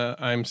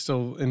I'm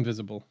still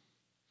invisible.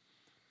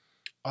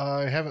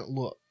 I haven't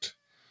looked.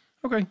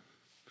 Okay.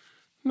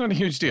 Not a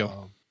huge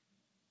deal.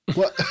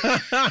 What?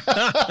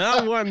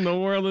 What in the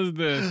world is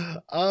this?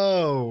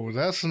 Oh,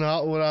 that's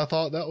not what I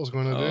thought that was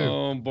going to do.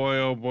 Oh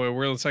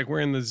boy. It's like we're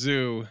in the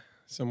zoo,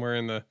 somewhere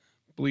in the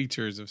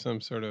bleachers of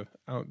some sort of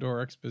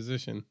outdoor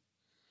exposition.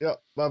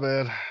 Yep, my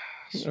bad.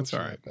 That's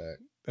all right.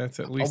 That's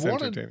at least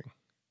entertaining.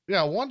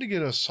 Yeah, I wanted to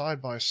get a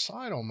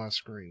side-by-side on my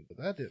screen, but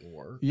that didn't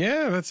work.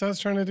 Yeah, that's what I was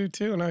trying to do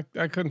too, and I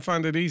couldn't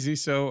find it easy,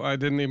 so I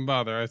didn't even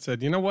bother. I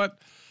said, you know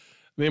what?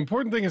 The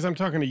important thing is I'm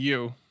talking to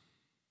you.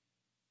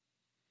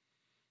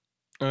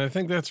 And I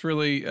think that's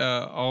really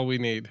all we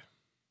need.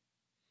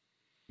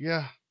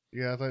 Yeah,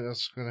 I think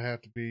that's going to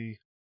have to be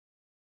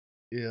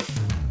it.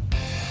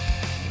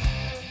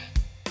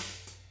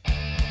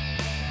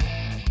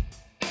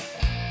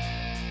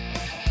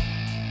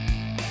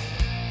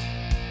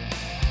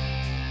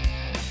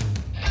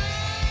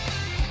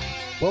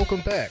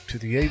 Welcome back to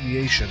the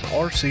Aviation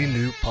RC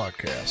Noob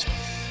Podcast.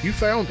 You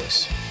found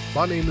us.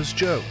 My name is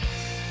Joe.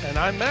 And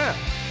I'm Matt.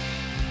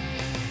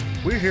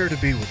 We're here to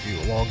be with you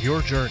along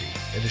your journey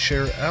and to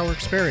share our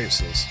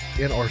experiences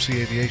in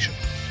RC aviation.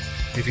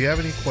 If you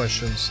have any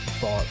questions,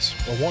 thoughts,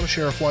 or want to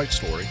share a flight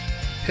story,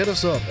 hit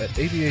us up at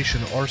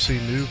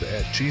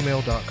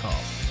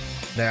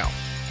aviationrcnoob@gmail.com. Now,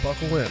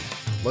 buckle in.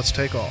 Let's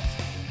take off.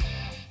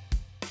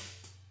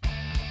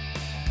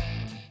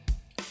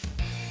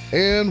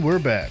 And we're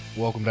back.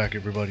 Welcome back,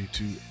 everybody,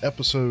 to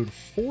episode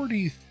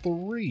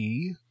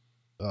 43.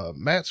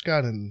 Matt's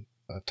got a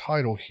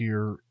title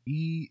here,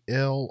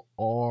 ELRS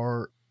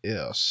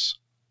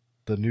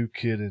The New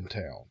Kid in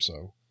Town.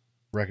 So,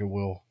 reckon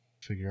we'll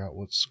figure out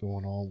what's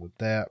going on with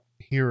that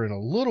here in a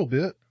little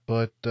bit.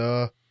 But,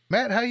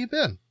 Matt, how you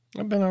been?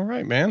 I've been all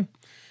right, man.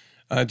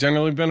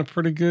 Generally been a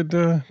pretty good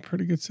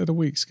set of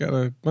weeks.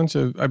 I've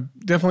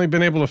definitely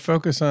been able to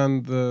focus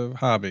on the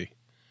hobby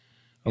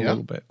a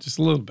little bit, just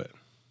a little bit.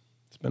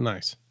 It's been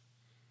nice.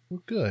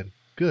 Well, good.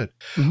 How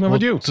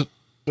about you?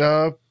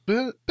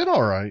 Been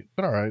all right.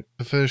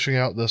 Finishing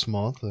out this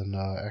month and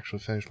actually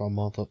finished my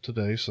month up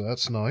today, so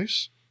that's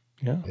nice.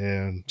 Yeah.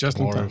 And just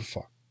tomorrow, in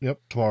time.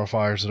 Tomorrow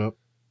fires it up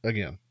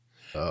again.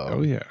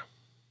 Oh yeah.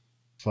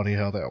 Funny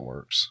how that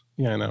works.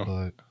 Yeah, I know.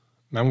 But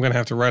I'm going to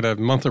have to write a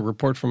monthly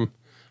report from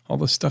all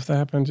the stuff that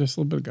happened just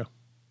a little bit ago.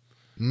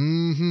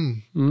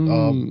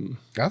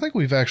 I think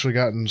we've actually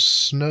gotten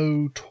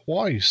snow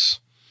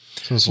twice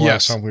since the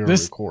last time we were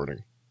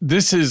recording.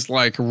 This is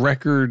like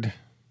record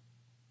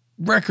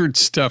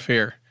stuff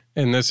here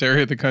in this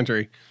area of the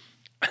country.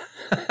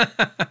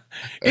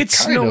 It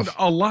snowed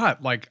a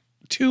lot, like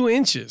 2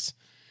 inches.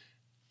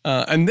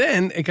 And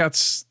then it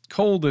got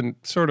cold and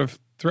sort of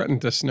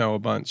threatened to snow a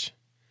bunch.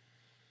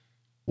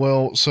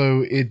 Well,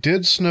 so it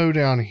did snow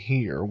down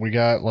here. We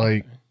got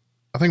I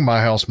think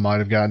my house might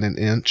have gotten an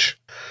inch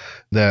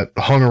that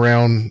hung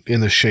around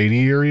in the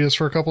shady areas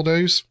for a couple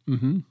days.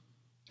 Mm-hmm.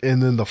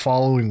 And then the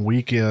following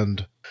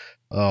weekend,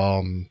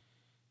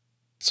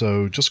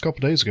 so just a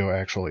couple days ago,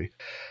 actually,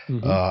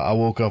 I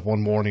woke up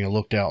one morning and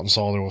looked out and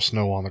saw there was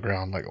snow on the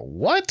ground. Like,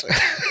 what?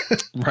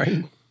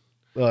 Right.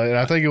 And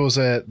I think it was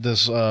at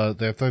this, I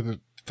think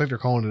they're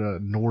calling it a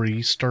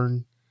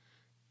nor'eastern.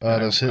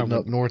 That's hitting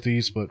up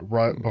northeast, but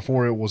right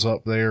before it was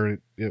up there,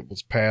 it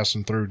was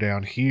passing through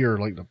down here,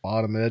 like the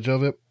bottom edge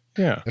of it.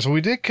 Yeah. And so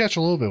we did catch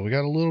a little bit. We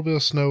got a little bit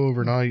of snow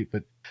overnight,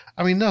 but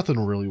I mean,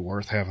 nothing really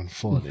worth having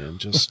fun in.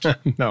 Just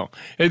no,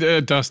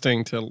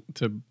 dusting to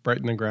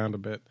brighten the ground a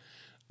bit.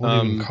 I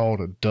wouldn't even call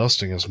it a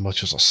dusting as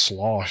much as a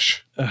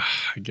slosh. I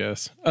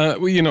guess. Well,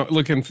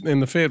 look in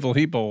the Fayetteville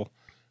Heat Bowl,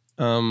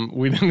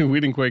 we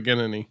didn't quite get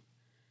any.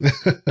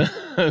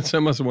 So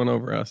it must have went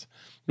over us.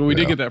 But we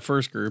did get that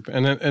first group,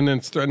 and then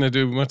it's threatening to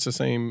do much the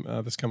same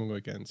this coming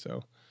weekend.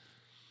 So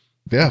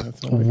yeah,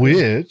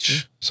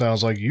 which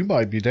sounds like you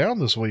might be down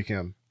this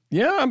weekend.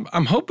 Yeah,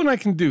 I'm hoping I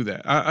can do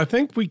that. I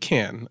think we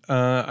can.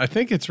 I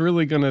think it's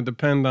really going to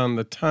depend on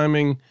the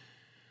timing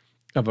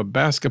of a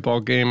basketball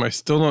game I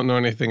still don't know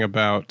anything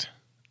about.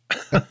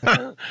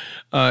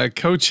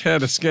 Coach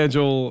had a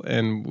schedule,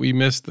 and we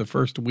missed the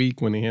first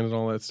week when he handed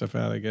all that stuff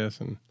out, I guess.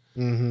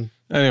 And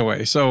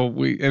anyway, so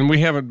we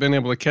haven't been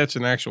able to catch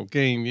an actual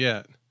game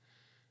yet.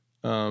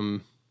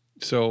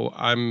 So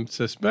I'm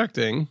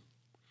suspecting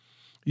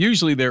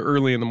usually they're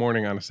early in the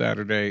morning on a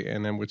Saturday,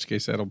 and in which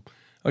case I'll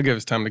give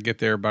us time to get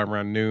there by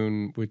around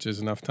noon, which is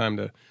enough time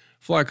to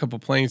fly a couple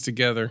planes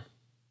together.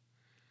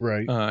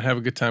 Right. Have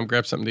a good time,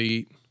 grab something to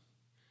eat,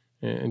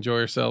 and enjoy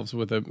ourselves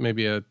with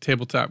maybe a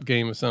tabletop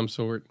game of some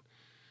sort.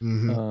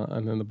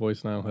 And then the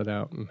boys and I will head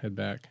out and head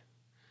back.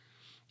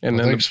 And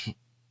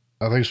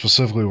I think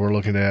specifically we're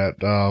looking at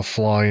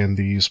flying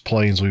these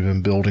planes we've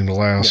been building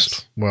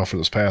for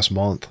this past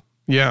month.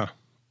 Yeah.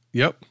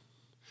 Yep.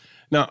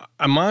 Now,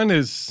 mine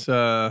is,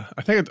 I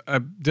think,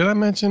 did I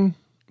mention,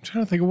 I'm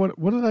trying to think of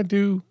what did I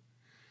do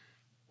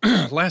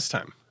last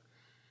time?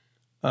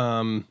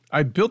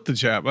 I built the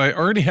Javelin. I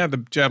already had the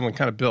Javelin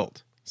kind of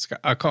built.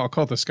 I'll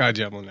call it the Sky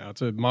Javelin now.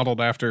 It's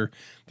modeled after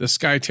the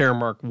Sky Terror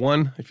Mark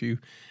 1. If you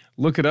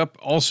look it up.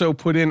 Also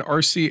put in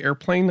RC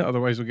airplane.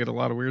 Otherwise you'll get a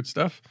lot of weird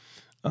stuff.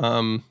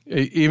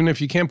 Even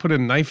if you can't put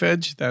in knife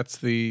edge, that's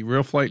the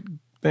real flight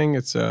thing.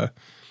 It's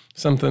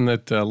something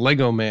that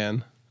Lego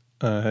Man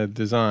had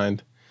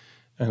designed.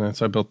 And then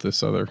so I built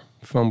this other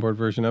foam board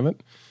version of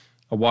it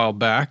a while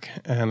back.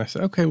 And I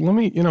said, okay, let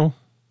me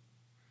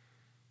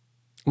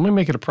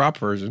make it a prop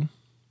version.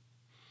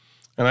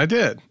 And I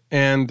did.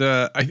 And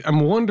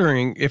I'm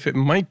wondering if it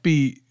might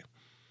be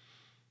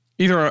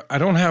either I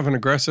don't have an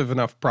aggressive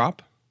enough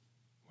prop,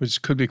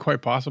 which could be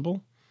quite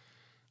possible.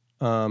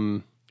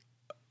 In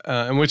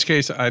which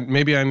case,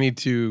 maybe I need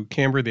to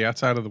camber the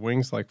outside of the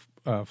wings like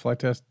Flight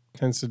Test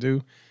tends to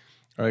do,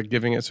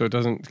 giving it so it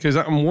doesn't. Because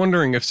I'm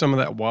wondering if some of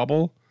that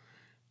wobble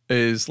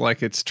is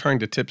like it's trying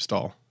to tip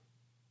stall.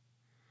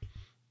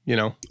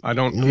 I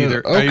don't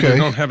either. Okay. I either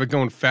don't have it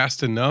going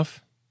fast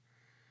enough,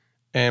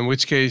 in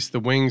which case the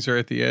wings are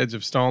at the edge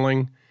of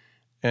stalling,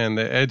 and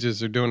the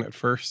edges are doing it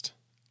first.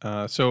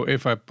 So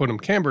if I put them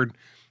cambered,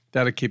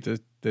 that'll keep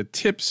the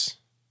tips,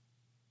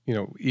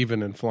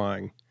 even in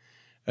flying.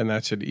 And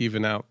that should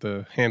even out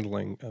the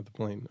handling of the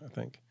plane, I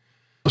think.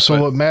 So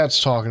what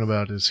Matt's talking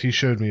about is he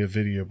showed me a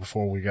video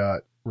before we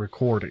got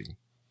recording.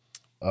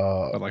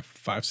 Like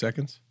 5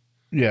 seconds?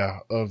 Yeah,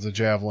 of the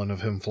Javelin,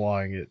 of him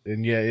flying it.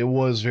 And yeah, it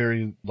was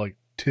very like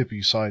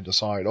tippy side to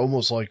side,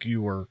 almost like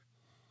you were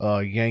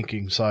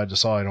yanking side to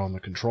side on the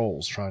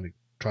controls, trying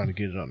to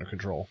get it under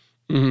control.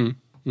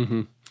 Mm-hmm.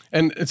 Mm-hmm.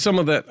 And some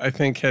of that, I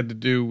think, had to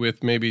do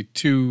with maybe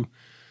too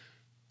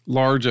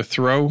large a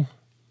throw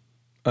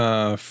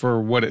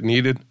for what it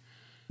needed.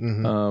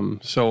 Mm-hmm.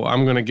 So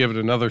I'm going to give it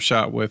another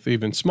shot with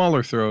even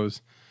smaller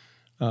throws.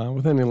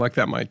 With anything like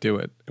that might do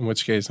it, in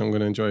which case I'm going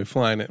to enjoy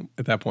flying it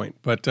at that point.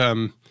 But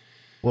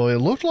well, it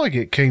looked like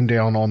it came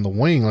down on the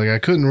wing. Like I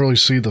couldn't really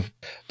see the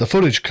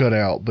footage cut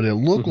out, but it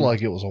looked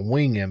like it was a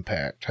wing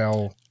impact.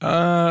 How?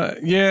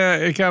 Yeah,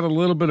 it got a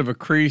little bit of a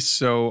crease,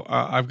 so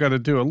I've got to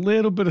do a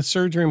little bit of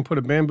surgery and put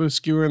a bamboo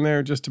skewer in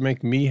there just to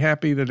make me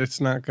happy that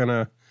it's not going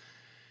to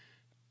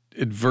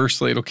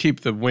adversely. It'll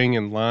keep the wing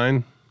in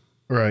line.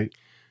 Right.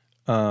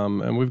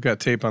 And we've got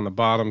tape on the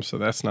bottom, so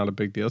that's not a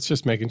big deal. It's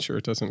just making sure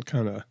it doesn't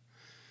kind of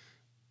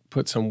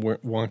put some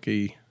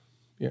wonky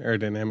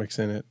aerodynamics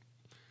in it.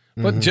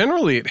 But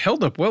generally, it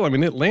held up well. I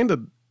mean, it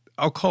landed,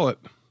 I'll call it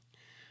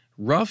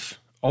rough,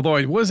 although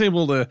I was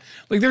able to,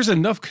 there's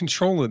enough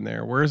control in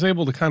there where I was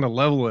able to kind of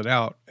level it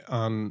out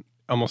on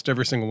almost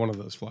every single one of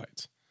those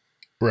flights.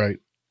 Right.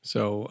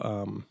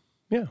 So,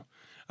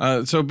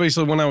 yeah. So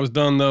basically, when I was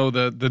done, though,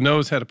 the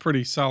nose had a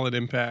pretty solid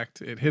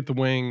impact. It hit the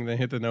wing, then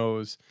hit the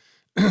nose.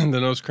 The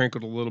nose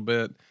crinkled a little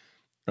bit.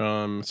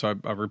 So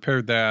I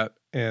repaired that.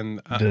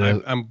 And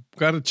I'm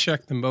got to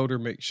check the motor,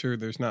 make sure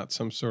there's not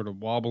some sort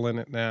of wobble in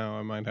it now.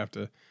 I might have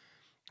to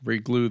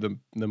re-glue the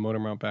motor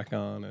mount back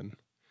on. And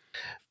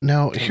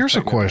now here's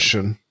a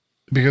question,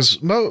 because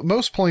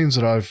most planes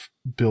that I've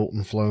built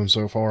and flown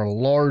so far,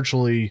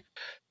 largely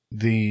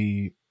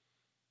the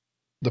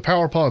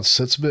power pod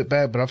sits a bit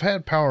bad, but I've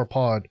had power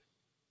pod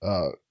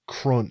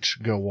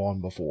crunch go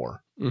on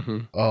before.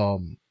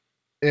 Mm-hmm.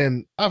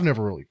 And I've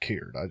never really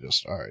cared. I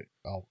just, all right,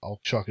 I'll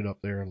chuck it up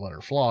there and let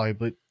her fly.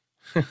 But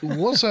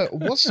once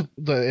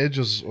the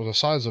edges or the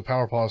sides of the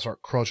power pod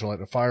start crunching, like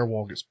the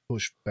firewall gets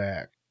pushed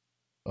back,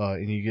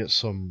 and you get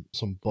some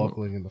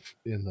buckling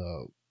in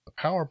the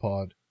power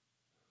pod,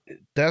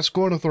 that's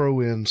going to throw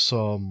in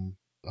some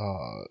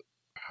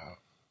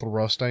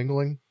thrust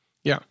angling.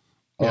 Yeah.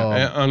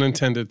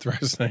 Unintended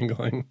thrust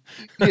angling.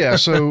 Yeah.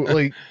 So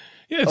like.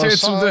 Yeah,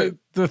 it's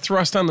the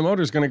thrust on the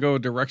motor is going to go a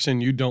direction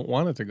you don't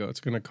want it to go.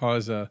 It's going to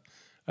cause a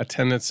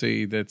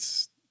tendency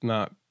that's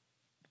not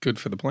good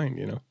for the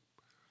plane,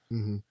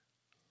 Mm-hmm.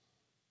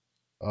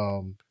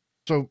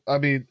 So, I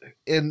mean,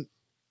 and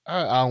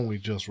I only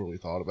just really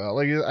thought about it.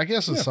 Like, I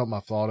guess it's something I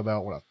thought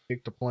about when I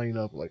picked the plane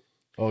up. Like,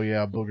 oh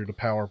yeah, I boogered the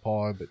power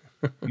pod,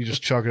 but you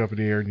just chuck it up in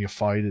the air and you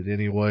fight it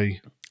anyway.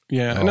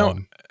 Yeah, no,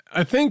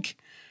 I think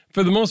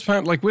for the most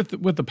part, like with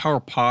the power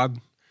pod.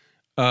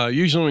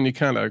 Usually when you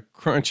kind of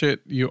crunch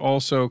it, you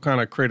also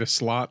kind of create a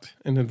slot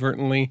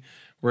inadvertently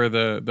where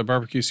the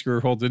barbecue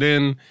skewer holds it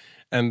in,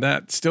 and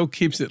that still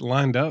keeps it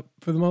lined up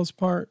for the most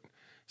part.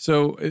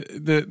 So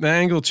the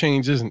angle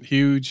change isn't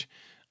huge.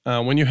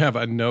 When you have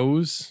a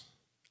nose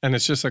and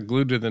it's just like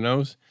glued to the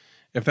nose,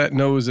 if that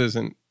nose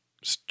isn't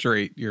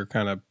straight, you're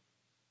kind of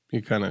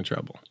in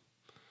trouble.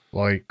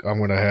 Like I'm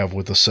going to have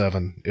with the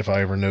 7 if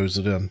I ever nose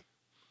it in.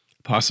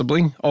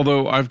 Possibly,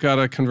 although I've got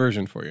a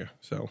conversion for you,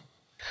 so.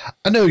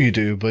 I know you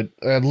do, but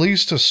at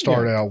least to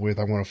start out with,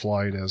 I want to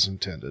fly it as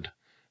intended.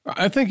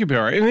 I think you'll be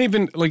all right. And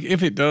even like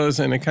if it does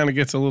and it kind of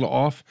gets a little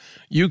off,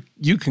 you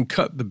can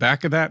cut the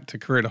back of that to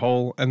create a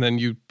hole, and then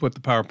you put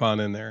the power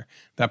pod in there.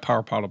 That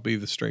power pod will be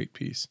the straight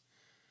piece.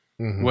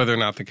 Mm-hmm. Whether or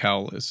not the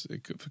cowl is, the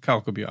cowl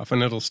could be off,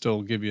 and it'll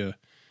still give you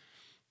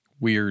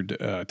weird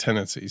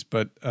tendencies,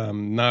 but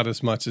not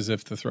as much as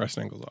if the thrust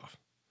angle's off.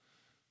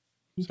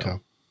 So, okay.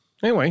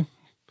 Anyway,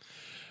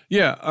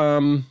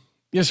 yeah.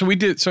 Yeah, so we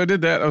did. So I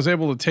did that. I was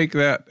able to take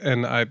that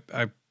and I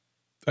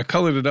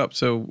colored it up.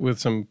 So with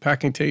some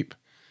packing tape,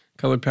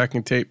 colored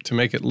packing tape to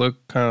make it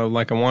look kind of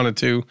like I wanted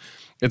to.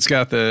 It's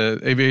got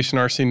the Aviation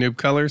RC Noob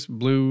colors,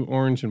 blue,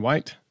 orange, and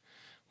white,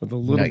 with a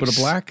little bit of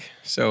black.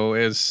 So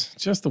it's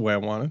just the way I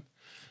wanted.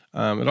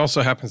 It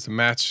also happens to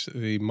match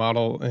the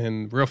model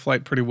in real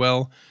flight pretty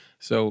well.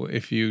 So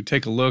if you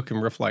take a look,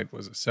 and real flight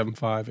was a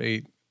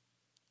 758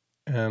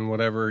 and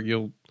whatever,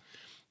 you'll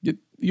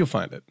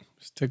find it.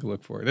 Just take a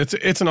look for it.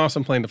 It's an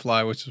awesome plane to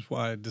fly, which is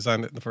why I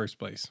designed it in the first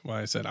place.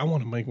 Why I said I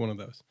want to make one of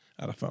those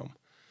out of foam.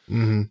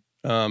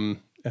 Mm-hmm.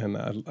 And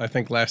I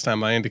think last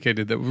time I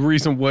indicated that the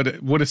reason what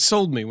it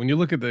sold me, when you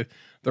look at the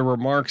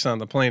remarks on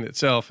the plane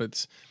itself,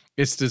 it's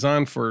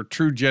designed for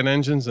true jet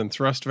engines and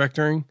thrust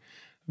vectoring,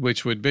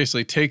 which would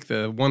basically take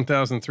the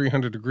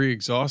 1,300 degree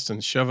exhaust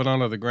and shove it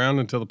onto the ground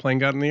until the plane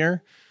got in the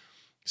air.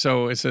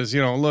 So it says,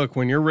 look,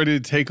 when you're ready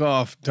to take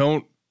off,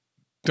 don't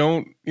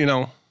turn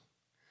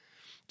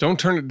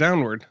it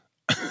downward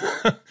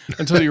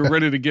until you're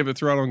ready to give it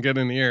throttle and get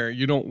in the air.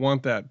 You don't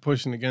want that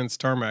pushing against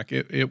tarmac.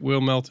 It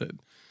will melt it,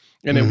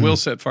 and it will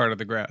set fire to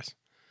the grass.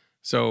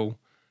 So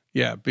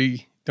yeah,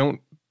 don't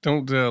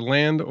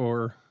land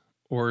or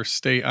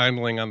stay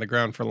idling on the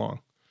ground for long.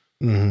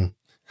 Mm-hmm.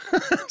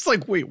 It's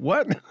like, wait,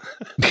 what?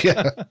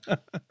 Yeah.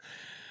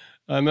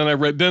 And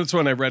then that's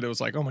when I read it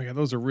was like, oh my God,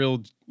 those are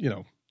real,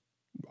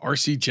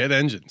 RC jet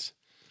engines.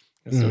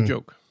 That's no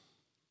joke.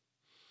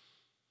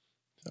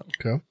 So,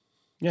 okay.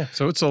 Yeah.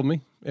 So it sold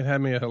me. It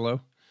had me a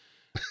hello.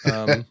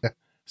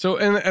 So,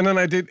 and then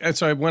I did. And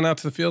so I went out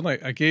to the field.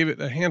 I gave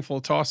it a handful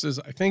of tosses.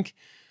 I think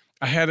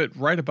I had it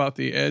right about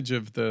the edge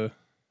of the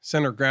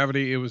center of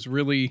gravity. It was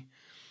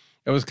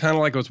kind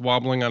of like I was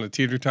wobbling on a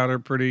teeter-totter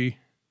pretty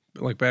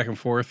like back and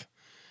forth.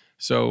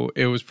 So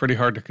it was pretty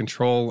hard to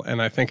control.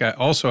 And I think I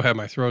also had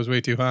my throws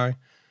way too high.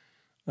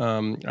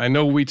 I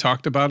know we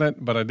talked about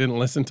it, but I didn't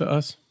listen to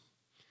us.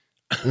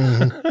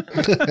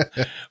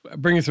 Mm-hmm.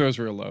 Bring your throws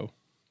real low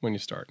when you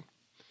start.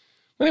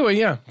 Anyway,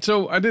 yeah.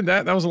 So I did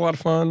that. That was a lot of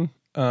fun.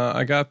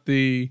 I got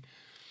the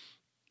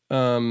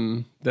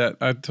that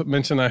I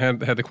mentioned I had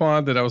the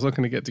quad that I was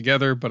looking to get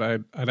together, but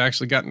I'd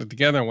actually gotten it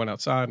together. I went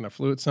outside and I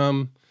flew it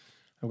some.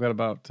 I've got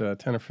about 10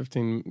 or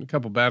 15, a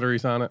couple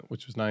batteries on it,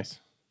 which was nice.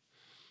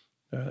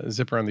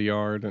 Zip around the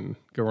yard and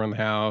go around the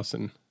house,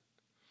 and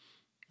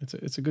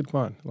it's a good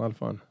quad, a lot of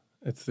fun.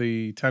 It's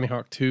the Tiny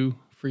Hawk 2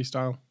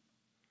 freestyle.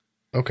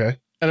 Okay.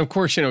 And of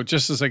course,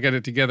 just as I get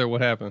it together, what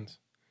happens?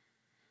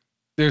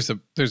 There's a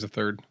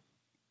third.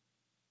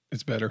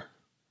 It's better.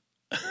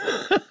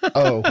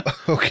 Oh,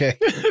 okay.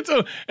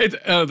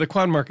 The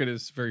quad market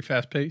is very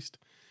fast paced.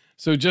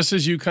 So just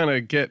as you kind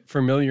of get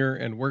familiar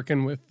and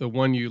working with the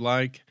one you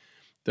like,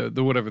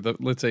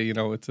 let's say,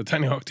 it's a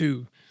Tiny Hawk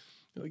 2.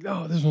 You're like,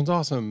 oh, this one's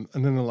awesome.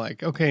 And then they're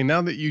like, okay,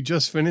 now that you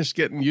just finished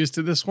getting used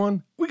to this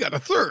one, we got a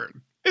third.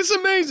 It's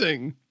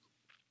amazing.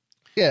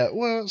 Yeah,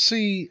 well,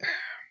 see,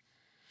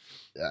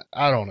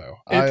 I don't know.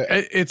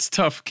 It's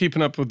tough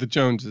keeping up with the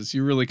Joneses.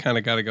 You really kind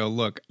of got to go,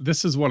 look,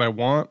 this is what I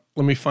want.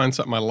 Let me find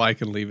something I like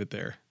and leave it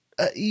there.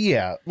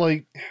 Yeah,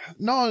 like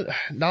not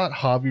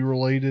hobby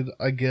related,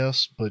 I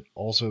guess, but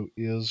also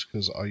is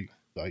because I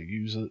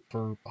use it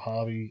for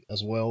hobby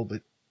as well.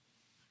 But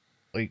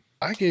like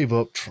I gave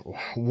up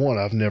one.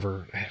 I'm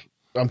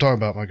talking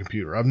about my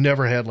computer. I've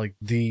never had like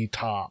the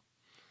top,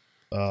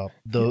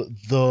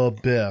 the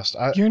best.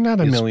 You're not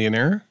a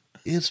millionaire.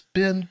 It's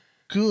been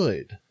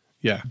good.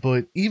 Yeah.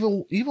 But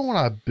even when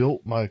I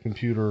built my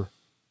computer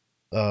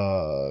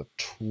 11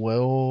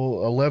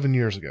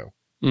 years ago.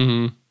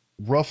 Mm-hmm.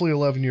 Roughly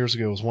 11 years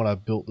ago was when I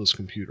built this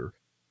computer.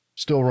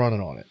 Still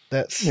running on it.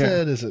 That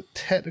said, is it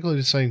technically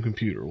the same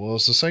computer? Well,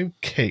 it's the same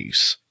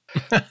case.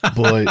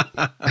 But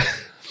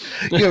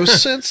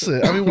since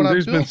then, I mean, when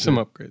there's been some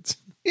upgrades.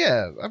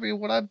 Yeah, I mean,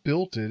 when I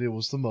built it, it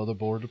was the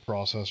motherboard, the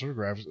processor,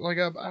 the graphics. Like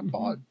I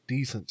bought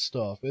decent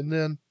stuff, and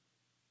then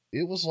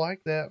it was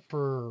like that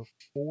for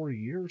 4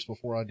 years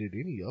before I did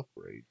any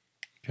upgrade.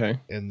 Okay,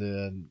 and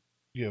then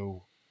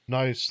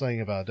nice thing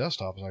about a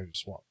desktop is I can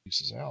swap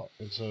pieces out,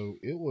 and so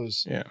it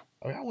was. Yeah,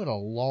 I mean, I went a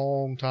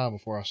long time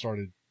before I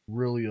started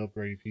really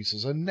upgrading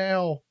pieces, and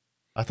now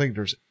I think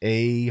there's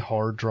a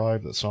hard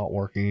drive that's not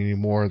working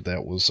anymore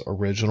that was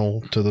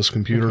original to this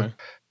computer. Okay.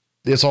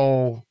 It's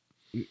all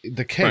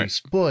the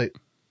case, but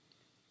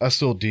I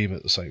still deem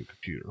it the same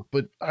computer.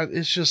 But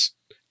it's just.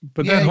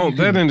 But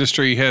that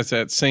industry has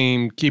that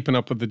same keeping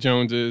up with the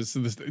Joneses.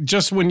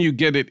 Just when you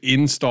get it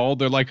installed,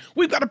 they're like,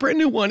 "We've got a brand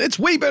new one. It's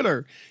way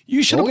better.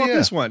 You should have bought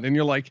this one." And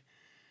you're like,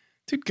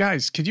 "Dude,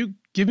 guys, could you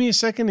give me a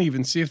second to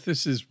even see if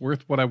this is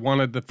worth what I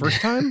wanted the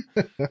first time?"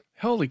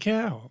 Holy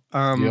cow!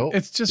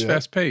 It's just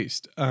fast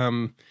paced.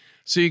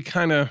 So you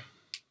kind of,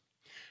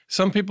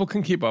 some people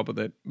can keep up with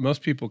it.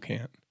 Most people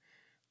can't.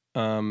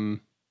 And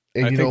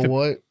you know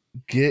what?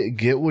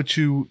 Get what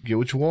you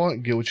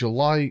want. Get what you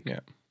like.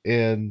 Yeah.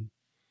 And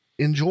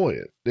enjoy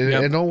it,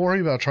 and don't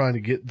worry about trying to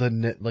get the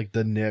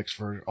next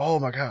version. Oh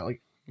my god,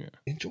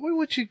 enjoy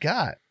what you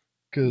got,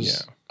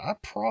 because I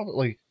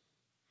probably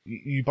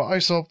you buy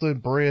something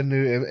brand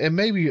new, and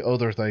maybe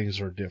other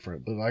things are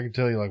different, but I can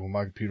tell you, like with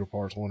my computer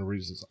parts, one of the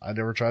reasons I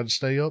never tried to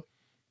stay up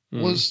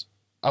was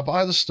I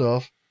buy the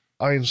stuff,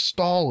 I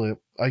install it,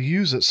 I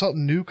use it,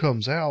 something new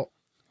comes out.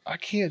 I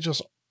can't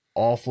just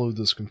offload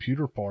this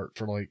computer part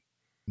for like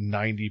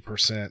 90%,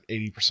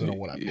 80% of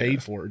what I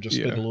paid for it. Just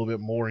spend a little bit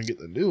more and get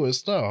the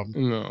newest stuff.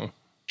 No.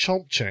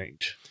 Chump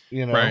change,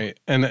 you know? Right.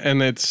 And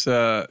it's,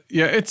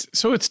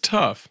 it's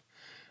tough.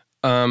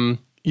 I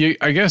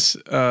guess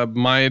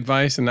my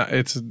advice, and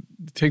it's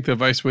take the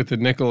advice with the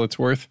nickel it's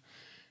worth.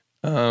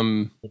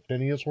 The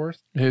penny it's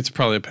worth? It's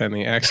probably a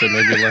penny. Actually,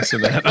 maybe less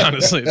than that.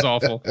 Honestly, it's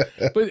awful.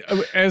 But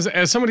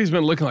as somebody's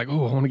been looking like,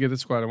 oh, I want to get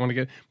this quad. I want to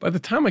get. By the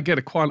time I get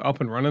a quad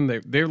up and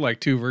running, they're like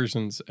 2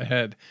 versions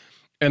ahead.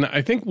 And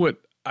I think what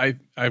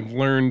I've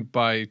learned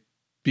by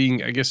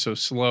being, I guess, so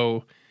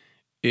slow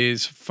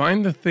is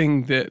find the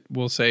thing that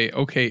will say,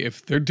 okay,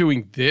 if they're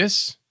doing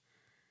this,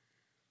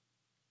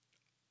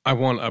 I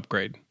want to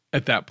upgrade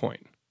at that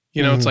point.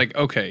 You know, it's like,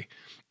 okay,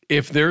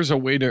 if there's a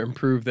way to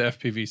improve the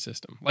FPV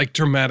system, like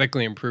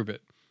dramatically improve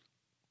it,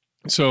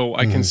 so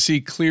I can see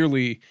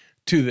clearly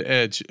to the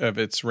edge of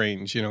its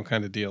range, you know,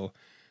 kind of deal,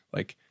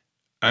 like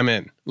I'm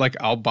in. Like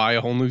I'll buy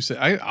a whole new set.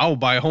 I'll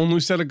buy a whole new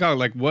set of goggles,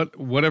 like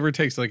whatever it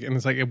takes. Like, and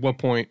it's like, at what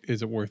point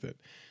is it worth it?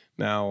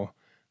 Now,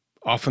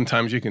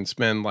 oftentimes you can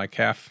spend like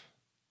half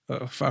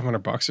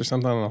 $500 or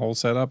something on a whole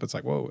setup. It's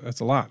like, whoa, that's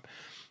a lot.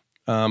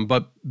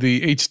 But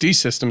the HD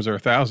systems are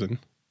 $1,000.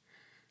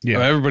 Yeah.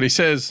 Everybody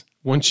says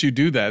once you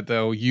do that,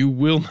 though, you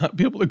will not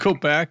be able to go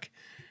back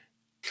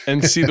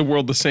and see the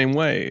world the same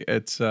way.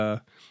 It's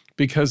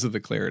because of the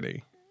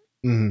clarity.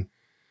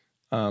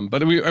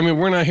 But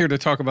we're not here to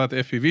talk about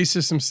the FPV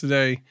systems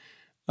today.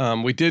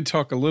 We did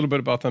talk a little bit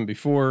about them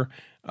before.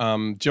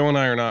 Joe and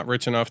I are not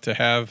rich enough to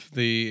have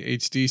the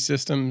HD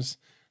systems.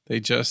 They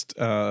just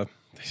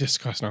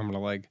cost an arm and a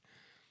leg.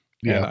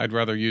 Yeah, and I'd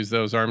rather use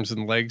those arms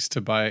and legs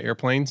to buy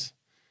airplanes.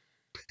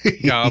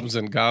 Gobs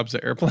and gobs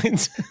of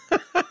airplanes.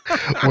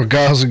 Or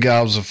gobs and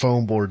gobs of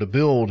foam board to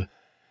build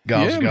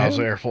gobs and gobs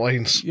of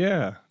airplanes.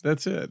 Yeah,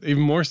 that's it.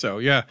 Even more so.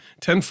 Yeah,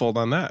 tenfold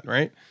on that,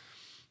 right?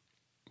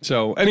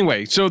 So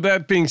anyway, so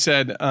that being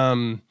said,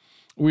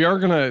 we are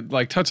gonna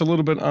like touch a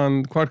little bit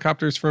on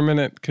quadcopters for a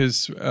minute,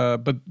 because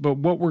but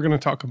what we're gonna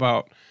talk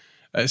about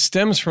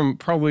stems from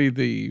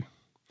probably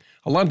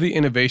a lot of the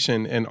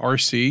innovation in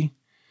RC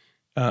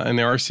and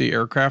the RC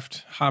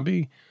aircraft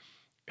hobby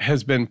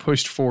has been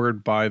pushed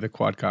forward by the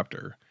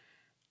quadcopter.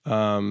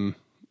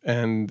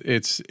 And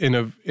it's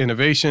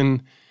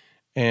innovation,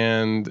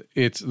 and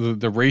it's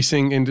the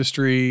racing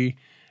industry,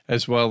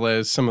 as well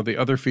as some of the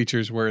other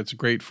features where it's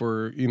great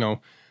for, you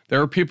know, there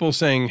are people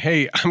saying,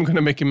 hey, I'm going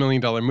to make $1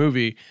 million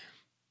movie.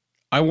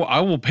 I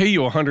will pay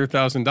you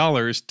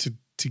 $100,000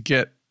 to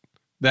get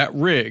that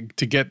rig,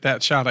 to get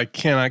that shot I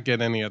cannot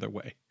get any other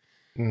way.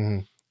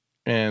 And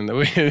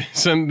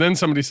then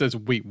somebody says,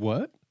 wait,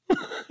 what?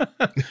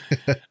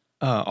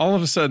 All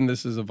of a sudden,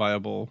 this is a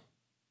viable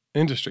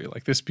industry.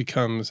 Like, this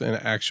becomes an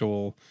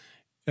actual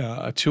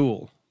a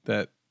tool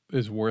that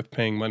is worth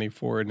paying money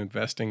for and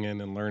investing in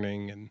and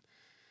learning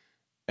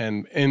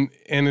and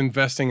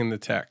investing in the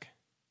tech.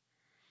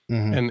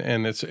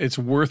 And it's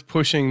worth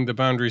pushing the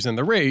boundaries in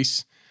the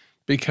race,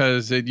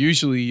 because it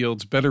usually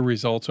yields better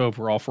results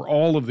overall for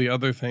all of the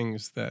other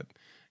things that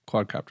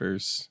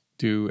quadcopters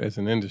do as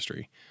an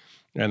industry.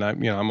 And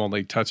I'm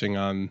only touching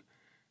on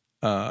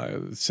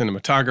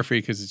cinematography,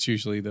 because it's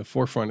usually the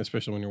forefront,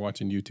 especially when you're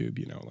watching YouTube.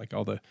 You know, like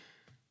all the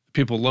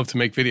people love to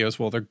make videos.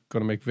 Well, they're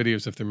going to make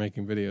videos if they're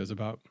making videos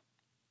about,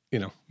 you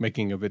know,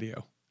 making a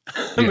video,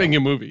 making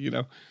a movie, you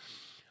know.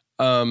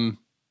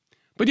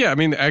 But yeah, I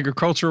mean, the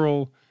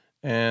agricultural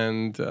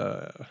and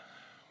what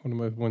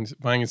am I?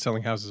 Buying and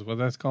selling houses. What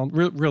that's called?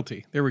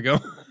 Realty. There we go.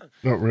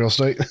 Real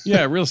estate.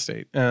 Yeah, real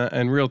estate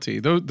and realty.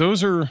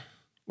 Those are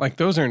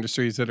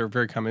industries that are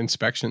very common.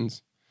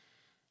 Inspections.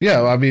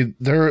 Yeah, I mean,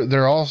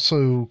 they're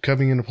also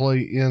coming into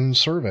play in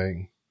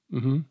surveying.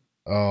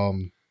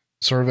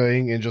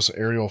 Surveying and just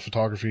aerial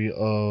photography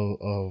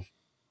of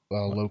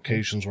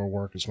locations where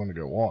work is going to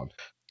go on.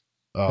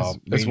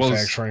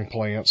 Manufacturing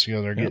plants, you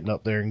know, they're getting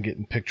up there and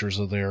getting pictures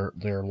of their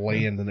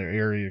land and their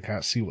area to kind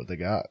of see what they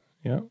got.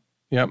 Yeah.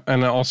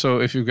 And also,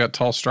 if you've got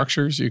tall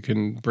structures, you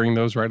can bring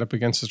those right up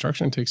against the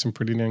structure and take some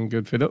pretty dang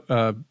good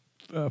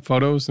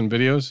photos and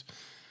videos.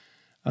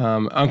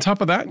 On top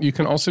of that, you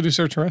can also do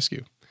search and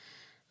rescue.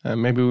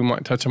 Maybe we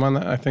might touch them on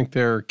that. I think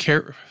they're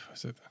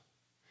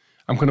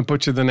I'm going to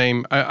butcher the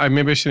name.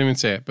 Maybe I shouldn't even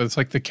say it, but it's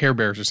like the Care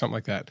Bears or something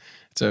like that.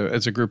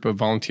 It's a group of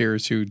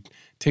volunteers who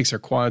takes their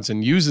quads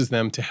and uses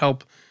them to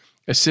help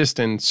assist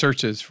in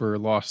searches for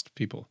lost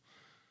people.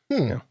 You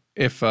know,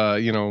 if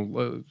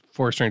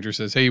forest ranger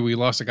says, "Hey, we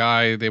lost a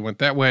guy. They went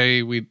that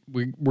way.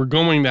 We're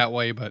going that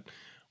way, but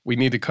we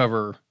need to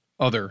cover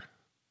other."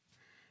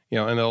 You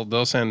know, and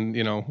they'll send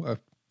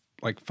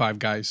like 5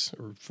 guys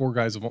or 4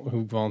 guys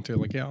who volunteer.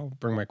 Like, yeah, I'll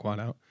bring my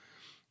quad out,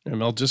 and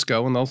they'll just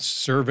go and they'll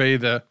survey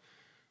the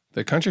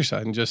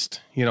countryside and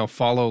just,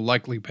 follow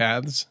likely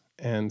paths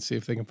and see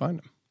if they can find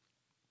them.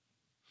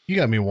 You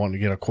got me wanting to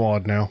get a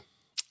quad now.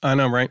 I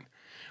know, right?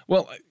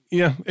 Well,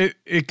 yeah,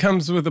 it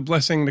comes with a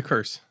blessing and a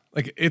curse.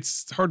 Like,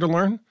 it's hard to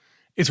learn.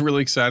 It's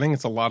really exciting.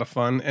 It's a lot of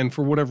fun. And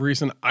for whatever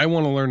reason, I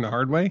want to learn the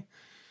hard way.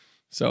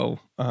 So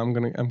I'm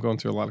going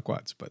through a lot of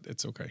quads, but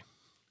it's okay.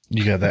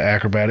 You got the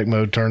acrobatic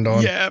mode turned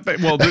on? Yeah, but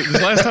the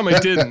last time I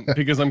didn't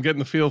because I'm getting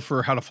the feel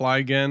for how to fly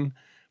again.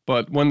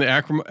 But when the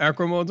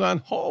acro mode's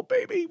on, oh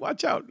baby,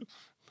 watch out!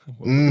 I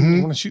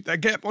want to shoot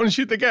that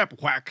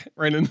gap. Whack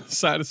right in the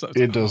side of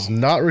something. It does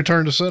not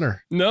return to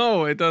center.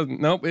 No, it doesn't.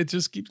 Nope, it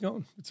just keeps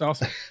going. It's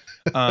awesome.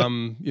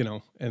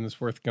 And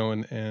it's worth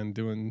going and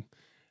doing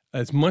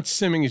as much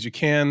simming as you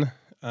can.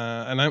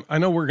 And I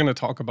know we're going to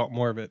talk about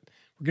more of it.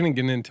 We're going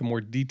to get into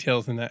more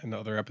details than that in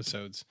other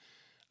episodes.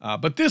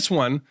 But this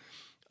one,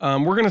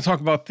 we're going to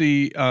talk about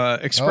the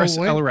Express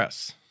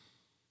ELRS.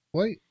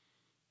 Wait.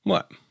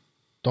 What?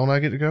 Don't I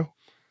get to go?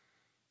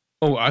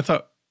 Oh, I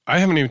thought I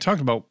haven't even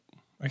talked about.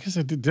 I guess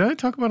I did. Did I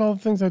talk about all the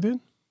things I did?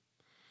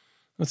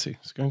 Let's see.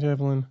 Sky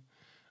Javelin.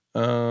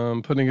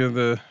 Putting together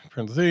the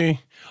parenthesis.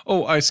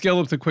 Oh, I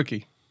scaled up the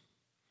quickie.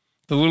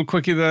 The little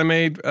quickie that I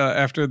made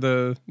after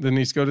the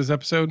Niskotas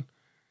episode.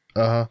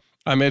 Uh-huh.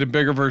 I made a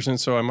bigger version,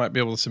 so I might be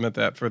able to submit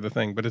that for the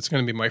thing. But it's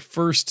going to be my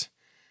first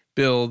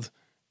build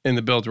in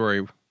the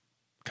Build-A-Rory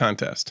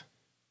contest.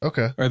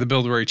 Okay. Or the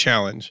Build-A-Rory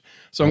challenge.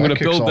 So I'm going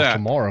to build that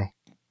tomorrow.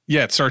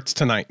 Yeah, it starts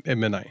tonight at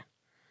midnight.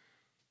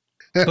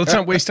 So let's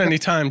not waste any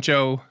time,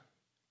 Joe.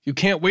 You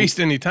can't waste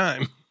any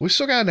time. We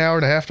still got an hour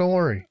and a half. Don't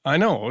worry. I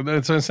know.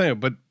 That's what I'm saying.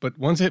 But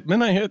once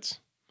midnight hits,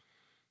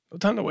 no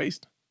time to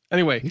waste.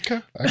 Anyway.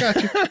 Okay, I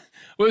got you.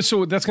 Well,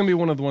 so that's going to be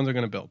one of the ones I'm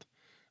going to build.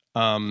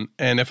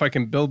 And if I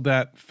can build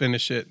that,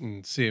 finish it,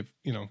 and see if,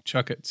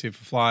 chuck it, see if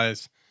it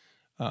flies,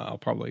 I'll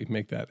probably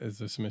make that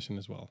as a submission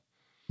as well.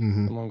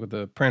 Along with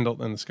the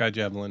Prandtl and the Sky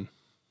Javelin.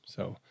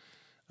 So,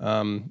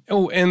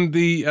 and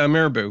the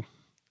Marabou.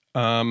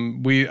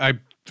 I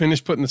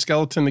finished putting the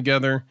skeleton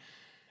together,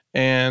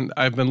 and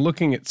I've been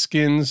looking at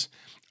skins,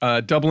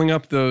 doubling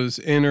up those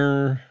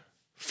inner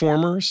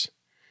formers.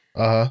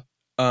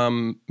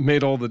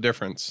 Made all the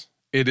difference.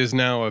 It is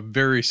now a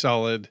very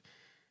solid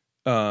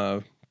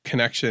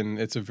connection.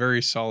 It's a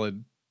very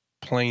solid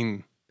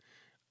plane.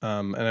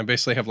 And I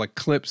basically have like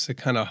clips that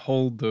kind of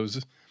hold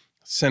those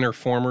center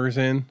formers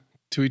in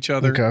to each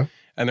other. Okay.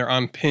 And they're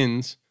on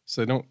pins,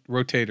 so they don't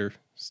rotate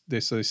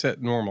they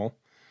set normal.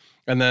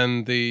 And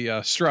then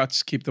the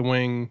struts keep the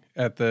wing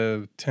at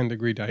the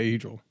 10-degree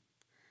dihedral.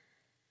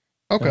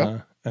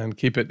 Okay. And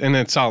keep it, and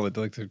it's solid.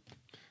 Like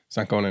it's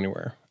not going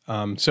anywhere.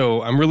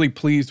 So I'm really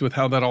pleased with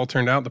how that all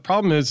turned out. The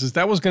problem is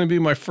that was going to be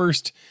my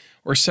first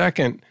or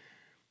second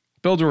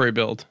Build-A-Rory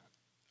build.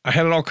 I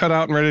had it all cut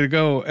out and ready to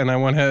go, and I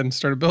went ahead and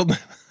started building.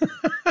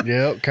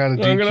 Yep, kind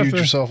of DQ'd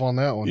yourself on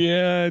that one.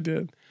 Yeah, I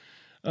did.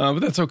 But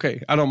that's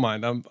okay. I don't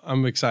mind.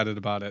 I'm excited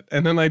about it.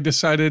 And then I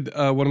decided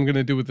what I'm going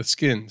to do with the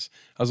skins.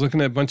 I was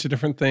looking at a bunch of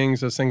different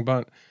things. I was thinking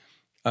about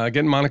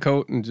getting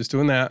monocoat and just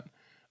doing that.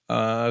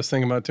 I was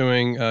thinking about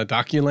doing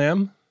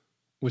Doculam,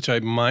 which I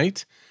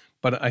might.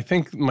 But I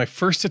think my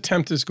first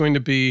attempt is going to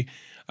be,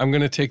 I'm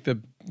going to take the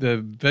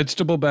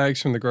vegetable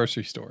bags from the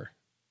grocery store.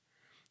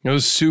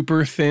 Those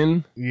super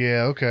thin.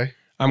 Yeah, okay.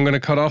 I'm going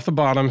to cut off the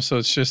bottom so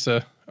it's just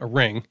a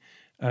ring.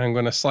 And I'm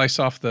going to slice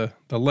off the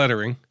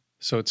lettering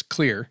so it's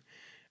clear.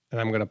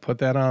 And I'm going to put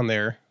that on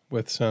there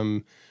with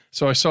some.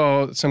 So I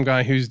saw some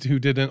guy who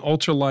did an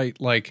ultralight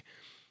like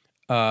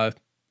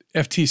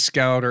FT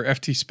Scout or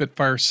FT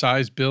Spitfire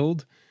size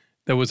build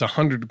that was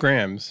 100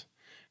 grams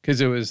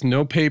because it was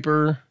no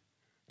paper,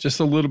 just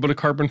a little bit of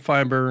carbon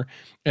fiber,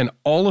 and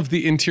all of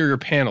the interior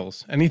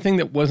panels. Anything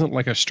that wasn't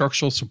like a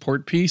structural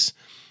support piece,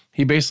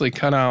 he basically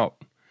cut out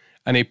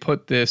and he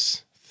put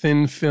this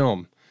thin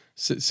film,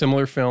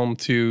 similar film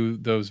to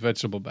those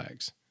vegetable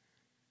bags.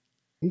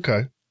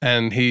 Okay.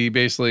 And he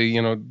basically,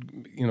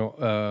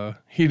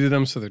 heated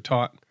them so they're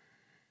taut.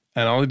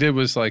 And all he did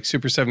was like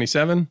Super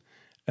 77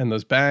 and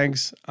those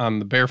bags on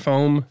the bare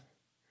foam.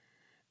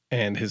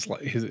 And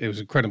it was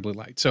incredibly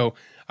light. So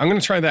I'm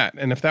going to try that.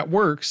 And if that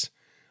works,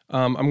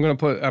 I'm going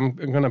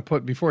to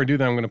put, before I do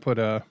that, I'm going to put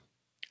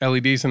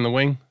LEDs in the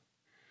wing,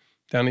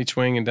 down each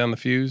wing and down the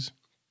fuse.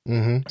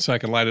 So I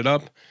can light it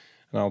up.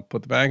 And I'll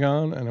put the bag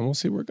on and then we'll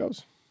see where it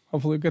goes.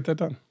 Hopefully we'll get that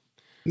done.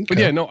 Okay. But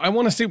yeah, no, I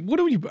want to see,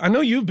 I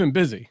know you've been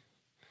busy.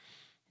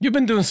 You've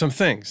been doing some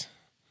things.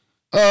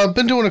 I've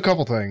been doing a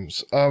couple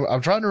things. I'm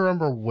trying to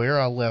remember where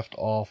I left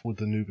off with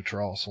the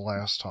Nubatros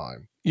last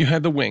time. You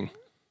had the wing,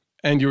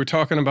 and you were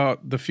talking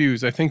about the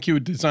fuse. I think you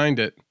had designed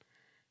it,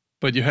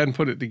 but you hadn't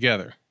put it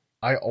together.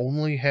 I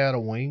only had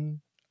a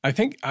wing? I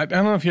don't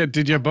know if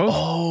did you have both?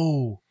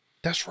 Oh,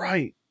 that's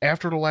right.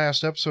 After the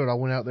last episode, I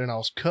went out there and I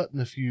was cutting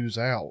the fuse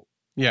out.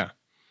 Yeah.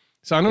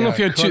 So I don't know if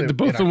you had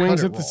both the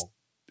wings at the...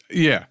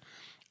 Yeah.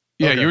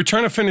 Yeah, okay. You were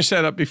trying to finish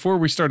that up before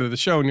we started the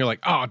show, and you're like,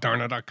 "Oh,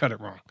 darn it, I cut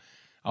it wrong.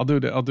 I'll do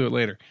it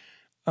later."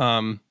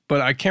 But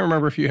I can't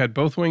remember if you had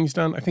both wings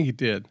done. I think you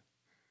did.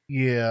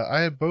 Yeah, I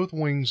had both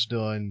wings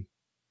done.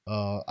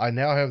 I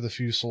now have the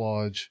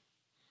fuselage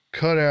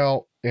cut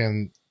out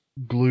and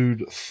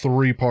glued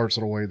 3 parts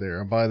of the way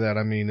there. And by that,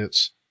 I mean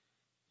it's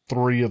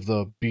 3 of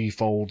the B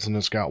folds, and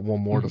it's got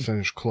 1 more to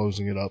finish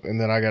closing it up.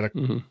 And then I got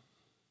to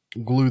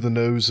glue the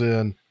nose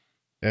in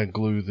and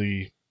glue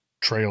the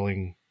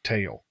trailing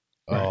tail.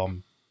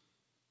 Right.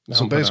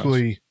 So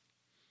basically,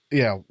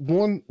 Yeah,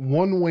 one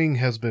wing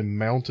has been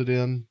mounted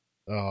in,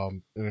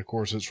 and of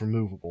course it's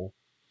removable.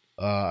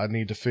 I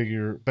need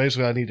to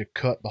basically I need to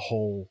cut the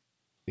hole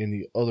in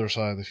the other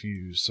side of the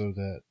fuse so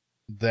that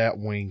that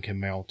wing can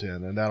mount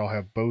in, and that'll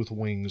have both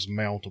wings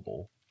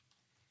mountable.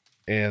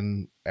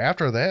 And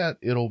after that,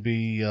 it'll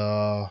be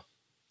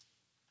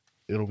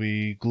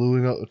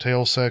gluing up the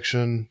tail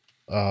section,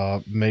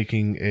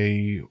 making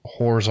a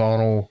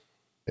horizontal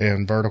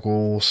and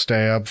vertical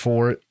stab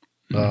for it.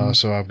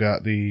 So I've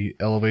got the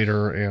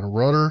elevator and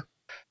rudder,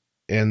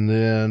 and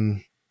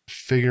then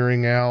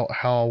figuring out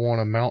how I want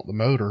to mount the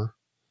motor.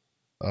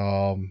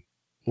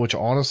 Which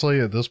honestly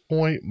at this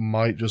point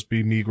might just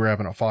be me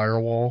grabbing a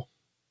firewall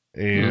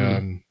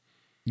and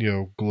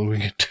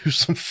gluing it to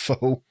some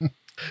foam.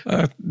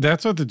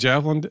 That's what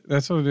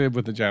that's what I did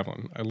with the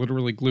Javelin. I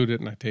literally glued it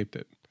and I taped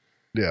it.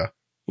 Yeah.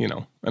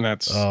 And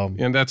that's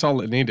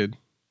all it needed.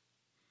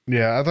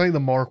 Yeah, I think the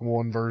Mark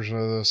 1 version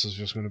of this is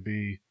just going to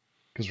be,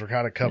 because we're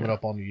kind of coming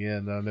up on the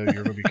end. I know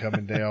you're going to be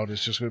coming down.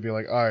 It's just going to be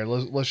like, all right,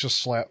 let's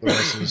just slap the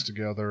rest of this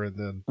together, and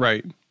then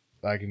right,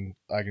 I can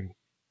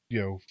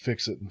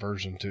fix it in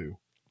version 2.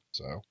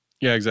 So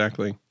yeah,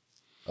 exactly.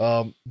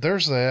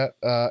 There's that,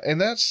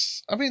 and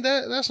that's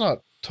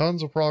not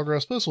tons of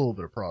progress, but it's a little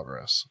bit of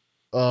progress.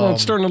 Well,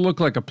 it's starting to look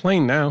like a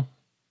plane now.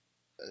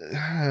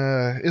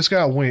 It's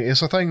got wings.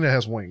 It's a thing that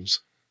has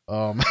wings.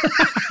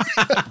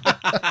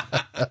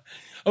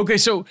 Okay,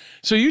 so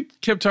you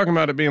kept talking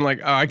about it being like,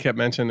 I kept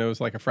mentioning it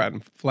was like a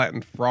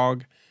flattened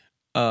frog.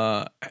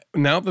 Now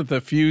that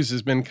the fuse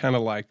has been kind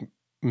of like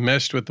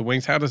meshed with the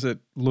wings, how does it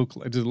look?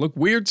 Does it look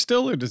weird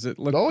still, or does it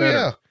look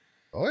better?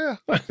 Oh yeah.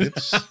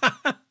 It's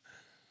I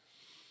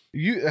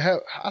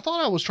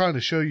thought I was trying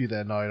to show you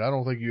that night. I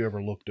don't think you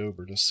ever looked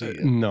over to see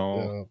it.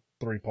 No.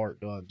 3-part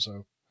done.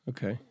 So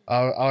okay,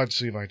 I'll have to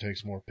see if I can take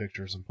some more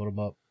pictures and put them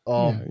up.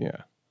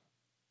 Yeah.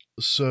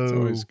 So it's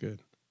always good.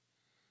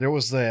 There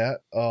was that.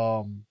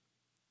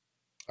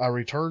 I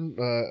returned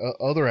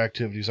other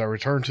activities. I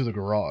returned to the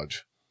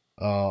garage,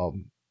 but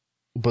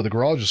the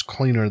garage is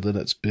cleaner than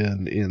it's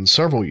been in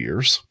several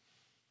years.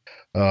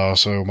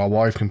 So my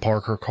wife can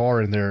park her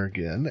car in there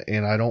again,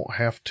 and I don't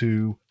have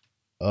to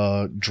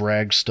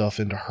drag stuff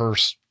into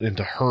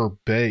her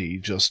bay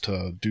just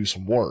to do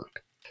some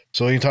work.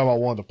 So anytime I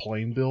wanted to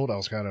plane build, I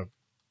was kind of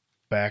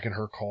backing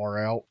her car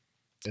out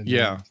and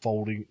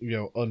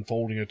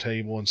unfolding a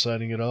table and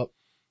setting it up.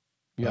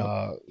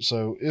 Yeah.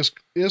 So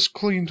it's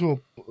clean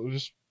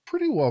it's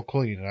pretty well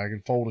clean, and I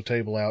can fold a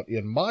table out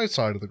in my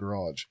side of the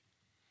garage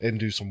and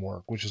do some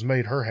work, which has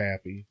made her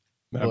happy.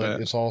 But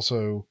it's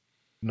also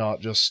not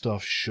just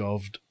stuff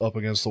shoved up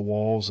against the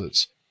walls.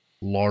 It's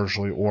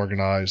largely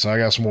organized. I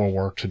got some more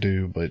work to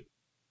do, but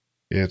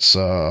it's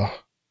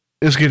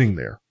getting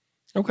there.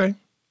 Okay.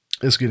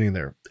 It's getting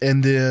there.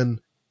 And then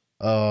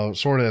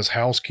sort of as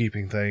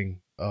housekeeping thing,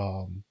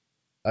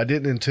 I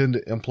didn't intend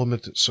to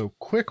implement it so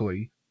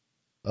quickly.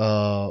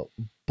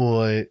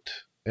 But,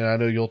 and I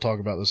know you'll talk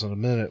about this in a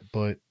minute,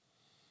 but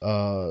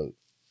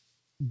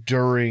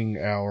during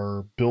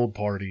our build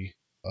party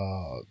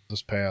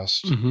this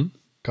past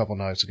couple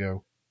nights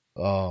ago,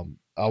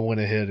 I went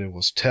ahead and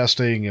was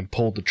testing and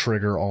pulled the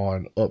trigger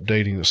on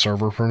updating the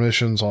server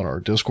permissions on our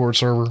Discord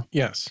server.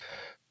 Yes.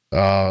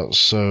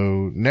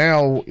 So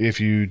now if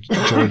you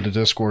join the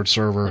Discord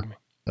server,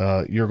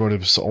 you're going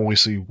to only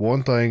see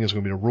one thing. It's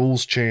going to be the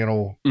rules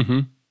channel.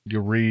 You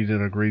read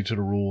and agree to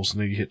the rules,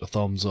 and then you hit the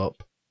thumbs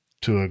up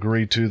to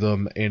agree to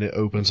them, and it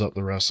opens up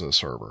the rest of the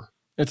server.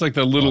 It's like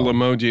the little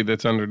emoji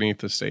that's underneath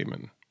the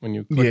statement. When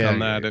you click on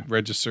that, it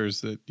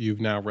registers that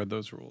you've now read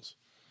those rules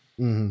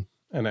and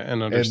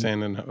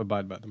understand and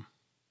abide by them.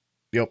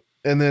 Yep.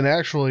 And then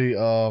actually,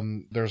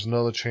 there's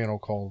another channel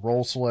called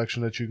Role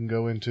Selection that you can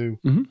go into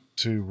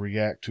to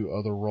react to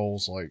other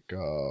roles, like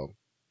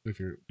if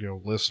you're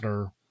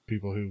listener,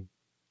 people who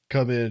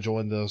come in and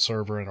join the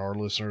server, and our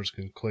listeners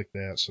can click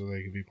that so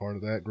they can be part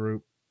of that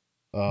group.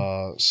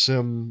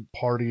 Sim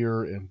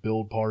partier and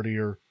build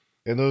partier,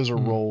 and those are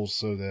roles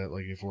so that,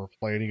 like, if we're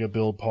planning a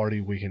build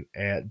party, we can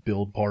add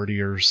build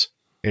partiers,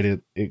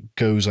 and it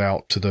goes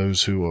out to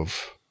those who have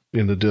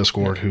in the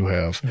Discord who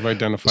have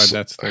identified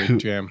that's their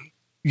jam.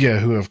 Yeah,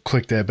 who have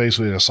clicked that.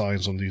 Basically, it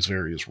assigns them these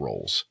various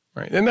roles.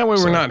 Right, and that way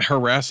we're not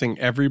harassing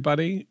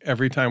everybody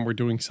every time we're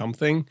doing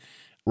something.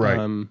 Right.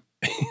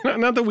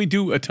 Not that we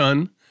do a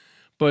ton.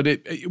 But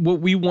what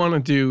we want to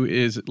do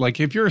is,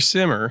 like, if you're a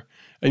simmer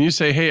and you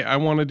say, hey, I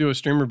want to do a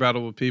streamer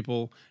battle with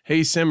people.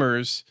 Hey,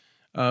 simmers,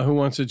 who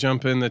wants to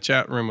jump in the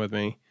chat room with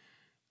me?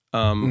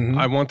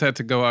 I want that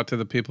to go out to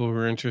the people who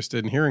are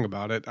interested in hearing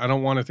about it. I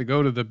don't want it to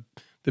go to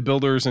the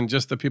builders and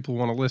just the people who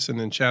want to listen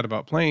and chat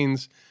about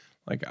planes.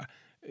 Like,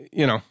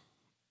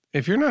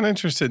 if you're not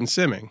interested in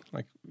simming,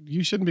 like,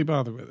 you shouldn't be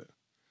bothered with it.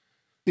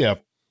 Yeah.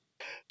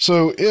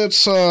 So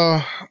it's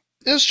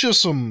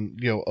just some,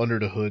 under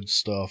the hood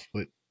stuff,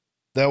 but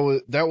that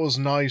was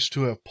nice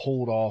to have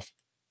pulled off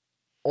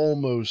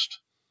almost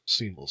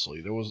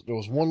seamlessly. There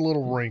was one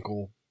little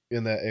wrinkle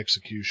in that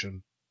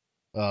execution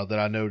that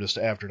I noticed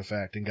after the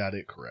fact and got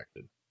it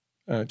corrected.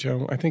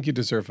 Joe, I think you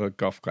deserve a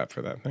golf clap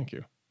for that. Thank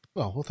you.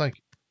 Oh, well, thank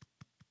you.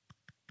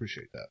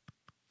 appreciate that.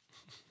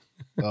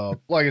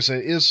 Like I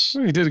said,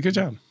 You did a good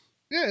job.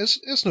 Yeah,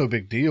 it's no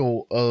big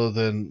deal other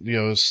than,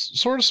 it's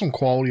sort of some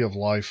quality of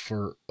life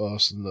for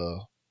us in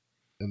the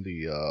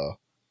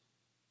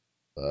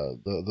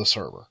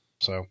server.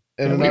 So,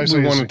 and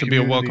we want it to be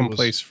a welcome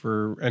place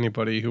for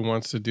anybody who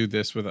wants to do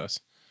this with us.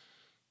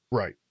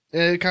 Right.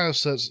 And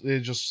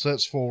it just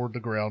sets forward the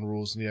ground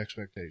rules and the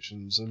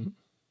expectations. And,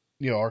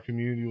 our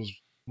community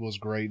was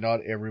great.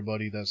 Not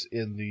everybody that's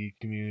in the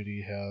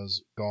community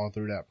has gone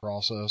through that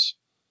process.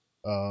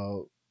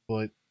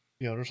 But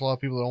there's a lot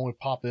of people that only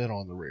pop in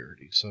on the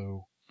rarity.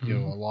 So, a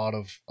lot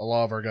of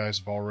our guys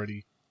have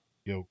already,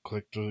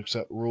 clicked to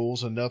accept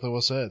rules and nothing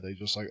was said. They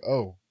just like,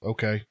 oh,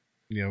 okay.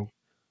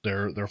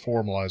 They're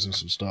formalizing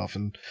some stuff,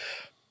 and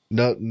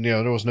no,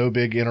 there was no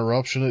big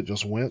interruption. It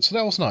just went. So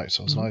that was nice.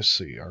 It was nice to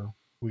see.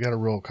 We got a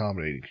real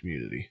accommodating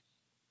community.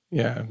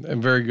 Yeah.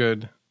 And very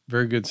good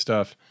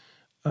stuff.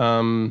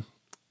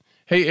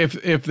 Hey,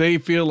 if they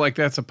feel like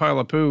that's a pile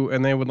of poo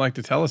and they would like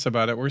to tell us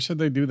about it, where should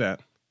they do that?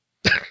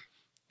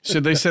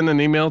 Should they send an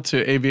email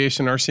to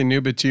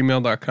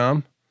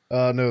aviationrcnoob@gmail.com?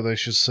 No, they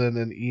should send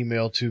an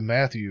email to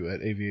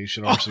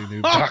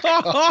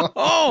Matthew@aviationrcnoob.com.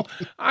 Oh,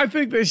 I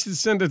think they should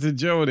send it to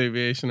Joe at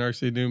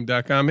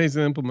aviationrcnoob.com. He's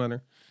an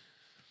implementer.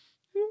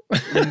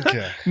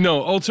 Okay.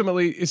 No,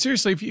 ultimately,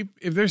 seriously,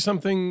 if there's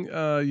something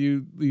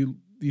you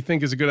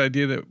think is a good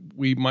idea that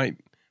we might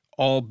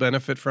all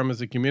benefit from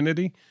as a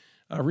community,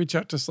 reach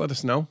out to us, let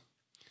us know.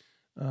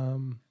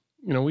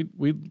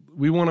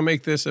 We want to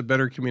make this a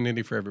better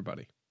community for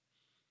everybody.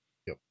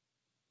 Yep.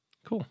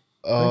 Cool.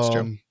 Thanks,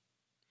 Joe.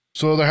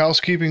 So the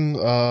housekeeping,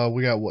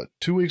 we got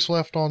 2 weeks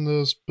left on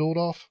this build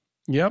off?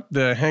 Yep.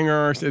 The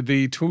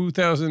the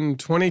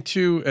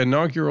 2022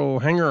 inaugural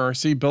Hangar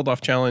RC build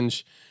off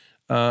challenge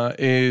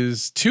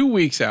is 2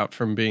 weeks out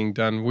from being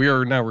done. We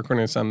are now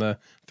recording this on the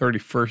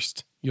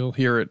 31st. You'll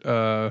hear it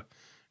a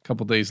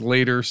couple days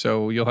later,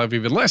 so you'll have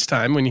even less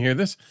time when you hear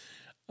this.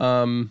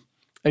 And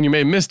you may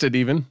have missed it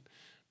even,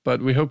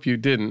 but we hope you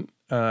didn't.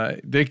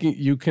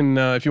 You can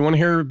if you want to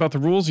hear about the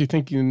rules, you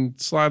think you can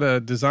slide a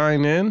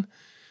design in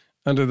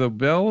under the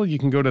bell, you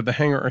can go to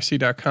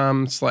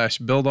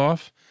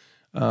thehangarrc.com/buildoff.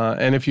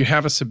 And if you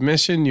have a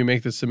submission, you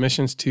make the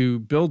submissions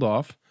to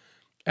buildoff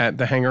at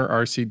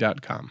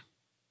thehangarrc.com.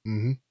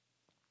 Mm-hmm.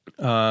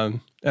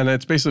 And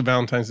it's basically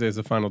Valentine's Day is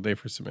the final day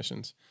for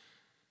submissions.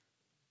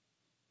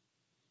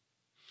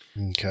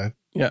 Okay.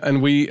 Yeah.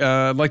 And we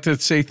like to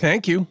say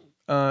thank you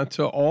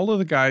to all of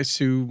the guys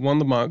who won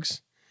the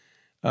mugs.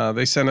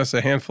 They sent us a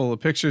handful of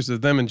pictures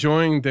of them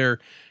enjoying their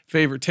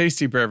favorite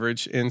tasty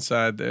beverage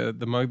inside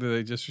the mug that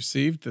they just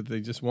received, that they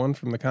just won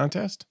from the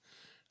contest.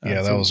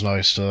 Yeah, that was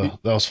nice. That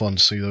was fun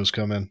to see those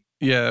come in.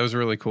 Yeah, that was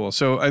really cool.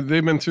 So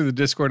they've been through the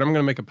Discord. I'm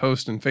going to make a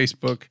post on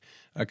Facebook,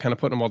 kind of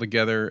putting them all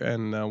together.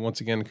 And once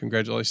again,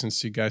 congratulations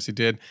to you guys who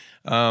did.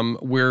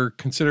 We're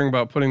considering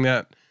about putting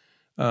that.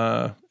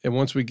 And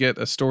once we get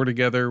a store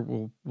together,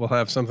 we'll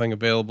have something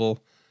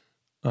available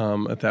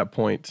at that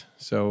point.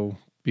 So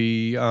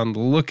be on the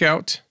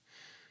lookout.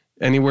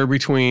 Anywhere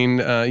between,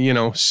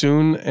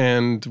 soon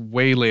and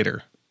way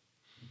later.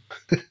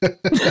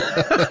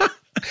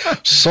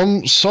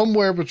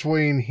 Somewhere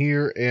between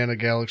here and a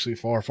galaxy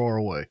far, far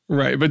away.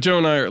 Right, but Joe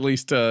and I are at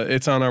least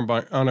it's on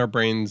our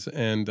brains,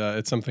 and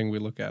it's something we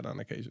look at on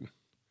occasion.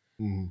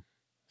 Mm-hmm.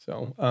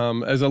 So,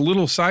 as a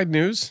little side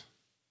news,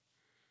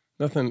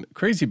 nothing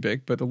crazy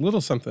big, but a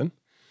little something.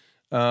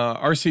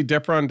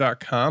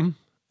 RCDepron.com.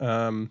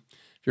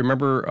 If you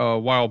remember a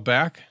while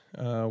back.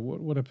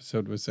 What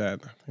episode was that?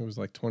 I think it was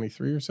like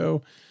 23 or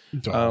so.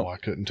 I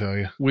couldn't tell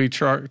you. We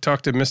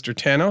talked to Mr.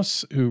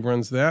 Tanos, who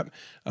runs that,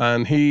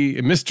 and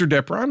Mr.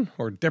 Depron,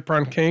 or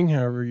Depron King,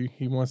 however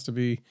he wants to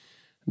be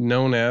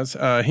known as.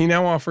 He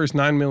now offers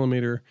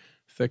 9mm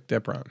thick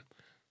Depron.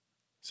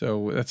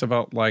 So that's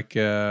about like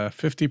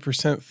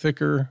 50%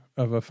 thicker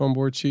of a foam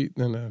board sheet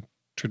than a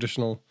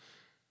traditional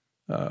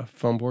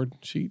foam board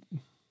sheet.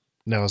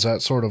 Now, is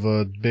that sort of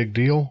a big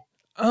deal?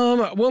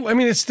 Well, I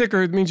mean, it's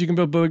thicker. It means you can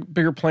build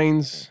bigger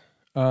planes.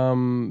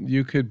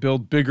 You could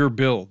build bigger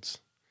builds.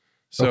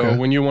 So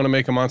when you want to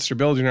make a monster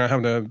build, you're not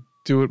having to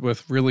do it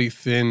with really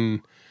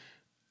thin.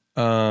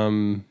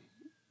 You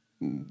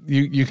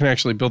can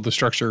actually build the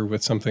structure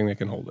with something that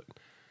can hold it.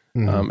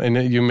 Mm-hmm.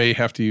 And you may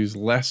have to use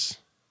less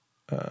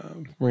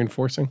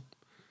reinforcing.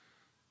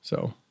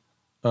 So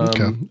I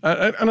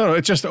don't know.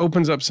 It just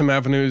opens up some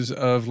avenues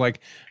of like,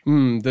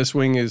 this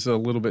wing is a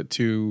little bit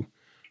too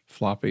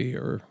floppy,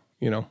 or,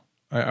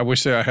 I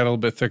wish that I had a little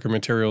bit thicker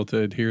material to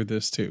adhere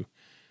this to.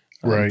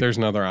 Right. There's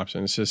another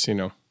option. It's just,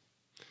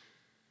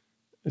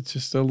 it's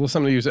just a little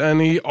something to use.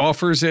 And he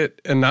offers it,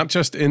 and not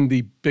just in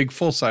the big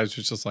full size,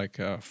 which is like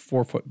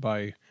 4 foot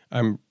by,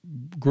 I'm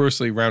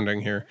grossly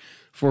rounding here,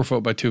 4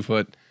 foot by 2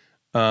 foot.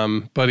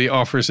 But he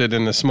offers it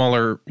in the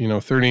smaller,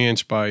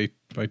 30-inch by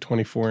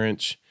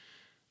 24-inch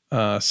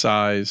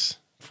size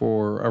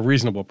for a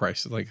reasonable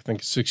price. Like I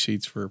think 6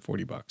 sheets for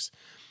 $40.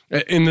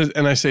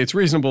 And I say it's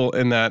reasonable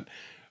in that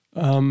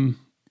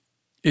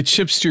it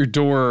ships to your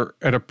door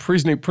at a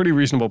pretty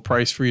reasonable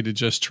price for you to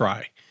just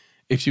try.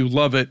 If you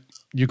love it,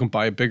 You can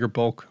buy a bigger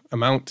bulk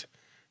amount.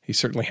 He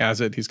certainly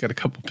has it. He's got a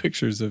couple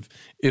pictures of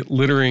it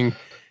littering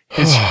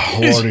his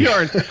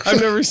yard.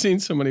 I've never seen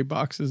so many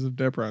boxes of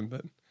Depron,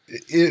 but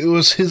it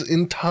was his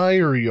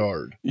entire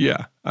yard.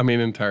 Yeah, I mean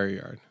entire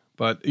yard.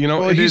 But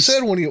well, he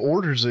said when he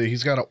orders it,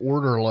 he's got to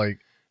order like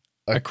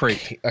a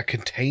crate, a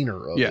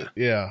container of it.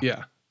 Yeah,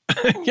 yeah.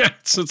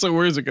 So it's like,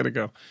 where is it going to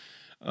go?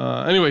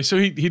 Anyway, so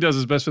he does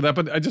his best for that.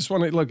 But I just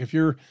want to look, if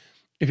you're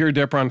a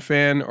Depron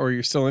fan or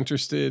you're still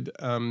interested,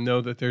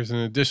 know that there's an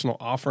additional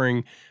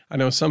offering. I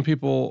know some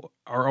people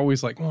are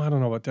always like, well, I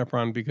don't know about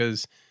Depron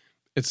because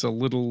it's a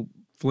little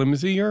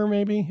flimsier.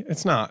 Maybe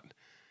it's not,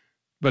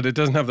 but it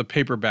doesn't have the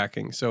paper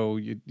backing, so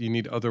you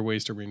need other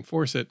ways to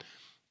reinforce it.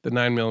 The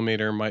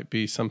 9mm might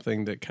be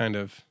something that kind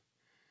of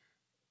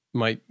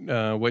might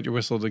wet your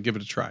whistle to give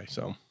it a try.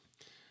 So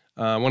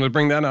I wanted to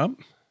bring that up.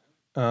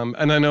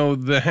 And I know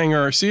the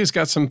Hangar RC has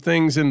got some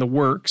things in the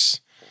works.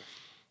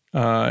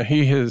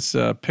 He has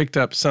picked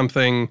up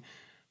something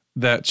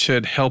that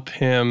should help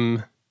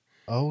him.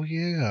 Oh,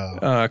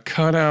 yeah.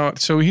 Cut out.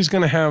 So he's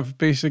going to have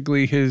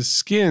basically his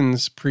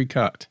skins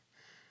pre-cut,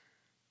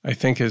 I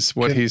think is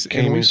what he's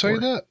aiming for. Can we say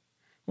that?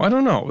 Well, I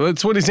don't know.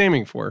 That's what he's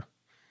aiming for.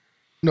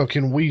 No,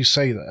 can we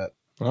say that?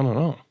 I don't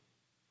know.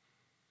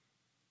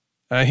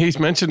 He's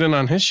mentioned it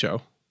on his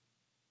show.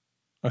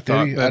 I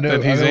thought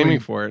that he's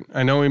aiming for it.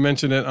 I know he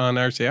mentioned it on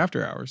RC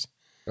After Hours.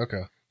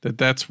 Okay.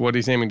 That's what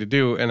he's aiming to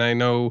do. And I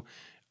know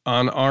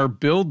on our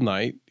build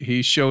night,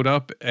 he showed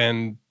up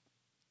and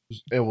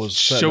it was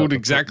showed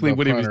exactly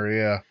what he was.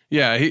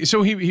 Yeah.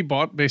 So he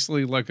bought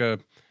basically like a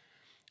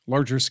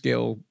larger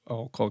scale,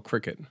 I'll call it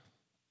cricket,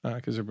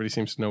 because everybody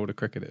seems to know what a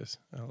cricket is,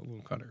 a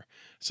little cutter.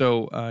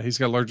 So he's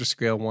got a larger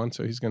scale one.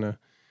 So he's going to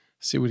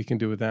see what he can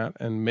do with that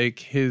and make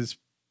his,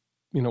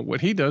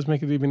 what he does,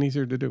 make it even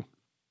easier to do.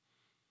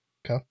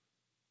 Okay.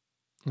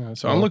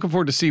 So I'm looking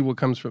forward to see what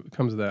comes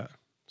of that.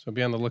 So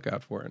be on the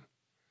lookout for it.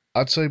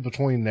 I'd say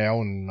between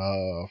now and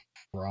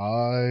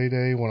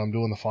Friday, when I'm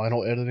doing the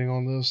final editing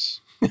on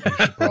this, you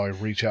should probably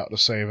reach out to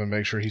Sam and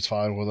make sure he's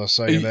fine with us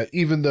saying that,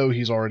 even though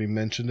he's already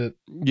mentioned it.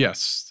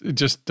 Yes,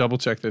 just double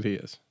check that he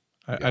is.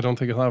 I don't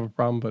think he'll have a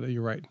problem, but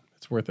you're right.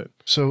 It's worth it.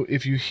 So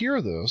if you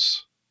hear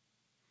this,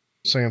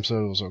 Sam said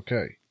it was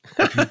okay.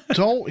 If you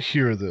don't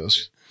hear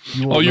this,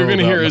 you won't you're going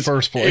to hear in the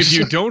first place. If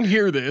you don't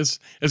hear this,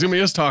 it's going to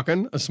be us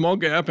talking, a small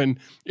gap. And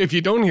if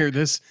you don't hear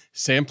this,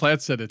 Sam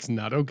Platt said it's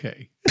not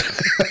okay.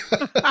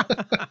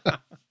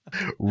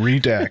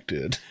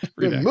 Redacted.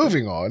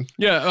 Moving on.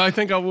 Yeah, I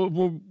think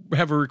we'll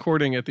have a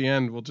recording at the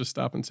end. We'll just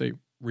stop and say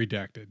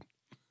redacted.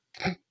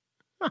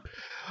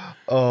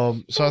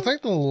 So I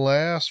think the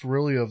last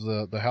really of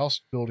the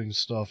house building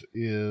stuff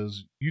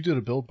is you did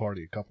a build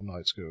party a couple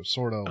nights ago,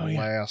 sort of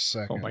last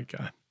second. Oh my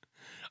God.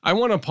 I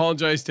want to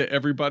apologize to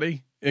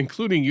everybody,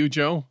 including you,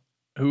 Joe,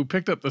 who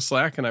picked up the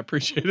slack, and I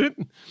appreciate it.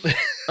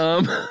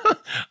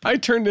 I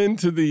turned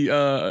into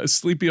the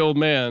sleepy old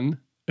man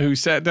who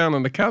sat down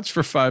on the couch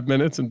for 5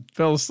 minutes and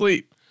fell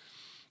asleep.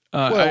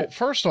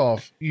 First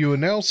off, you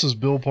announced this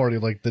build party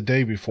like the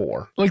day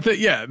before. Like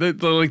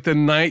the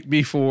night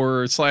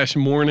before /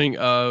 morning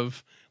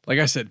of, like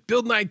I said,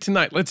 build night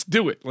tonight. Let's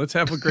do it. Let's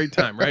have a great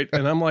time, right?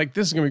 And I'm like,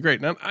 this is gonna be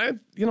great. And I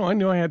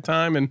knew I had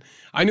time, and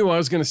I knew I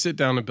was gonna sit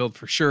down and build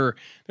for sure.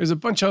 There's a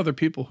bunch of other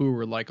people who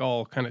were like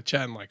all kind of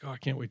chatting, like, oh, I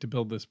can't wait to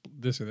build this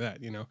or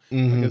that.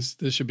 Mm-hmm. Like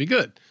this should be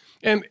good.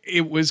 And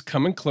it was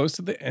coming close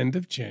to the end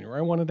of January.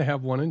 I wanted to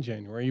have one in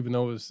January, even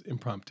though it was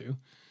impromptu.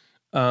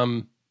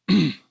 And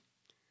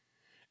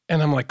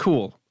I'm like,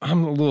 cool.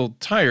 I'm a little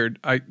tired.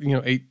 I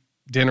ate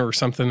dinner or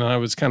something, and I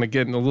was kind of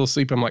getting a little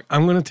sleep. I'm like,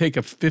 I'm going to take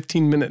a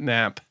 15-minute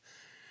nap,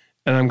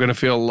 and I'm going to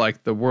feel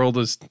like the world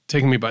is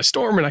taking me by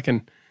storm, and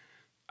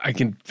I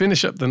can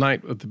finish up the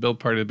night with the build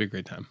party. It'll be a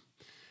great time.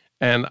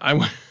 And I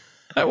went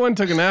and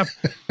took a nap,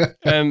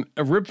 and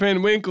Rip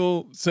Van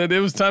Winkle said it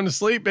was time to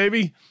sleep,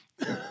 baby.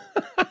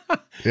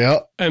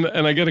 Yeah. And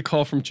I get a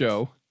call from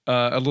Joe,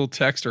 a little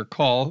text or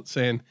call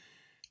saying,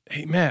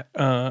 hey, Matt,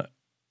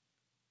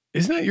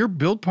 isn't that your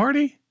build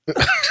party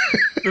that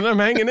I'm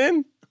hanging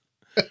in?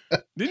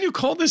 Didn't you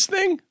call this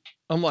thing?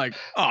 I'm like,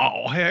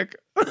 oh, heck.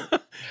 And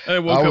I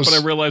woke up and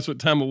I realized what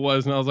time it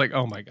was, and I was like,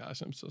 oh, my gosh,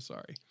 I'm so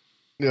sorry.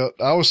 Yeah,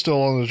 I was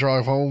still on the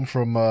drive home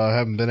from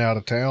having been out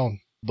of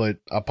town, but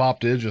I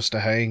popped in just to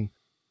hang,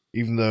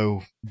 even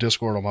though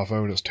Discord on my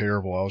phone is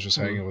terrible. I was just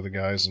hanging with the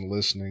guys and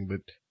listening,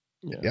 but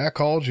yeah, I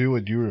called you,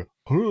 and you were...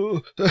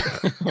 Oh,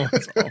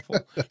 that's awful.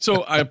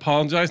 So I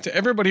apologize to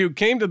everybody who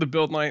came to the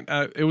build night.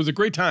 It was a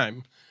great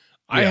time.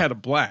 I had a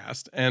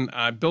blast, and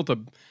I built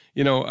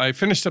I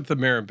finished up the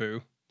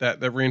Marabou,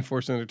 that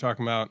reinforcement they're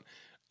talking about.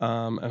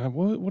 And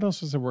what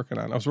else was I working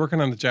on? I was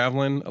working on the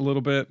Javelin a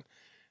little bit,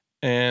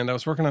 and I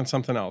was working on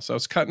something else. I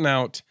was cutting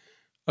out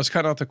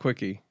the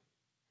Quickie,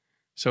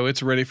 so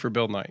it's ready for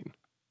build night.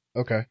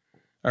 Okay.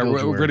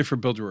 We're ready for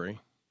build jury.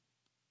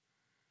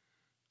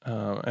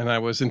 And I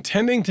was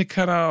intending to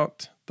cut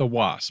out the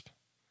Wasp,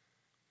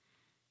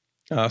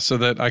 so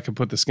that I could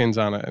put the skins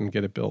on it and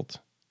get it built.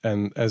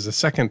 And as a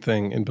second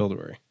thing in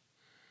Buildery.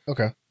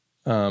 Okay.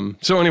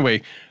 So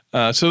anyway,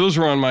 So those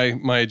were on my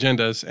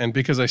agendas, and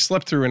because I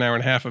slept through an hour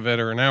and a half of it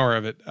or an hour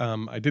of it,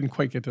 I didn't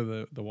quite get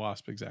to the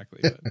WASP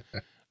exactly.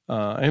 But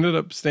I ended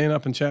up staying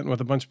up and chatting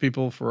with a bunch of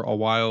people for a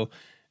while.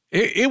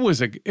 It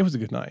was a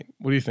good night.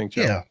 What do you think,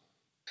 Joe? Yeah,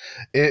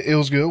 it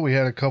was good. We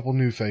had a couple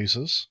new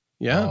faces.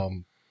 Yeah,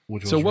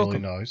 which was really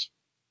nice.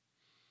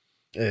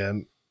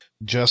 And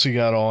Jesse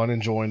got on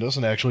and joined us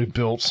and actually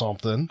built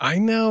something. I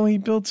know he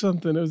built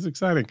something. It was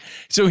exciting.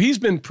 So he's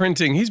been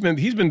printing. He's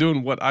been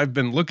doing what I've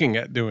been looking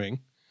at doing.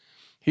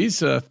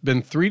 He's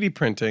been 3D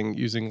printing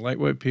using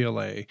lightweight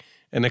PLA,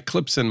 an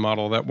Eclipson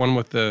model, that one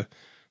with the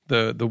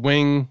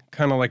wing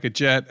kind of like a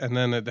jet, and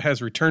then it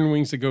has return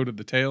wings that go to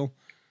the tail,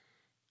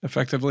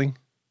 effectively.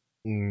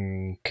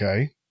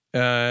 Okay.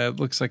 It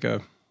looks like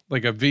a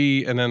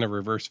V and then a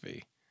reverse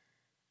V.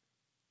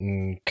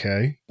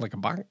 Okay. Like a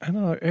box. I don't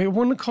know. I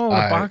wouldn't call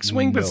it a box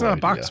wing, but it's not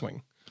a box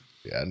wing.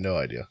 Yeah, no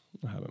idea.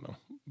 I don't know.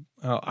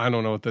 I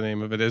don't know what the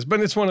name of it is, but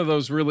it's one of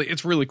those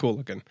it's really cool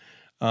looking.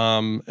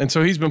 And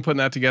so he's been putting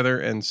that together.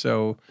 And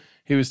so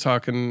he was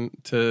talking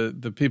to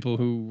the people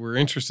who were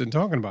interested in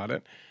talking about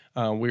it.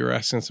 We were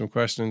asking some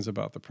questions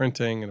about the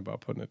printing and about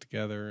putting it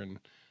together.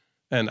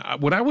 And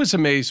what I was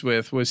amazed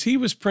with was he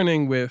was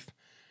printing with,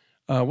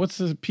 what's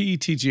the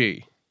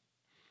PETG?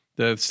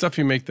 The stuff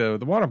you make the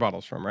water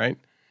bottles from, right?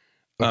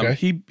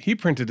 Okay. He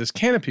printed his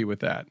canopy with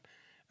that.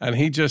 And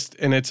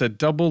it's a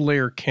double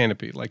layer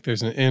canopy. Like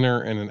there's an inner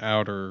and an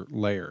outer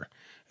layer.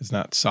 It's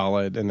not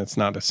solid and it's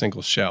not a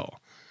single shell.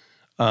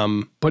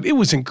 But it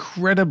was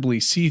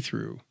incredibly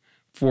see-through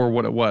for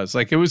what it was.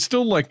 Like it was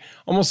still like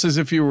almost as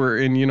if you were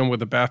in, with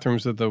the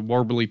bathrooms with the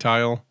warbly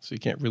tile, so you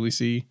can't really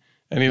see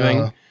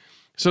anything.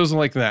 So it was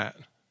like that.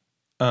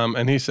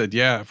 And he said,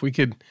 yeah,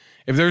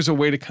 if there's a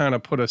way to kind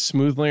of put a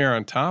smooth layer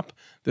on top,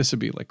 this would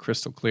be like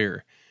crystal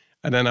clear.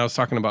 And then I was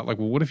talking about like,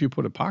 well, what if you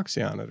put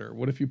epoxy on it? Or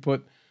what if you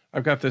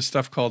I've got this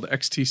stuff called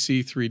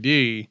XTC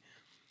 3D,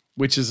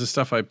 which is the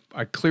stuff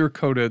I clear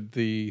coated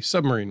the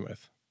submarine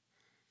with.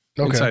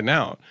 Inside and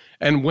out.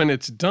 And when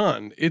it's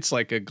done, it's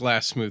like a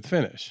glass smooth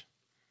finish.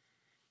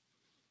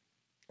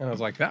 And I was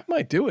like, that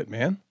might do it,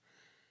 man.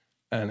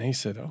 And he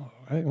said, oh,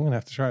 I'm going to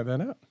have to try that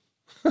out.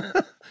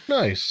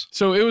 Nice.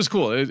 So it was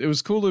cool. It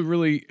was cool to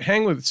really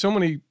hang with so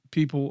many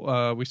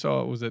people. We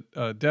saw, was it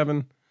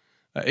Devin?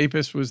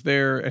 Apis was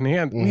there, and we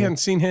hadn't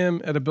seen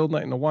him at a build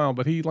night in a while,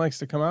 but he likes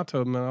to come out to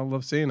them, and I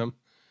love seeing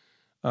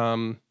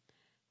him.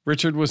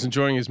 Richard was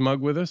enjoying his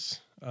mug with us,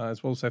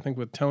 as well as I think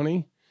with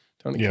Tony.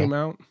 Tony came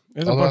out.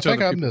 Although I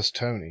think I missed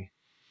Tony.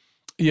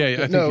 Yeah,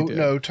 I think he did.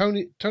 No,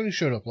 Tony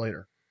showed up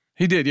later.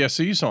 He did, yeah,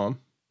 so you saw him.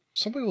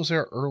 Somebody was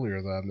there earlier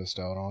that I missed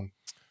out on.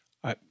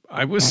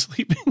 I was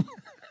sleeping.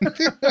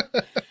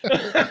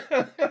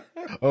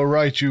 Oh,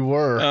 right, you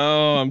were.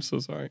 Oh, I'm so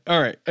sorry.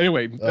 All right.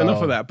 Anyway,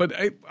 enough of that. But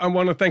I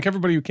want to thank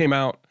everybody who came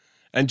out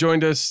and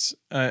joined us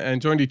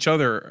and joined each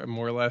other,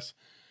 more or less.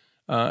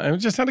 And we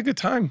just had a good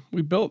time.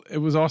 We built. It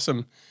was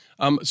awesome.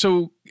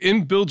 So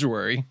in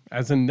Builduary,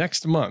 as in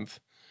next month,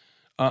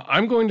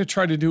 I'm going to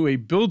try to do a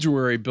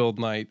Builduary build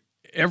night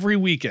every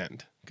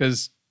weekend.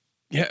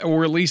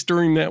 Or at least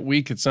during that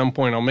week at some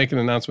point, I'll make an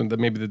announcement that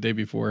maybe the day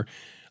before.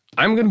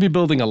 I'm going to be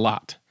building a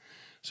lot.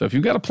 So if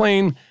you've got a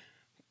plane,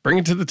 bring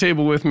it to the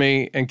table with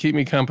me and keep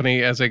me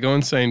company as I go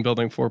insane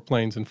building 4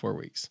 planes in 4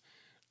 weeks.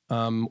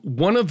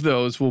 One of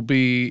those will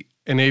be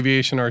an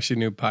Aviation RC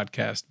Noob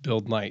podcast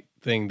build night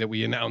thing that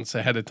we announce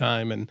ahead of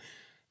time and,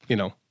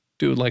 do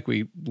it like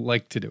we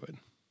like to do it.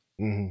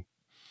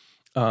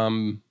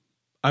 Mm-hmm.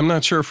 I'm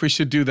not sure if we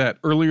should do that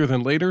earlier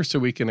than later so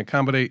we can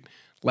accommodate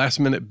last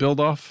minute build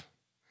off.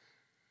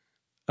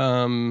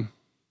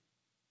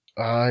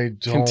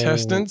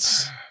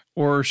 Contestants,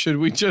 or should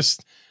we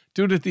just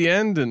do it at the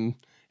end and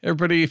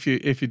everybody, if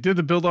you did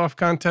the build off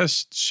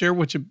contest, share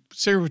what you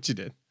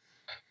did.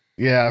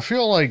 Yeah, I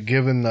feel like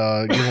given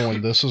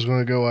when this is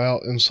going to go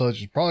out and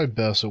such, it's probably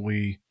best that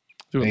we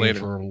do it later.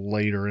 For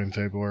later in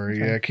February.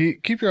 Okay. Yeah,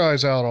 keep your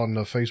eyes out on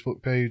the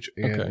Facebook page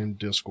and in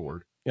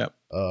Discord. Yep.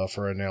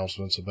 For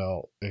announcements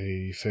about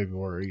a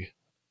February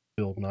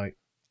build night.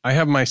 I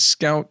have my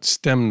Scout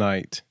STEM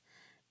night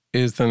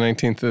is the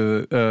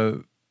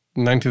 19th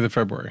of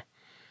February.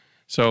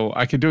 So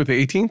I could do it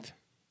the 18th.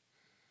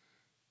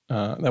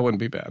 That wouldn't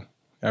be bad.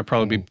 I'd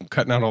probably be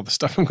cutting out all the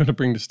stuff I'm going to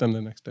bring to STEM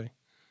the next day.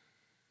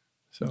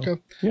 So,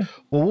 yeah.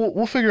 Well,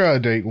 we'll figure out a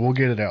date. We'll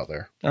get it out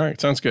there. All right.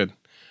 Sounds good.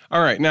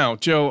 All right. Now,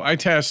 Joe, I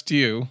tasked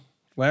you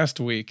last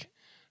week.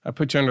 I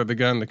put you under the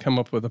gun to come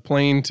up with a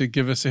plane to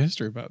give us a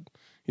history about.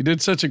 You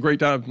did such a great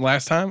job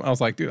last time. I was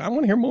like, dude, I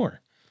want to hear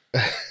more.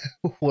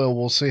 Well,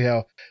 we'll see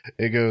how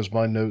it goes.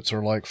 My notes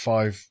are like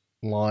 5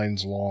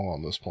 lines long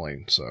on this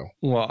plane. So,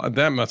 well,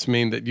 that must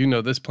mean that you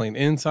know this plane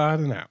inside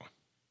and out.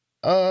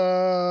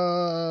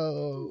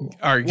 All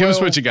right, give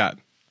us what you got.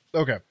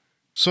 Okay.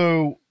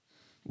 So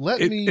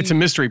it's a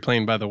mystery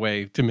plane, by the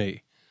way, to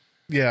me.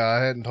 Yeah,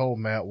 I hadn't told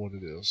Matt what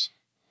it is.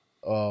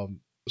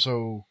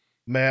 So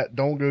Matt,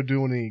 don't go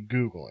do any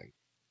Googling.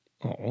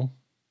 Oh.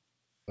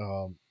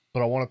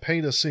 But I want to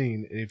paint a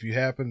scene. If you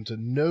happen to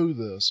know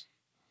this,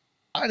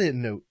 I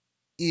didn't know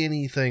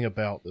anything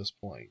about this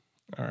plane.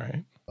 All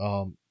right.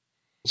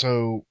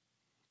 So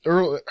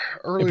If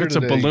earlier it's a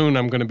today, balloon,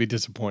 I'm going to be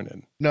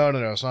disappointed. no,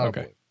 it's not a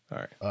Okay. balloon. All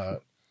right.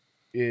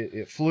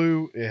 It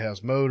flew. It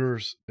has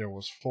motors. There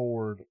was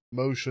forward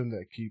motion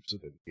that keeps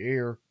it in the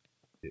air.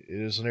 It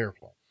is an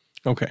airplane.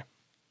 Okay.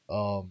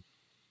 Um,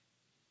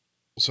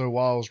 so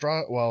while I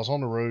was on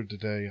the road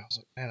today, I was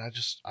like, man,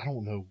 I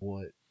don't know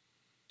what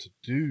to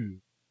do,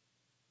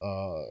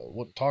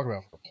 what to talk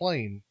about for the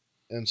plane.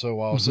 And so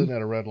while I was sitting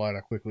at a red light,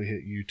 I quickly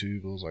hit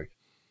YouTube. It was like,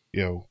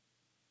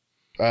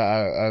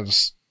 I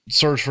just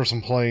searched for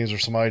some planes or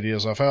some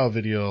ideas. I found a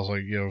video. I was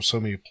like, so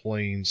many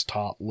planes,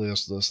 top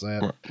list, this,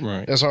 that.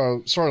 Right. And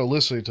so I started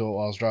listening to it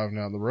while I was driving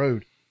down the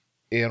road,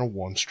 and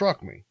one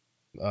struck me.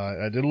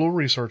 I did a little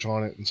research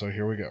on it, and so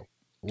here we go.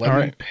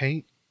 Let me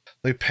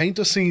paint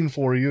the scene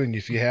for you, and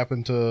if you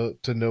happen to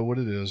know what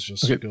it is,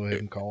 just go ahead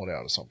and call it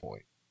out at some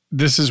point.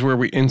 This is where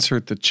we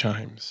insert the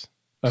chimes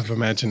of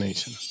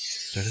imagination.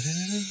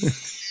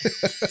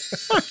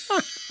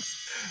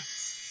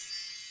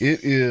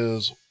 It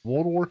is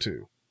World War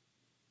II.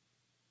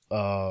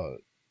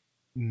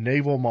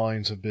 Naval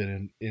mines have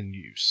been in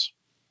use.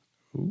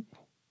 Ooh.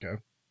 Okay.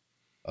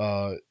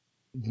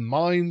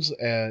 Mines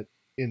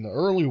in the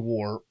early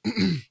war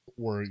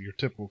were your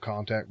typical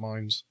contact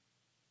mines,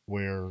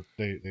 where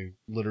they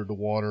littered the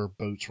water,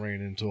 boats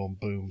ran into them,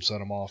 boom, set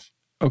them off.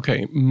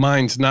 Okay,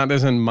 mines, not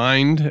as in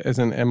mind, as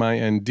in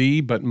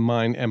MIND, but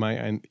mine,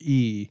 MINE,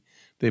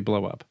 they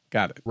blow up.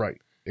 Got it.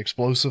 Right.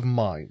 Explosive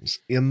mines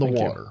in the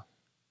water.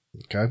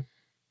 Okay.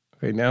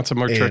 Okay, now it's a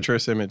more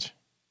treacherous image.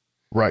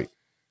 Right.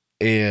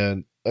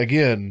 And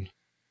again,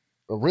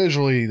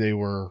 originally they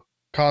were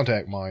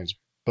contact mines.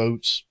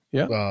 Boats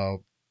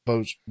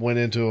went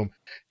into them,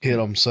 hit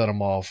them, set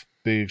them off,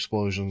 big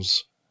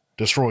explosions,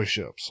 destroy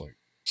ships, like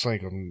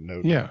sink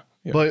them. Yeah.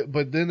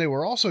 But then they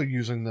were also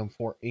using them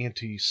for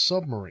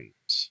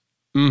anti-submarines,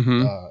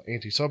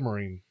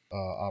 anti-submarine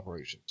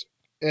operations.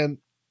 And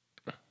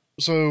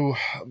so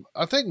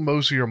I think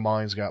most of your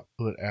mines got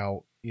put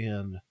out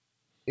in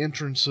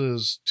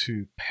entrances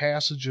to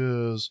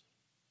passages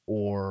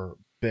or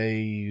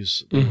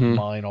bays that would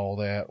mine all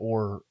that,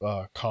 or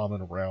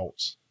common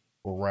routes,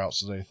 or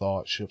routes that they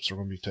thought ships are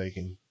going to be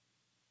taking.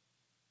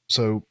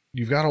 So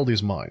you've got all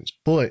these mines,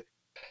 but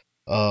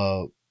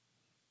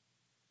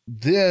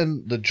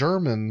then the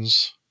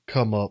Germans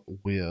come up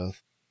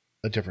with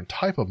a different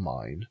type of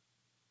mine,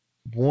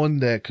 one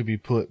that could be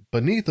put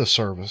beneath the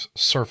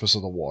surface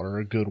of the water,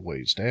 a good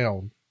ways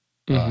down.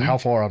 How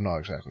far, I'm not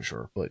exactly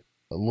sure, but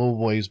a little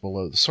ways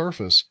below the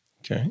surface.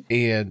 Okay.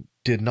 And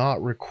did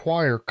not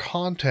require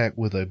contact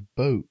with a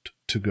boat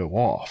to go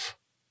off.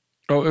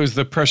 Oh, it was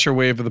the pressure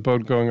wave of the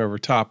boat going over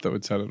top that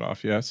would set it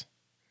off, yes?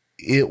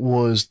 It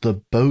was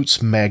the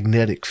boat's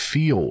magnetic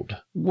field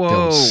that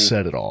would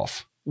set it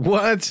off.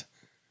 What?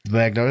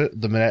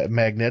 The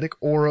magnetic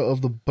aura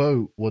of the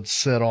boat would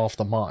set off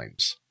the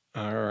mines.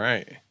 All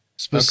right.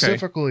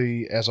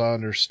 Specifically, as I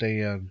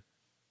understand,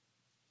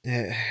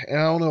 and I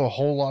don't know a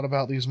whole lot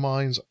about these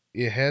mines,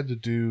 it had to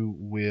do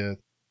with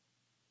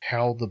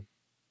how the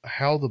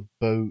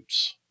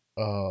boats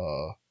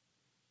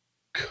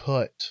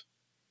cut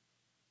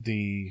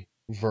the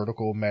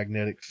vertical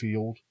magnetic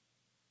field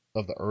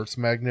of the Earth's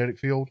magnetic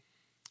field.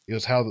 It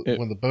was how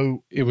when the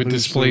boat would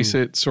displace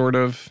it, sort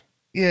of.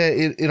 Yeah,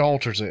 it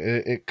alters it.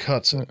 It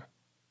cuts it.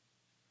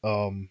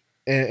 And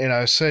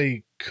I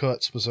say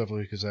cut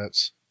specifically because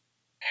that's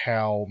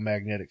how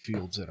magnetic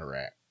fields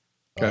interact.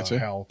 Gotcha.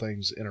 How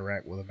things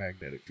interact with a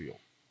magnetic field.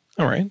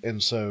 All right.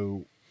 And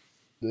so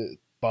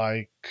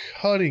by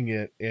cutting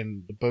it,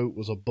 and the boat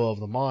was above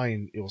the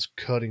mine, it was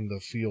cutting the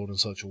field in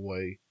such a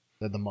way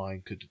that the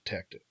mine could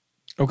detect it.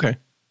 Okay.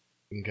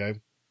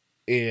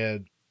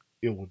 And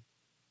it would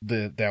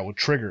that would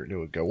trigger it. It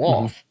would go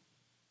off.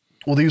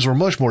 Well, these were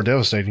much more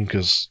devastating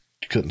because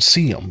you couldn't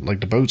see them.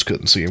 Like the boats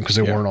couldn't see them because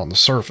they weren't on the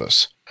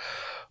surface.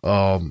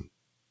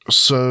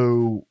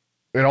 So,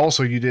 and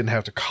also you didn't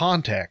have to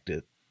contact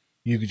it.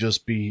 You could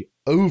just be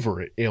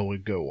over it. It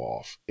would go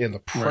off. And the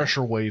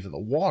pressure wave in the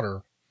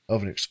water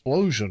of an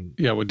explosion,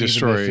 would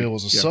destroy. Even if it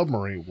was a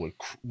submarine,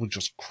 would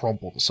just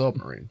crumple the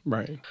submarine.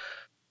 Right.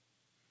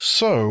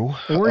 So,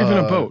 or even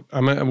a boat. I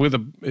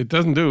mean, it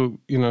doesn't do.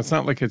 It's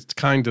not like it's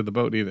kind to the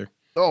boat either.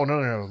 Oh no!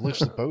 It lifts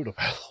the boat up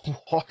out of the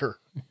water.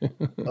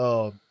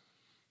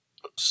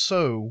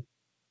 So,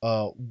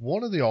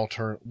 one of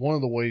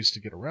the ways to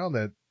get around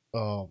that,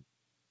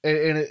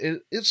 and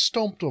it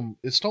stumped them.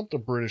 It stumped the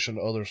British and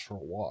others for a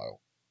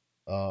while.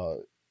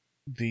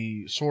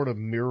 The sort of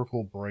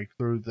miracle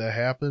breakthrough that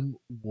happened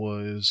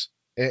was,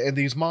 and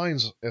these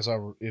mines, if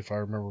I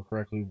remember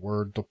correctly,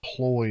 were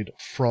deployed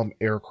from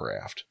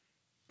aircraft.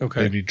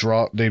 Okay.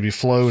 They'd be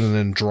flown and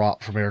then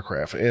dropped from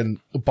aircraft. And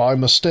by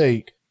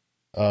mistake,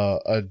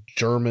 a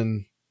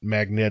German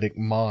magnetic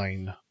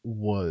mine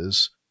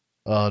was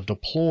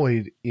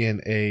deployed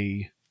in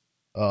a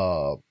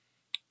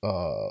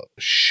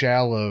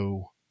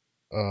shallow,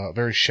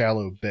 very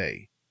shallow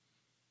bay,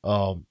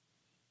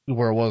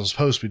 where it wasn't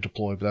supposed to be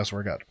deployed, but that's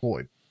where it got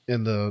deployed.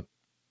 And the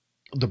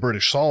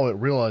British saw it,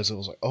 realized it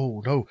was like,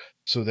 oh no.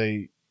 So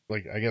they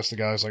like, I guess the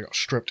guys like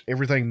stripped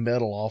everything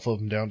metal off of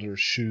them down to their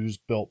shoes,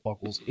 belt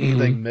buckles,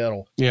 anything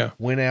metal. Yeah.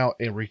 Went out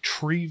and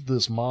retrieved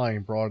this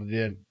mine, brought it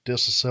in,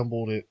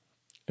 disassembled it,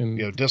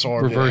 And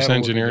disarmed reverse it,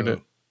 engineered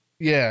it.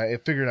 Yeah,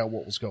 it figured out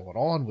what was going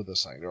on with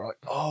this thing. They're like,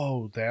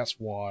 oh, that's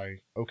why.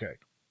 Okay.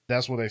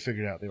 That's when they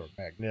figured out they were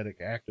magnetic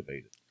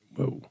activated.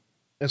 Whoa.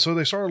 And so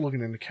they started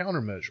looking into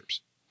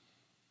countermeasures.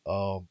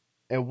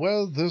 And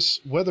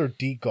whether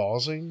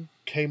degaussing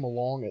came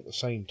along at the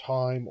same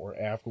time or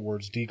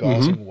afterwards,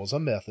 degaussing was a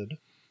method.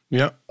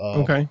 Yeah.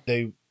 Okay.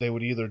 They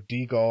would either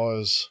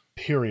degauss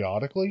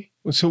periodically.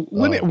 So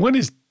what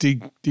is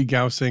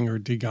degaussing or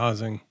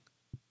degaussing?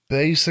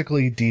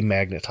 Basically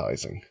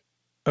demagnetizing.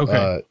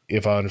 Okay.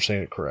 If I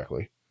understand it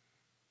correctly.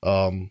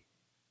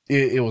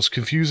 It was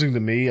confusing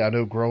to me. I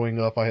know growing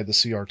up, I had the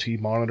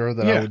CRT monitor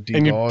that I would degauss.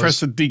 And you press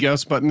the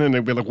degauss button and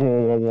it'd be like, whoa,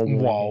 whoa, whoa, whoa.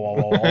 Whoa, whoa,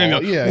 whoa, whoa.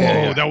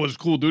 Yeah. That was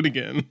cool. Do it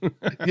again.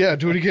 Yeah,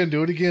 do it again.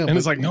 And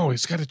it's like, no,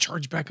 it's got to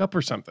charge back up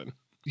or something.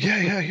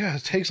 Yeah.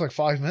 It takes like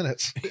 5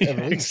 minutes at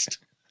least.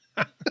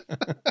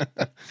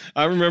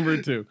 I remember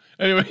it too.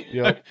 Anyway.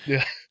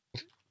 Yeah.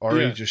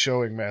 Our age is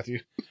showing, Matthew.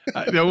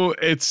 I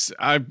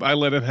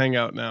let it hang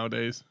out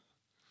nowadays.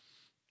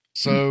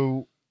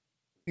 So,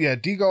 yeah,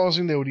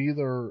 degaussing, they would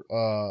either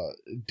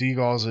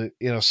degauss it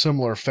in a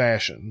similar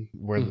fashion,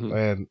 where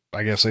and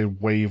I guess they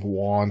wave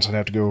wands and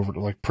have to go over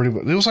to like pretty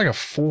much. It was like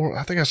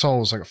I think I saw it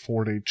was like a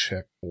 4-day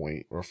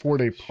checkpoint or a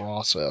 4-day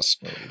process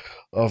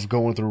of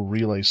going through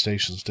relay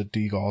stations to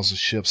degauss the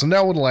ships, and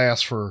that would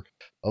last for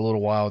a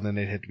little while, and then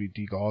they'd have to be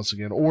degaussed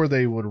again, or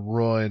they would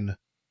run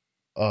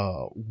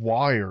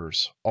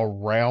wires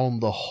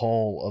around the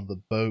hull of the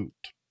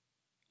boat,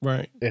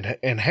 right,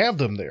 and have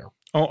them there.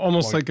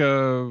 Almost like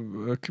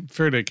a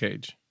Faraday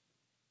cage.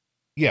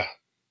 Yeah.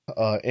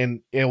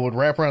 And it would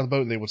wrap around the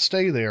boat and they would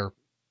stay there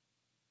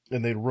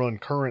and they'd run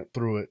current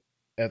through it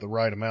at the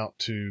right amount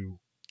to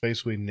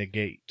basically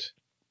negate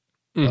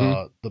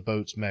the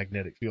boat's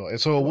magnetic field. And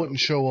so it wouldn't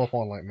show up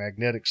on like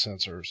magnetic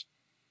sensors.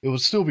 It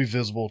would still be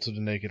visible to the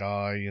naked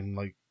eye and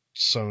like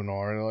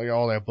sonar and like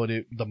all that, but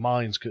the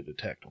mines could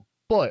detect them.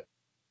 But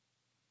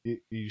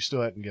you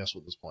still hadn't guessed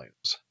what this plane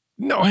is.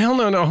 No, hell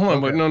no. Hold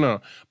on. Okay.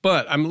 No.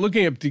 But I'm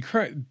looking at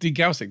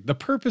degaussing. The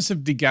purpose of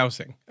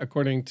degaussing,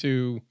 according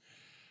to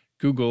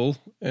Google,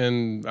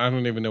 and I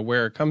don't even know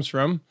where it comes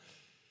from.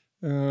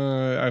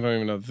 I don't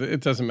even know.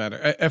 It doesn't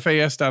matter.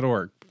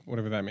 FAS.org,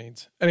 whatever that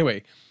means.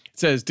 Anyway, it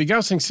says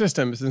degaussing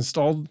system is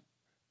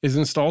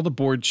installed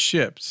aboard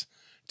ships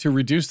to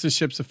reduce the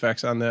ship's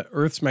effects on the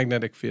Earth's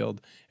magnetic field.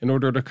 In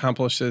order to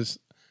accomplish this,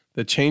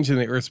 the change in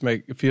the Earth's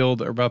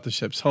field about the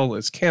ship's hull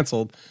is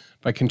canceled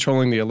by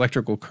controlling the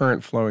electrical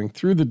current flowing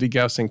through the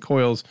degaussing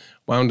coils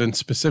wound in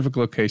specific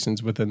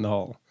locations within the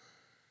hull.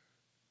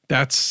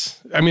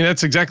 That's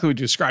exactly what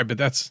you described,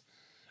 but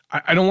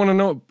I don't want to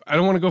know. I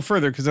don't want to go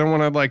further because I don't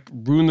want to like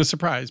ruin the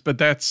surprise, but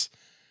that's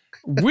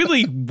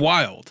really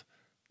wild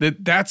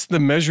that's the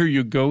measure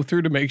you go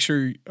through to make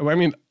sure. I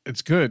mean,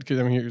 it's good because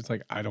it's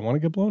like, I don't want to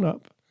get blown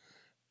up.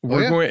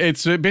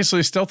 It's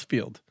basically a stealth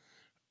field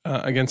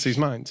against these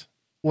mines.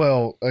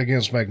 Well,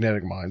 against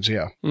magnetic mines,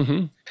 yeah.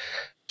 Mm-hmm.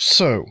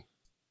 So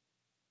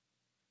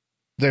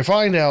they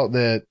find out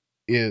that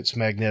it's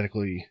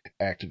magnetically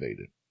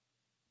activated.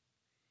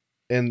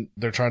 And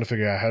they're trying to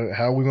figure out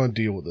how are we going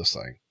to deal with this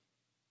thing.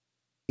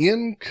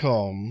 In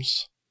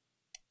comes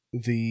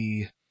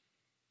the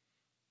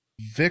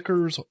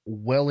Vickers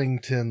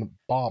Wellington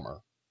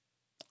bomber.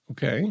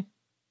 Okay.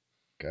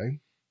 The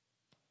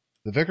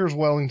Vickers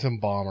Wellington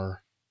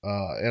bomber,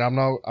 and I'm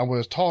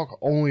going to talk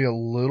only a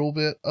little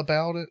bit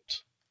about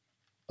it.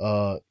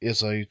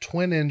 Is a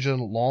twin-engine,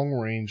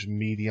 long-range,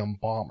 medium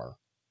bomber.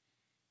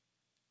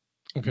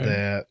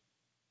 Okay.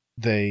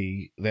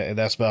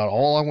 That's about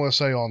all I'm going to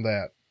say on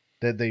that.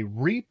 That they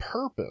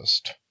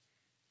repurposed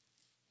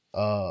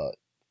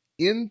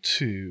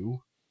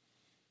into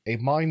a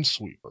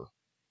minesweeper.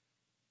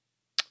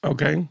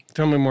 Okay,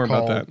 tell me more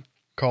about that.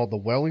 Called the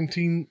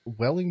Wellington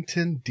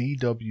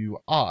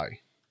DWI.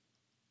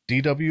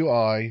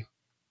 DWI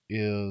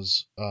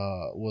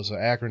was an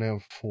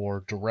acronym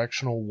for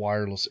Directional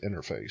Wireless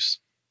Interface,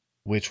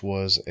 which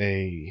was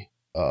a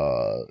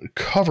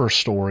cover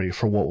story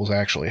for what was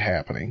actually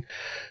happening.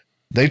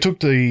 They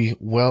took the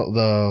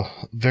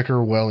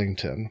Vickers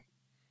Wellington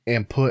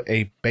and put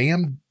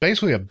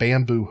basically a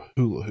bamboo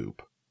hula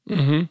hoop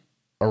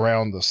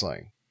around this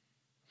thing.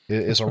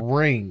 It's a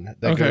ring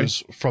that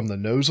goes from the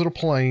nose of the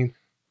plane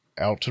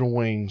out to the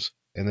wings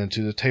and then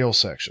to the tail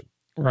section.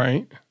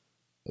 Right.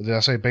 Did I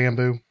say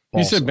bamboo?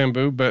 Balsa. You said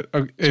bamboo, but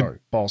sorry,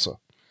 balsa.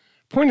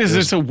 Point is,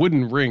 it's a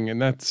wooden ring,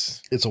 and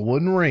it's a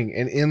wooden ring,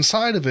 and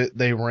inside of it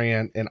they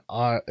ran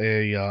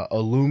a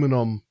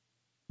aluminum,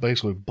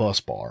 basically bus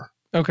bar.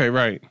 Okay,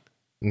 right.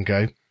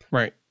 Okay,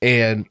 right.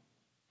 And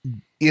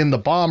in the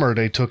bomber,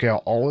 they took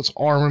out all its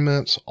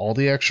armaments, all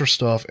the extra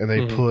stuff, and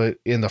they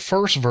put in the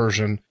first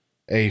version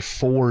a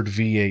Ford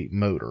V8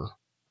 motor.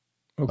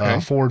 Okay,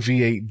 Ford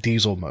V8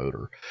 diesel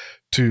motor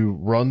to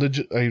run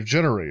a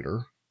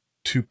generator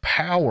to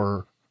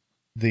power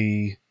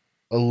the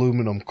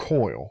aluminum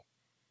coil.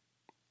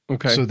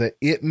 Okay. So that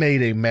it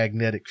made a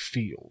magnetic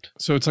field.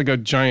 So it's like a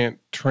giant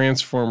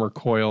transformer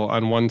coil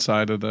on one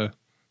side of the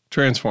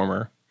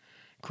transformer,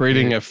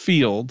 creating a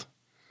field.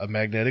 A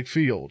magnetic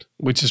field.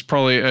 Which is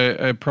probably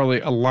probably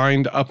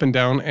aligned up and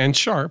down and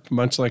sharp,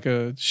 much like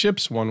a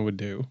ship's one would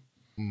do.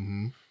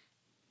 Mm-hmm.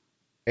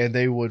 And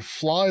they would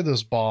fly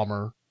this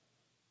bomber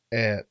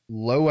at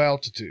low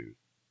altitude,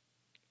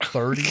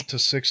 30 to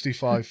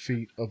 65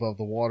 feet above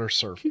the water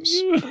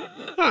surface,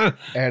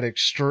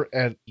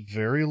 at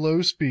very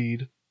low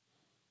speed,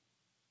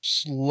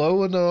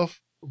 slow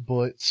enough,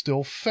 but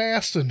still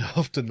fast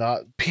enough to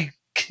not be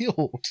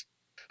killed.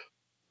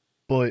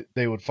 But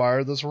they would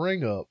fire this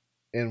ring up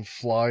and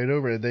fly it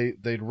over. And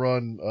they'd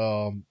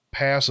run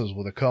passes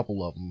with a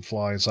couple of them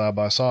flying side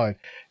by side,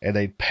 and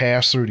they'd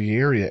pass through the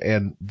area,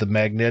 and the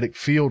magnetic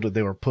field that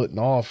they were putting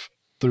off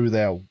through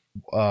that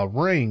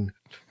ring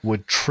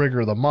would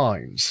trigger the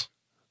mines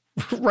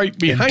right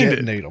behind and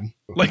detonate them.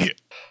 Like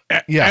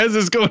as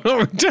it's going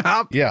over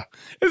top. Yeah.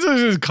 It's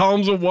just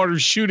columns of water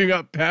shooting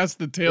up past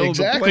the tail of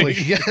the plane.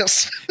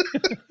 Yes.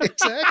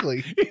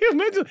 Exactly.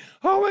 Imagine,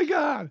 oh my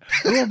God.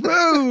 Oh,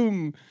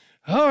 boom.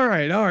 All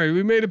right.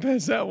 We made it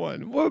past that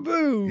one. Whoa,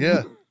 boom.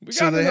 Yeah. We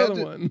got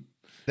another one.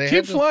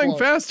 Keep flying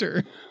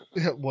faster.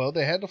 Yeah, well,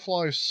 they had to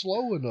fly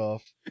slow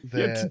enough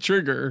that to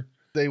trigger.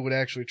 They would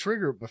actually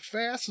trigger it, but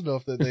fast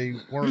enough that they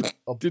weren't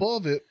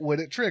above it when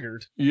it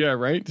triggered. Yeah,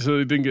 right. So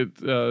they didn't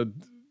get,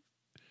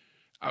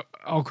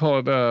 I'll call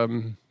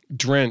it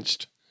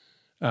drenched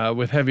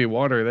with heavy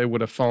water. They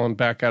would have fallen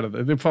back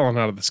they've fallen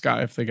out of the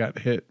sky if they got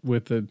hit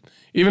with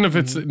even if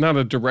it's not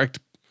a direct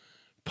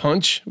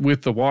punch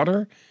with the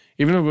water,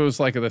 even if it was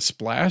like a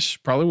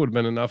splash, probably would have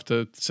been enough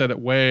to set it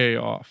way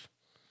off.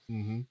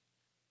 Mm-hmm.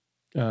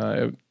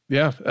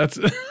 Yeah,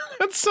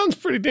 that sounds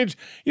pretty dangerous.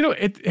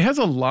 It has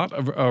a lot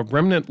of a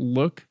remnant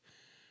look.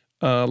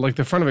 Like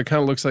the front of it kind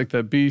of looks like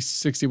the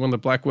B-61, the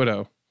Black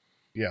Widow.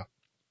 Yeah.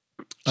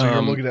 So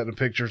you're looking at the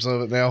pictures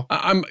of it now?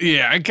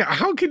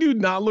 How could you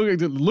not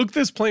look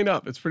this plane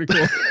up? It's pretty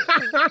cool.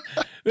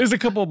 There's a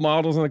couple of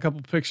models and a couple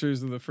of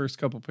pictures of the first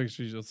couple of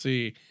pictures you'll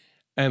see.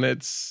 And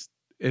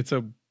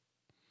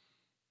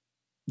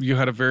you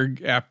had a very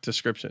apt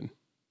description.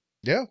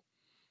 Yeah.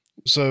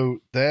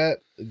 So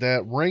that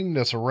ring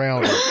that's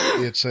around it,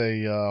 it's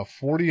a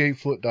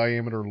 48-foot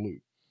diameter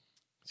loop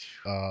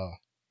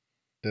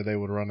that they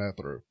would run that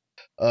through.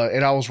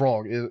 And I was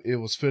wrong. It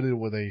was fitted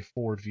with a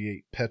Ford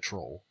V8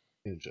 petrol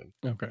engine.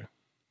 Okay.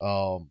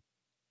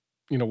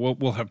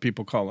 We'll have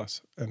people call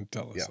us and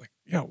tell us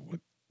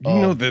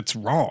that's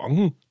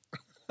wrong.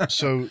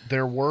 So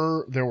there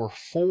were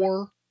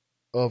 4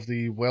 of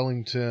the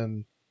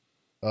Wellington.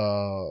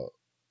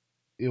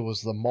 It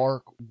was the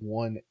Mark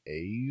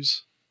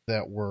 1As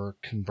that were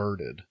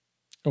converted.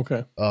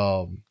 Okay.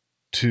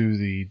 To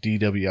the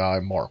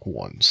DWI Mark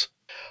 1s.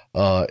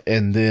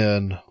 And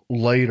then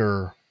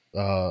later,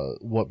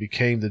 what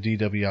became the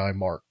DWI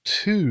Mark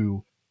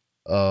II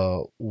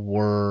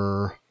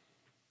were,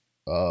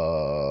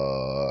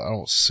 I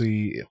don't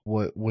see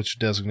which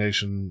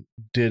designation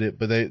did it,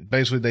 but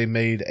they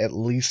made at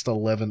least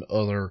 11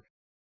 other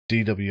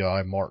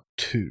DWI Mark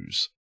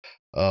IIs,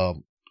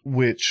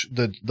 which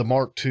the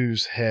Mark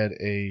IIs had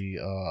a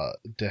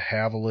de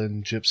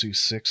Havilland Gypsy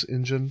 6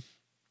 engine,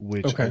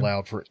 which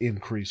allowed for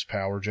increased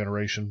power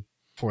generation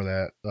for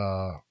that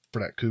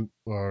coupe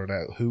or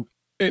that hoop.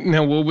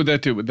 Now, what would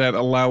that do? Would that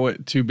allow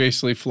it to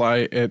basically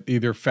fly at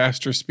either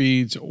faster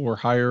speeds or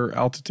higher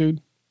altitude?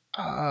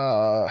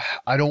 I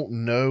don't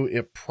know.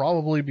 It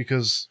probably,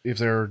 because if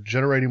they're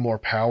generating more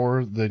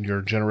power, then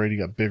you're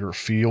generating a bigger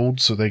field,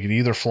 so they could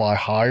either fly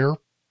higher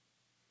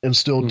and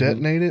still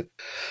detonate it,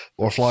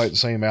 or fly at the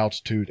same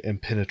altitude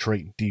and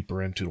penetrate deeper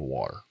into the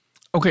water.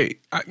 Okay,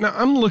 now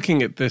I'm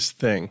looking at this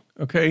thing,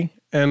 okay?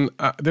 And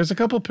there's a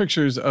couple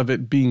pictures of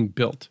it being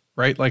built,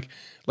 right? Like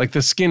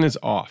the skin is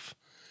off.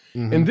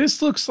 Mm-hmm. And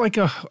this looks like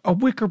a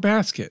wicker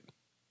basket.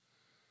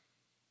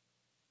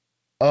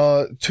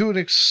 To an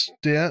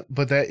extent,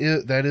 but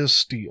that is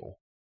steel.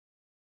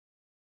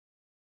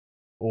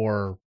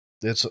 Or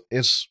it's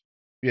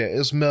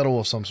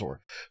metal of some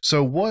sort.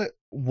 So what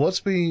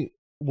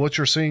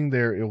you're seeing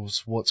there, it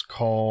was what's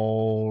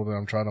called,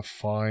 I'm trying to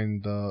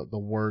find the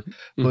word,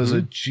 was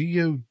a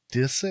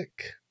geodesic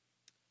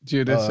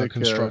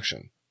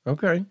construction.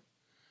 Okay.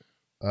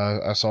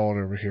 I saw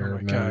it over here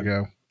a minute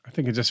ago. I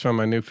think I just found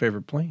my new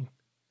favorite plane.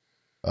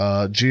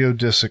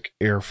 Geodesic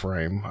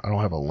airframe. I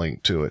don't have a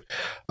link to it.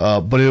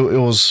 But it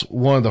was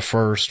one of the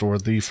first, or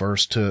the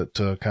first, to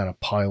kind of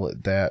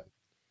pilot that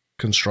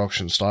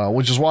construction style,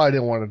 which is why I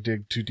didn't want to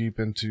dig too deep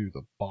into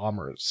the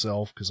bomber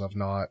itself, because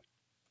I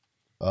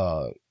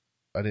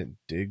didn't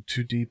dig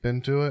too deep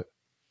into it.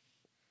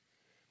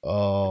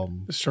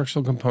 The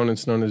structural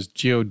components known as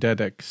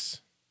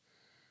geodetics.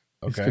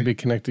 These could be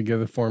connected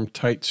together to form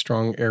tight,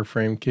 strong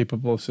airframe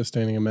capable of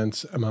sustaining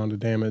immense amount of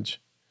damage.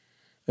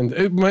 And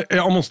it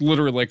almost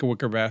literally like a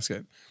wicker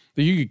basket.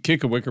 You could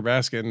kick a wicker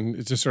basket and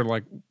it's just sort of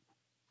like,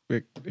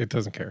 it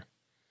doesn't care.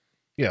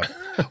 Yeah.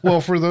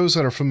 Well, for those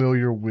that are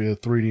familiar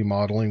with 3D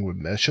modeling with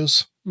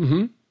meshes.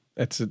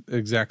 That's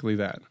exactly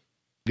that.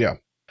 Yeah.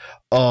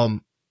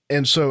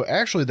 And so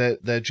actually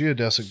that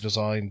geodesic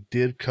design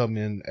did come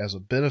in as a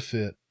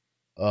benefit.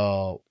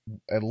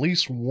 At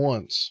least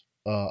once,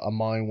 a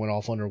mine went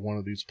off under one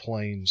of these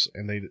planes,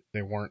 and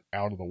they weren't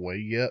out of the way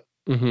yet,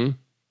 Mm-hmm.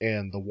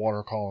 and the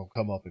water column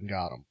come up and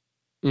got them.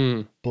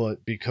 Mm.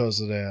 But because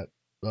of that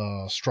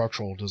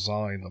structural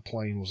design, the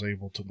plane was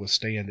able to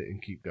withstand it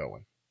and keep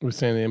going.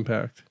 Withstand the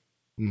impact.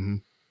 Mm-hmm.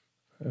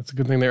 That's a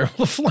good thing they're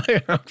able to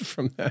fly out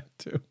from that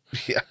too.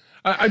 Yeah.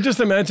 I just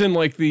imagine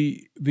like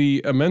the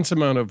immense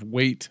amount of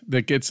weight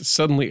that gets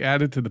suddenly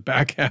added to the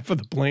back half of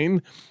the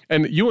plane.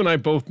 And you and I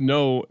both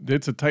know that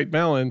it's a tight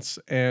balance.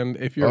 And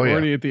if you're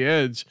already at the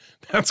edge,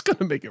 that's going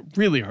to make it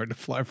really hard to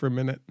fly for a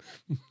minute.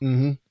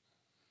 Mm-hmm.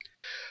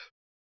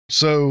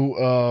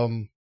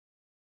 So,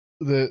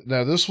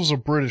 now this was a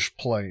British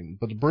plane,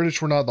 but the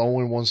British were not the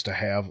only ones to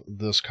have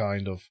this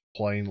kind of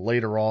plane.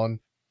 Later on,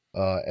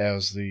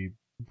 as the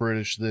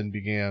British then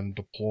began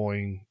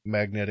deploying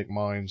magnetic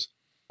mines,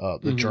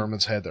 the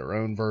Germans had their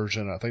own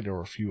version. I think there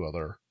were a few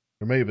other.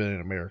 There may have been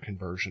an American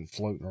version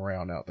floating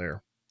around out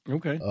there.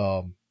 Okay.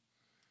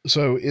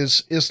 So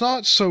it's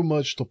not so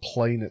much the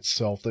plane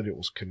itself that it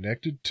was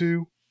connected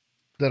to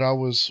that I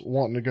was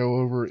wanting to go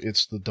over.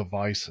 It's the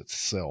device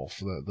itself,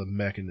 the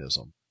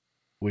mechanism,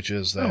 which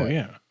is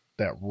that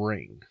that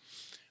ring.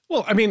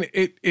 Well, I mean,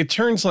 it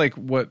turns like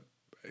what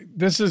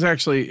this is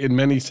actually in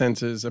many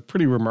senses a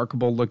pretty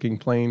remarkable looking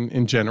plane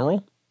in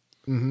general.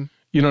 Mm-hmm.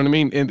 You know what I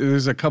mean? And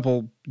there's a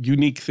couple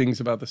unique things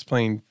about this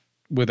plane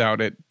without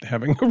it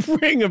having a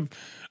ring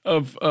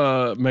of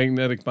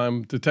magnetic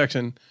bomb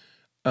detection.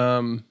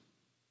 But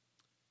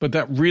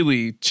that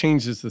really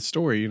changes the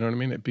story. You know what I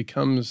mean? It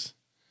becomes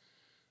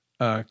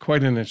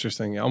quite an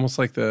interesting, almost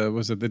like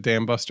the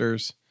Dam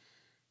Busters,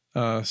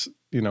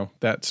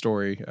 that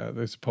story.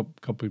 There's a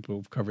couple people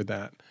who've covered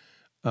that,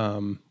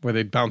 where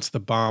they'd bounce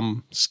the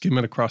bomb, skim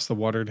it across the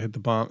water to hit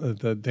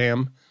the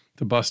dam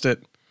to bust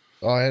it.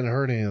 Oh, I hadn't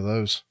heard any of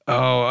those.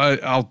 Oh,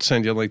 I'll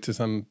send you a link to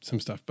some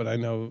stuff, but I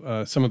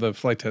know some of the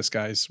flight test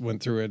guys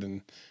went through it,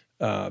 and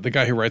the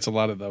guy who writes a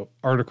lot of the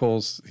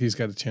articles, he's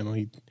got a channel.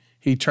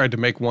 He tried to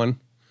make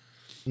one,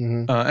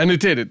 and it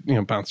did.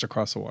 It bounced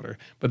across the water,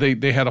 but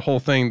they had a whole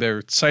thing,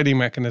 their sighting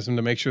mechanism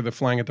to make sure they're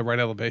flying at the right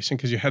elevation,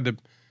 because you had to.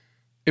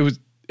 It was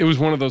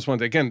one of those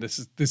ones. Again, this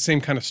is the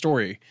same kind of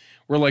story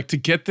where, like, to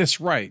get this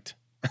right,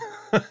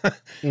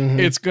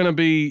 it's going to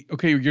be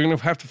okay. You're going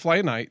to have to fly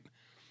at night.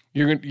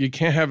 You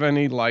can't have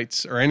any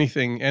lights or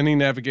anything, any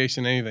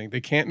navigation, anything.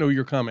 They can't know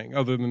you're coming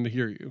other than to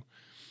hear you.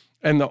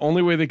 And the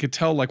only way they could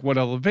tell like what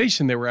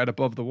elevation they were at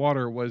above the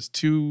water was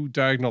 2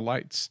 diagonal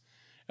lights.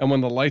 And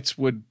when the lights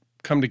would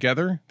come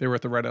together, they were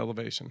at the right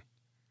elevation.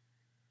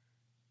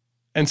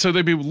 And so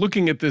they'd be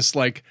looking at this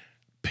like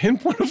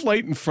pinpoint of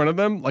light in front of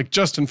them, like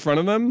just in front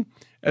of them,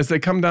 as they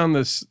come down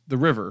the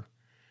river,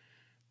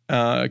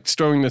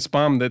 stowing this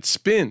bomb that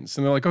spins.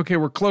 And they're like, okay,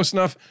 we're close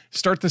enough,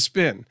 start the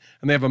spin.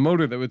 And they have a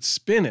motor that would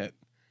spin it,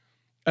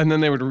 and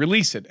then they would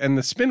release it. And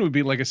the spin would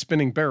be like a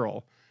spinning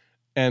barrel.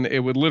 And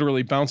it would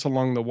literally bounce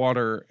along the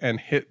water and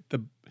hit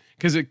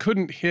because it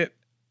couldn't hit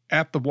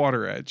at the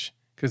water edge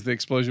because the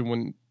explosion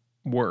wouldn't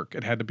work.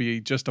 It had to be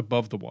just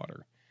above the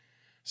water.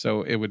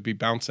 So it would be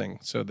bouncing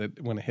so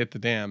that when it hit the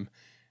dam,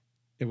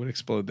 it would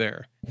explode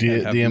there.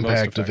 The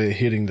impact of it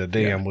hitting the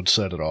dam would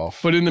set it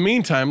off. But in the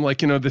meantime,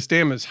 this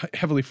dam is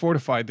heavily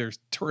fortified. There's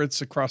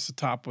turrets across the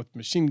top with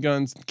machine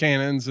guns, and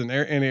cannons, and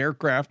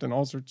aircraft, and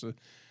all sorts of,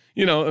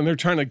 and they're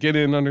trying to get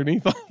in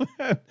underneath all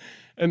that.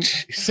 And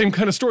same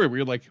kind of story where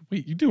you're like,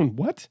 wait, you doing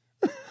what?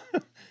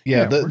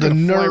 Yeah, the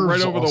nerves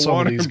right over on the some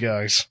water of these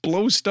guys.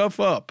 Blow stuff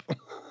up.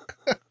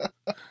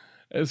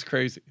 That's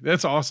crazy.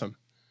 That's awesome.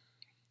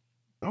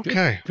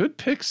 Okay. Good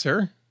pick,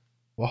 sir.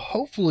 Well,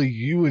 hopefully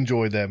you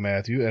enjoyed that,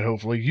 Matthew, and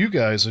hopefully you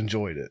guys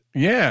enjoyed it.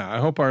 Yeah, I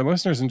hope our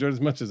listeners enjoyed as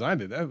much as I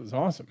did. That was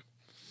awesome.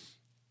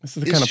 This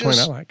is the kind of plane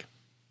I like.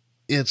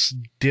 It's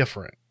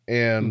different.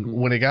 And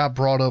when it got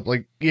brought up,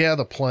 like, yeah,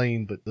 the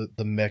plane, but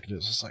the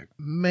mechanism, it's like,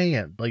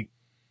 man, like,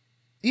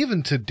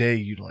 even today,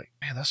 you'd like,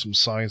 man, that's some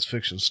science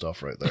fiction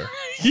stuff right there.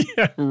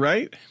 Yeah,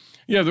 right?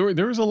 Yeah,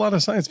 there was a lot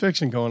of science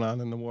fiction going on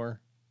in the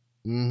war.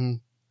 Mm-hmm.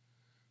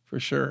 For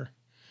sure.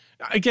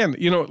 Again,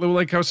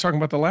 like I was talking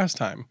about the last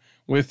time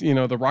with,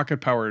 the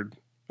rocket-powered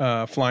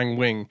flying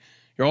wing,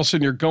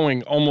 you're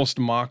going almost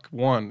Mach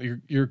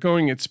 1. You're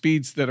going at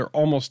speeds that are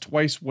almost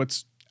twice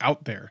what's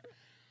out there.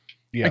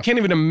 Yeah. I can't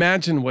even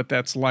imagine what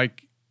that's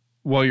like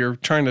while you're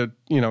trying to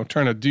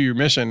do your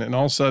mission, and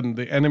all of a sudden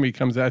the enemy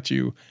comes at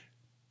you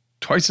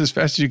twice as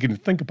fast as you can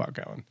think about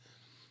going.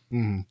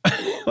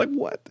 Mm-hmm. Like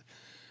what?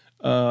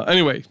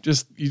 Anyway,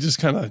 you just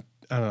kind of,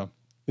 I don't know.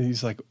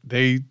 He's like,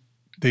 they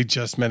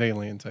just met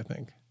aliens, I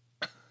think.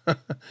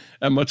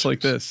 And much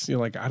like this, you're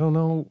like, I don't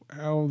know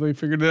how they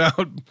figured it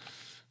out.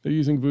 They're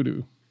using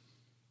voodoo.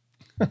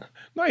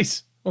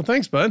 Nice. Well,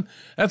 thanks, bud.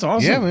 That's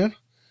awesome. Yeah, man.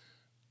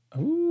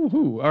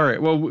 Ooh, all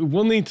right. Well,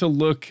 we'll need to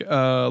look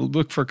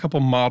for a couple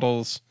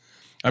models.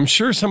 I'm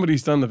sure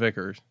somebody's done the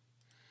Vickers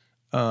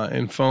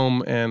in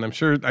foam, and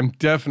I'm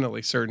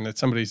definitely certain that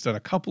somebody's done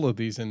a couple of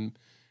these in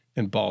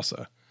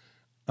balsa.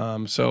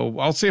 So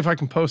I'll see if I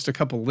can post a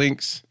couple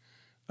links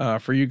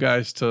for you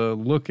guys to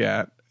look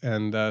at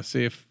and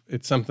see if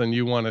it's something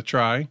you want to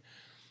try.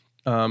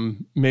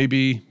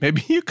 Maybe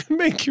you can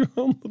make your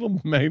own little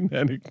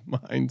magnetic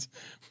mines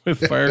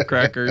with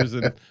firecrackers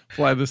and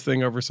fly this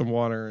thing over some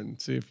water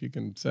and see if you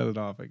can set it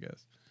off, I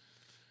guess.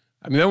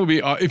 I mean, that would be,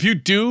 if you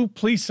do,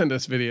 please send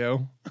us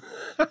video.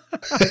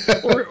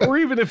 or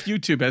even if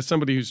YouTube has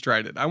somebody who's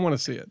tried it. I want to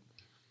see it.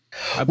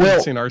 I've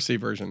not seen RC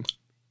version.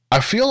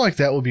 I feel like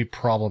that would be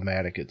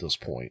problematic at this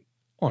point.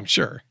 Oh, I'm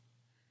sure.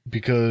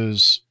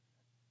 Because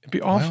it'd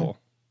be awful.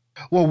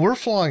 Well, we're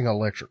flying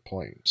electric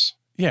planes.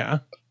 Yeah.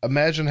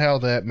 Imagine how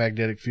that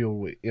magnetic field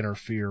would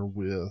interfere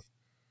with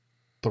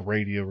the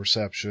radio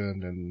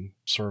reception and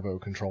servo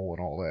control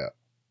and all that.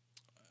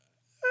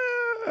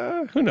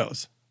 Who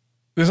knows?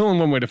 There's only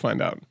one way to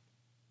find out.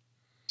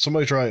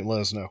 Somebody try it and let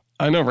us know.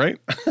 I know, right?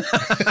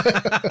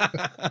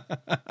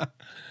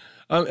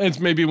 It's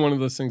maybe one of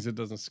those things that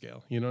doesn't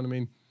scale. You know what I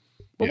mean?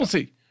 But we'll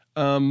see.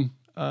 I'm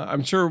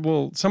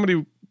sure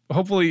somebody,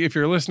 hopefully, if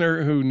you're a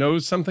listener who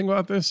knows something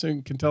about this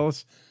and can tell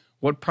us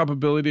what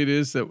probability it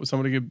is that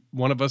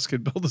one of us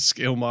could build a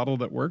scale model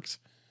that works,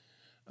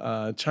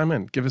 chime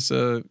in. Give us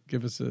an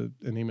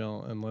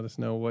email and let us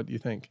know what you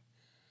think.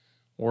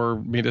 Or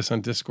meet us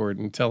on Discord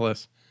and tell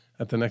us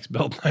at the next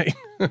build night.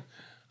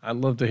 I'd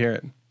love to hear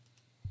it.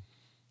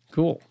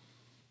 Cool.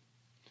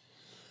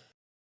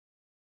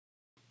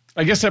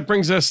 I guess that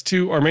brings us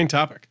to our main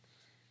topic.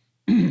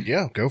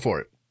 Yeah, go for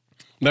it.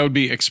 That would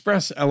be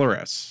Express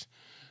ELRS.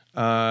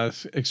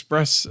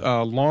 Express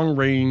long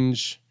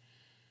range,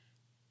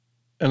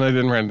 and I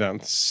didn't write it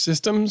down.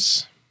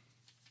 Systems.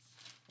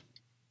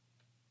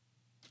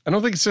 I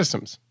don't think it's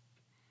systems,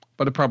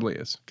 but it probably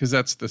is because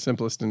that's the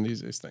simplest and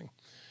easiest thing.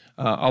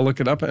 I'll look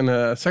it up in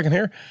a second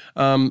here.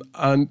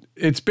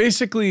 It's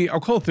basically, I'll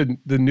call it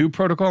the new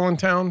protocol in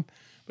town,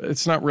 but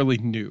it's not really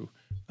new.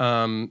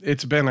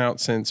 It's been out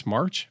since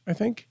March, I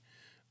think.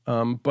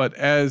 But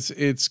as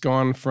it's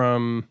gone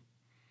from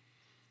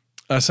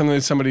something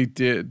that somebody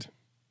did,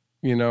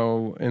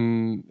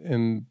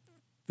 and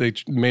they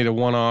made a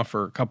one-off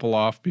or a couple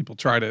off, people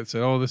tried it,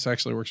 said, oh, this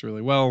actually works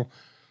really well.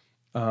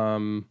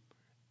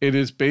 It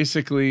is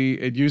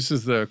basically, it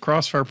uses the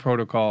Crossfire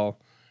protocol,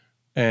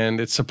 and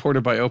it's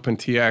supported by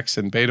OpenTX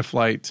and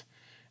Betaflight,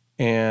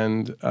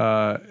 and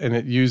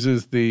it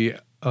uses the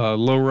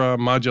LoRa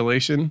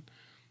modulation,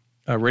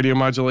 radio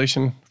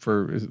modulation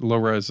for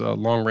LoRa as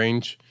long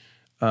range,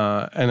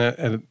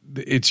 and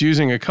it's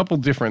using a couple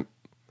different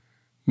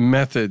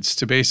methods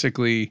to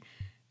basically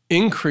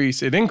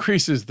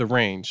increases the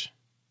range,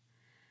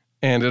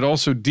 and it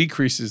also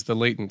decreases the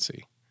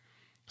latency.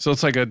 So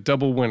it's like a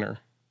double winner,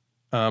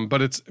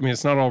 but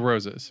it's not all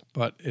roses,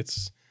 but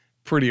it's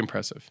pretty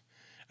impressive.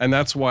 And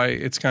that's why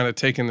it's kind of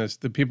taken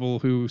the people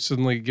who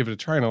suddenly give it a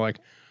try and are like,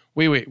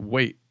 wait.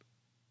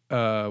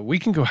 We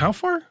can go how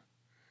far?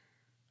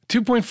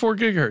 2.4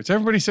 gigahertz.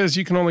 Everybody says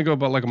you can only go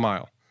about like a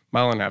mile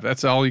and a half.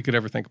 That's all you could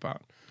ever think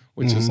about,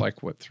 which is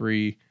like what,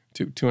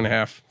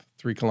 2.5,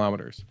 3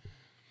 kilometers.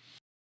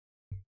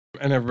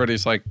 And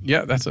everybody's like,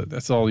 yeah,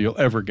 that's all you'll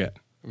ever get.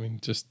 I mean,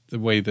 just the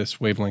way this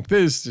wavelength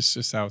is, this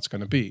is how it's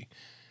going to be.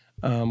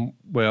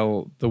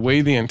 Well, the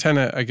way the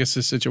antenna, I guess,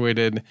 is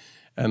situated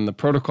and the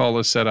protocol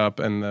is set up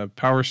and the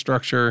power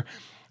structure.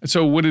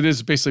 So what it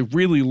is basically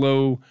really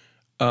low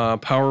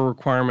power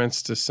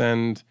requirements to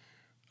send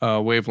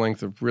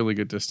wavelength of really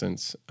good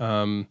distance.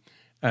 And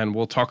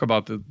we'll talk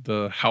about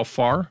the how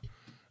far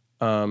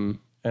and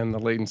the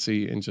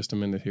latency in just a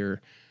minute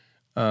here.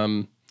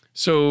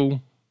 So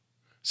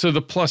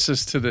the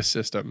pluses to this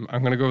system.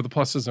 I'm going to go over the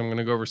pluses. I'm going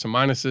to go over some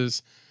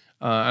minuses.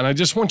 And I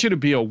just want you to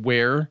be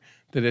aware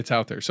that it's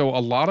out there. So a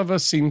lot of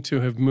us seem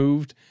to have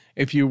moved.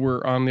 If you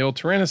were on the old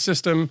Tyrannus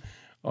system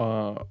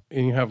and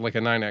you have like a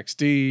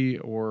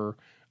 9XD or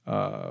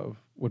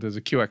what is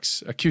a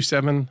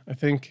Q7, I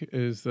think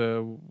is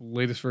the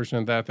latest version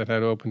of that had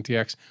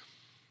OpenTX.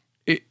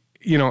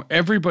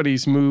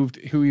 Everybody's moved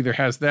who either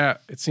has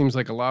that. It seems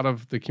like a lot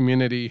of the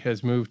community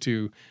has moved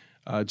to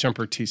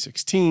Jumper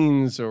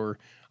T16s, or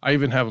I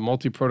even have a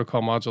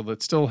multi-protocol module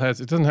that still it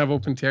doesn't have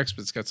OpenTX,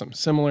 but it's got something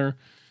similar,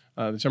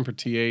 the Jumper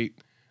T8.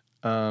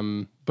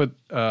 But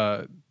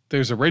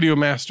there's a Radio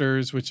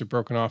Masters, which have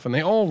broken off, and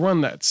they all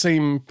run that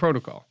same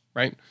protocol,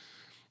 right?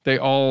 They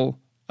all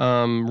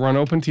run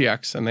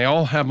OpenTX, and they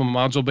all have a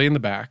module bay in the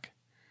back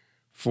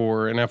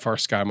for an FR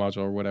Sky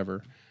module or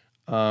whatever.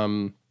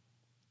 And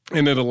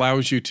it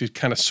allows you to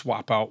kind of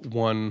swap out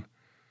one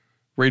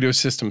radio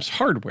system's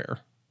hardware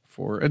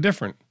for a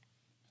different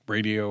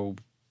radio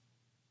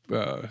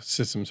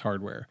system's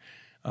hardware.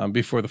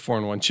 Before the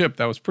 4-in-1 chip,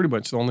 that was pretty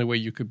much the only way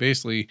you could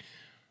basically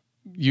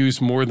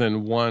use more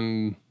than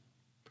one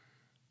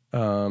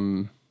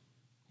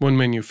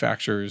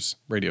manufacturer's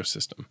radio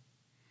system,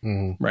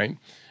 right?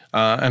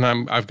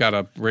 And I've got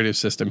a radio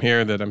system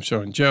here that I'm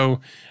showing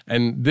Joe,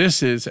 and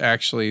this is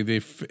actually the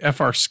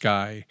FR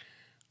Sky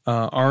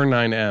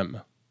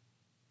R9M.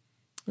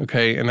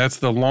 Okay, and that's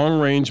the long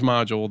range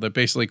module that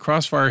basically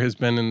Crossfire has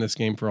been in this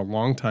game for a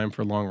long time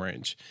for long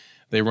range.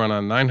 They run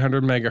on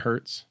 900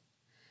 megahertz,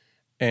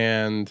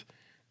 and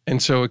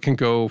so it can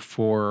go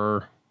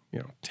for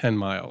 10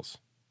 miles,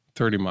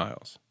 30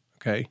 miles.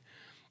 Okay,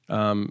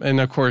 and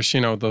of course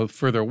the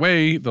further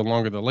away, the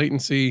longer the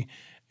latency,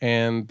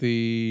 and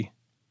the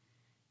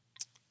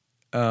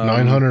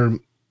 900.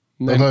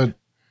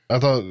 I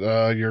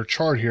thought your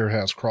chart here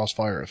has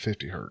crossfire at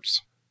 50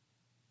 hertz.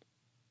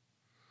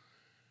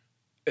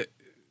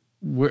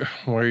 Where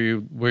are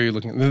you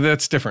looking?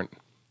 That's different.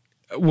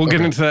 We'll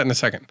get into that in a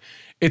second.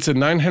 It's a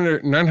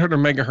 900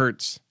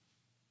 megahertz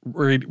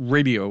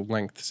radio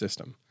length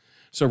system.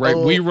 So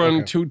we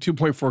run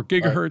 2.4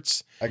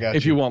 gigahertz. I got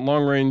if you want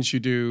long range, you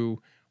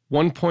do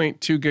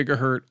 1.2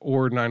 gigahertz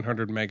or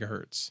 900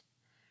 megahertz.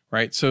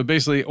 Right. So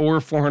basically,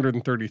 or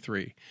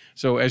 433.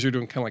 So as you're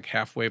doing kind of like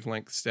half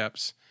wavelength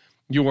steps,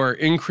 you are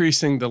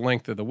increasing the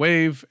length of the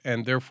wave,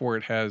 and therefore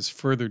it has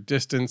further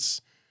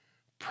distance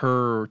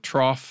per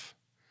trough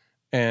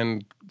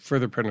and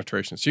further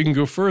penetration. So you can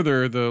go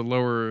further the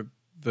lower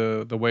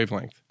the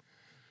wavelength.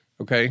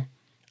 Okay.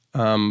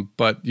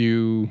 But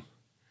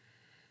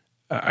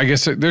I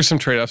guess there's some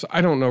trade-offs.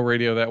 I don't know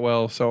radio that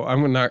well, so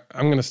I'm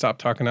going to stop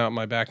talking out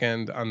my back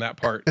end on that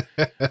part.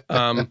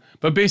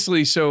 But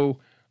basically, so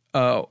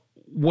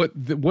one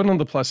of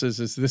the pluses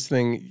is this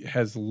thing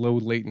has low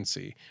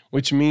latency,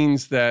 which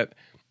means that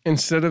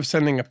instead of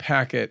sending a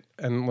packet,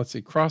 and let's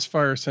see,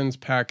 Crossfire sends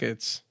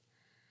packets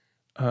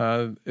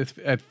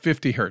at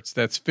 50 hertz.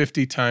 That's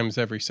 50 times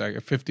every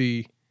second.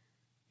 50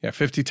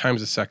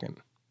 times a second.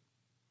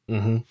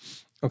 Mm-hmm.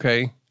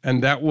 Okay,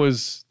 and that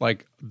was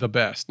like the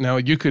best. Now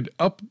you could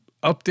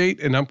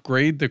update and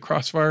upgrade the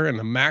Crossfire, and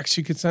the max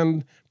you could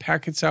send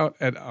packets out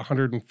at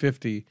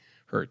 150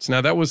 hertz.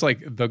 Now that was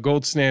like the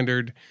gold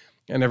standard,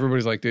 and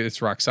everybody's like, dude,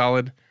 it's rock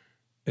solid.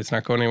 It's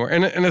not going anywhere,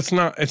 and it's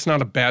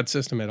not a bad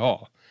system at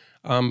all.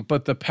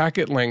 But the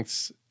packet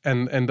lengths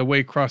and the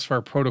way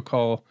Crossfire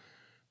protocol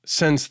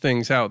sends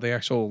things out, the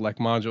actual like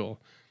module,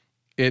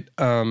 it's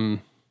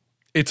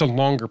a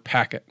longer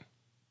packet.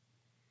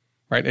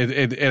 Right,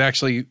 it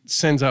actually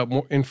sends out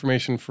more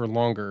information for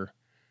longer,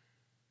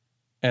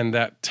 and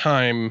that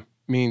time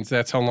means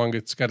that's how long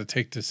it's got to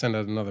take to send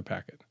out another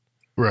packet.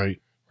 Right.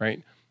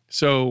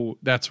 So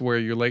that's where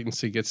your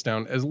latency gets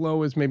down as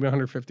low as maybe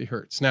 150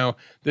 hertz. Now,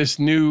 this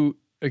new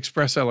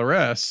Express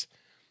LRS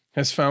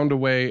has found a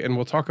way, and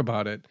we'll talk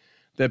about it,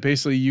 that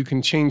basically you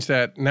can change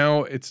that.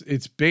 Now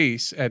its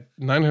base at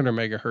 900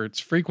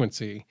 megahertz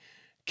frequency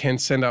can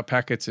send out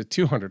packets at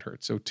 200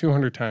 hertz, so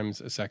 200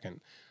 times a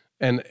second.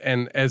 And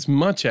as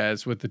much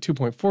as with the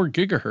 2.4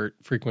 gigahertz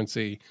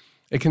frequency,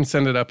 it can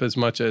send it up as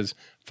much as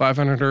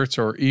 500 hertz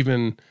or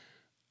even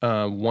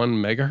 1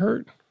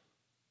 megahertz,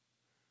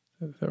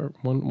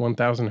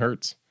 1,000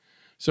 hertz.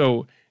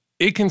 So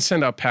it can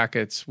send out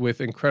packets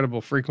with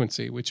incredible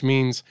frequency, which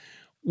means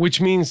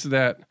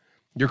that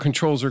your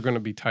controls are going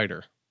to be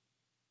tighter.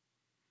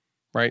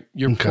 Right?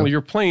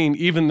 Your plane,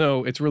 even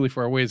though it's really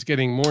far away, is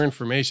getting more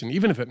information.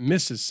 Even if it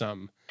misses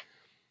some,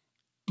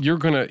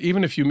 even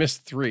if you miss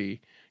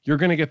 3, you're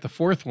going to get the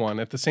 4th one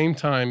at the same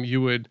time you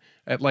would,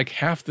 at like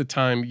half the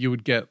time you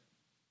would get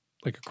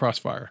like a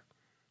Crossfire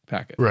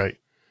packet. Right.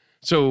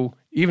 So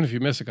even if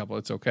you miss a couple,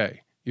 it's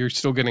okay. You're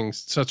still getting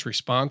such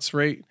response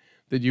rate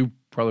that you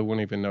probably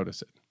wouldn't even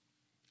notice it.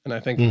 And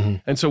I think,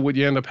 and so what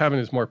you end up having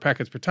is more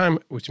packets per time,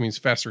 which means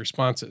faster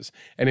responses.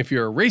 And if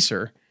you're a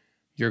racer,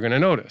 you're going to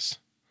notice.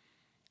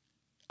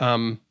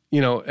 And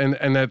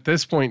at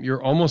this point,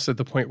 you're almost at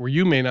the point where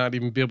you may not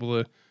even be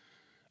able to,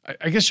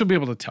 I guess you'll be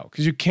able to tell,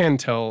 because you can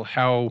tell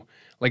how,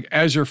 like,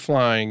 as you're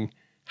flying,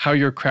 how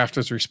your craft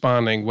is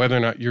responding, whether or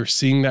not you're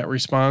seeing that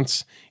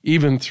response,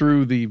 even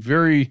through the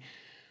we're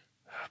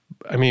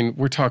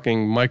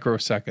talking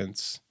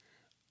microseconds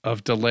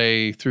of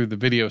delay through the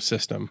video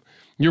system.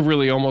 You're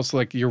really almost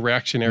like your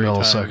reactionary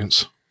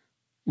milliseconds. Time.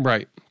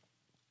 Right.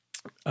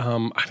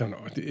 I don't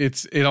know.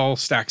 It all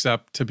stacks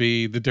up to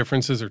be, the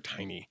differences are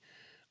tiny.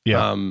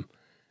 Yeah.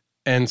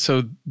 And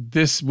so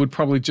this would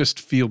probably just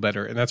feel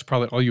better, and that's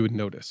probably all you would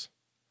notice.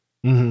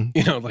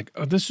 Mm-hmm. Like,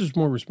 oh, this is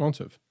more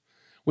responsive,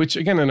 which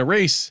again, in a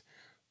race,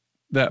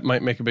 that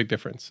might make a big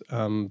difference.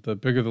 The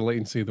bigger the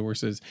latency, the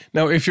worse it is.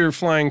 Now, if you're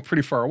flying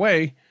pretty far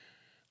away,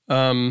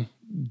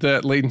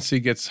 that latency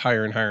gets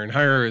higher and higher and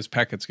higher as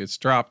packets gets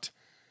dropped.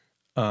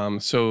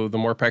 So the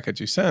more packets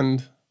you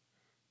send,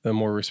 the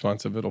more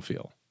responsive it'll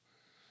feel.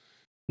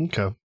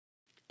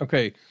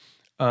 Okay.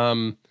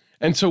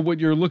 And so what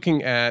you're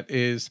looking at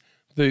is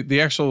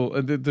the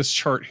actual, this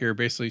chart here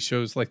basically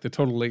shows like the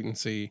total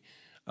latency.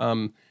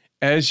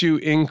 As you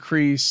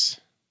increase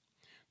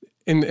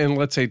in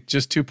let's say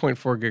just 2.4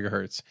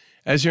 gigahertz,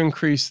 as you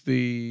increase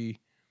the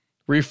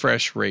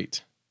refresh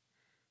rate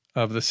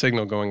of the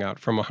signal going out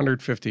from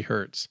 150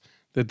 hertz,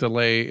 the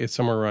delay is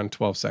somewhere around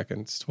 12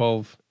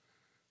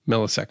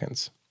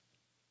 milliseconds.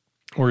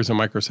 Or is it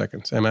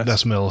microseconds? MS?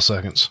 That's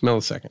milliseconds.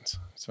 Milliseconds.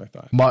 That's what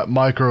I thought.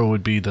 Micro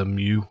would be the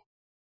mu.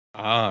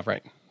 Ah,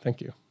 right.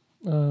 Thank you.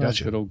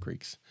 Gotcha. Good old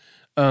Greeks.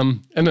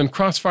 And then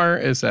Crossfire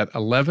is at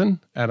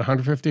 11 at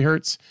 150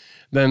 hertz.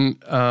 Then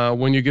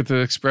when you get the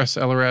Express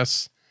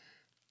LRS,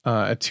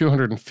 At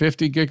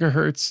 250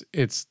 gigahertz,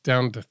 it's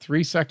down to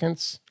 3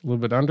 seconds, a little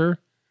bit under.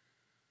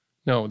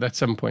 No, that's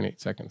 7.8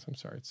 seconds. I'm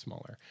sorry, it's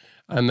smaller.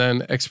 And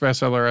then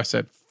Express LRS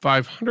at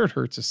 500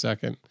 hertz a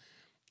second,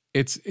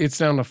 it's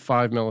down to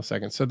 5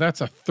 milliseconds. So that's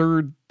a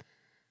third.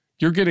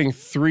 You're getting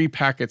 3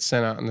 packets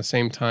sent out in the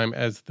same time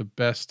as the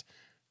best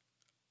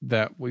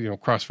that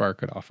Crossfire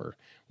could offer,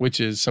 which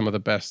is some of the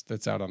best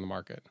that's out on the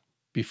market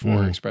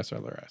before Express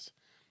LRS.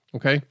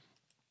 Okay.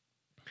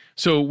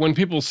 So when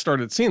people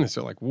started seeing this,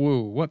 they're like, whoa,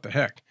 what the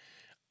heck?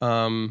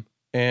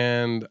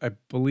 And I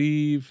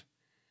believe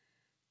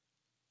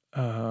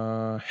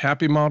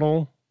Happy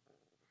Model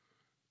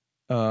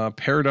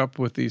paired up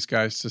with these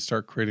guys to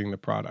start creating the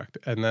product.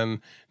 And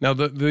then now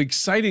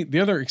the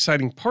other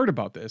exciting part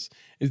about this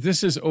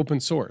is open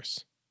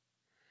source,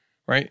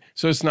 right?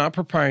 So it's not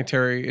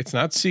proprietary. It's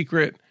not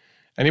secret.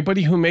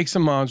 Anybody who makes a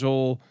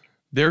module,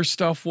 their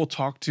stuff will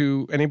talk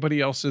to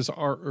anybody else's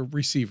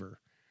receiver,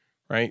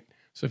 right?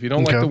 So if you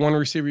don't like the one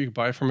receiver, you can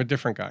buy from a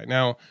different guy.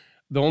 Now,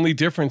 the only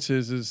difference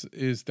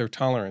is their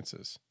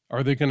tolerances.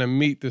 Are they going to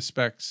meet the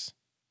specs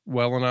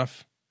well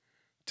enough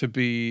to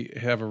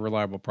have a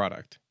reliable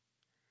product?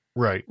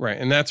 Right. Right.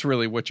 And that's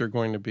really what you're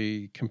going to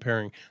be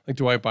comparing. Like,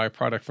 do I buy a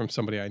product from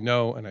somebody I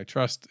know and I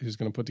trust who's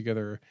going to put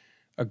together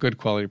a good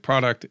quality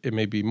product? It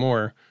may be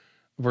more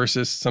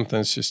versus something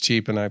that's just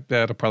cheap and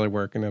that'll probably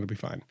work and it'll be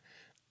fine.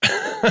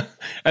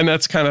 And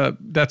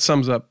that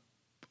sums up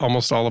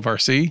almost all of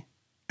RC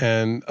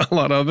and a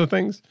lot of other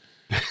things.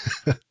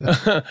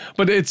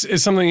 But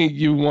it's something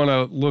you want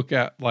to look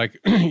at. Like,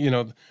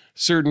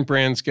 certain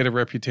brands get a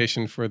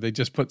reputation for, they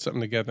just put something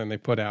together and they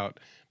put out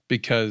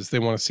because they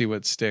want to see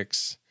what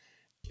sticks.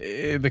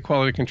 The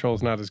quality control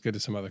is not as good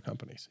as some other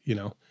companies,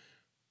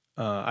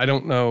 I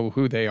don't know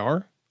who they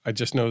are. I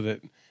just know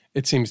that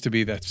it seems to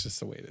be, that's just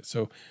the way it is.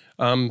 So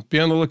be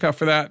on the lookout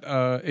for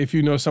that. If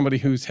you know somebody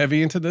who's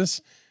heavy into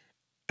this,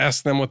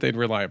 ask them what they'd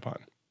rely upon,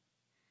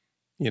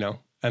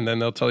 and then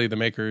they'll tell you the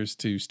makers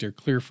to steer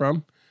clear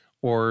from,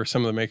 or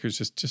some of the makers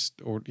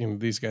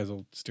these guys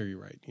will steer you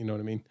right. You know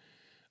what I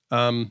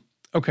mean?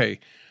 Okay.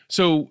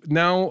 So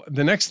now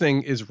the next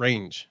thing is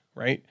range,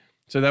 right?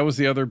 So that was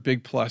the other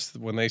big plus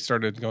when they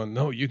started going,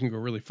 no, you can go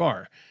really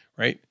far,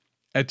 right?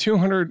 At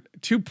 2.4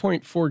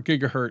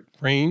 gigahertz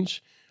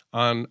range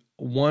on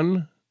 10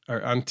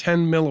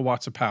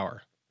 milliwatts of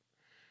power,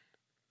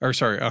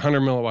 100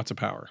 milliwatts of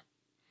power.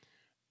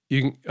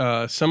 You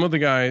can, some of the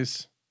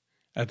guys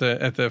at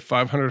the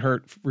 500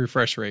 hertz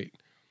refresh rate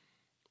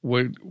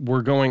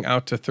were going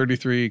out to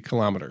 33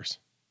 kilometers,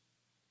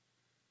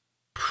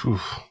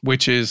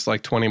 which is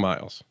like 20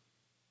 miles,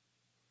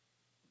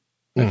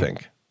 I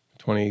think.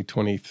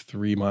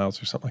 23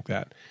 miles or something like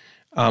that.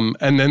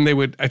 And then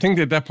I think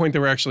at that point they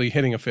were actually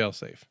hitting a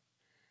failsafe.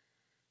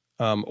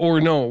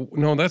 Or no,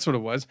 that's what it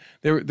was.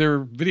 Their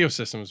video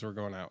systems were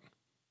going out.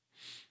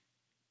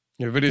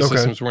 Their video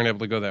systems weren't able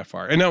to go that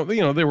far. And now,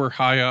 they were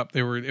high up.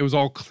 It was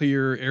all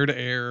clear, air to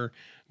air,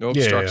 no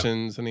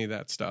obstructions, any of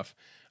that stuff.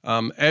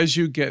 As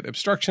you get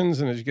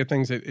obstructions and as you get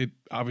things, it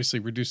obviously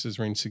reduces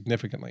range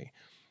significantly.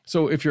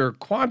 So if you're a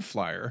quad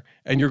flyer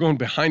and you're going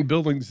behind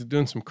buildings and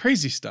doing some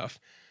crazy stuff,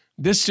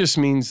 this just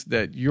means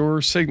that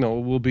your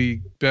signal will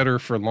be better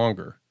for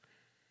longer.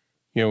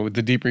 The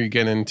deeper you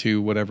get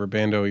into whatever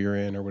bando you're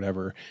in or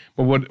whatever.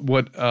 But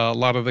what a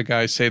lot of the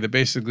guys say that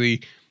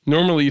basically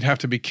normally you'd have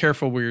to be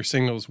careful where your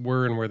signals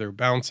were and where they're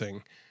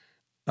bouncing.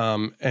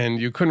 And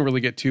you couldn't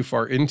really get too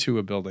far into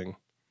a building.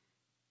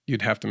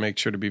 You'd have to make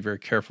sure to be very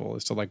careful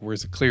as to like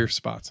where's the clear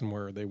spots and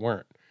where they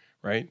weren't,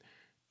 right?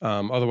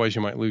 Otherwise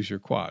you might lose your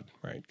quad,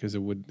 right? Because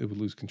it would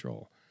lose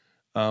control.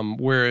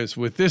 Whereas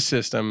with this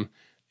system,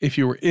 if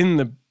you were in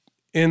the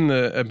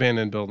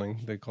abandoned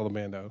building, they call the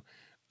bando,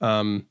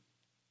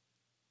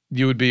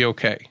 you would be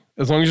okay.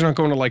 As long as you're not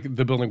going to like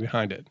the building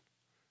behind it,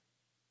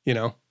 as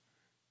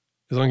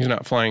long as you're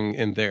not flying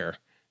in there,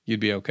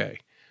 you'd be okay.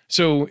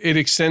 So it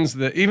extends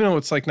even though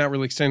it's like not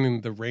really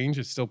extending the range,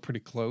 it's still pretty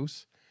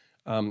close.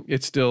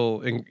 It's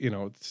still,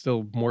 it's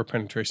still more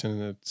penetration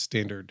than a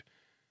standard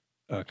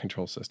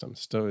control system,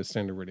 still a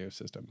standard radio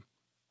system.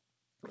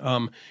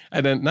 And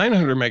then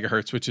 900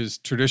 megahertz, which is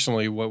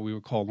traditionally what we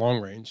would call long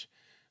range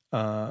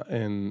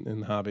in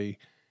the hobby,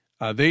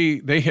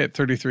 they hit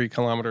 33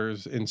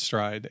 kilometers in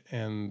stride,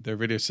 and their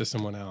video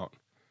system went out,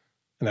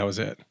 and that was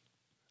it.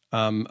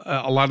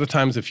 A lot of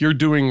times, if you're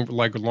doing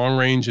like long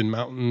range in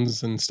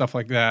mountains and stuff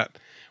like that,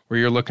 where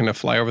you're looking to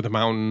fly over the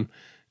mountain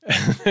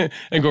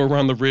and go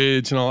around the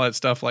ridge and all that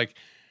stuff,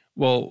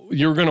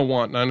 you're going to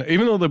want,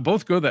 even though they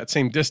both go that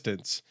same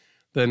distance,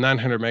 the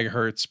 900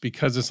 megahertz,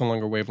 because it's a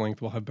longer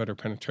wavelength, will have better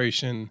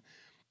penetration,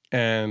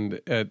 and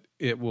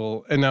it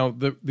will. And now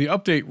the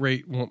update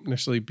rate won't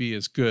necessarily be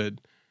as good,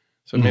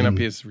 so it may not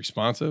be as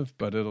responsive,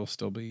 but it'll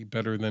still be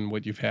better than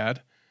what you've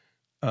had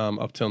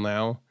up till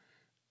now.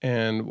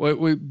 And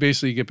we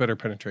basically get better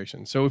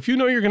penetration. So if you're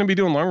going to be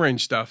doing long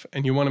range stuff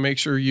and you want to make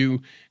sure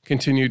you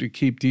continue to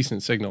keep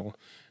decent signal,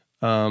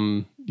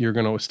 you're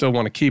going to still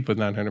want to keep with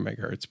 900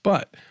 megahertz,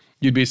 but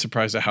you'd be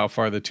surprised at how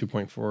far the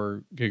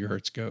 2.4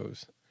 gigahertz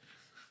goes.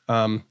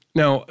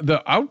 Now,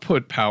 the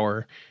output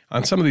power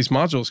on some of these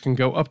modules can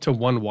go up to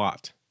 1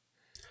 watt.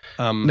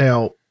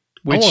 Now,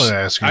 which I want to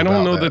ask you I don't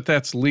about know that.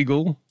 that's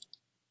legal.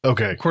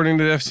 Okay. According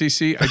to the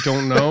FCC, I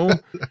don't know.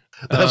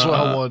 That's what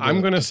I wanted. I'm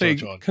going to say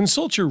touch on.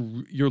 consult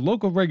your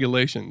local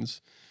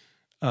regulations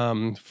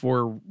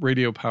for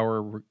radio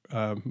power.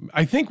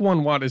 I think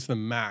 1 watt is the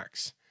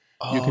max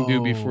you can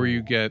do before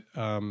you get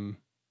you're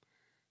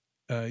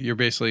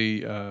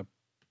basically a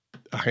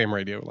ham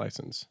radio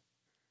license.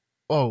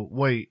 Oh,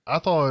 wait. I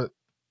thought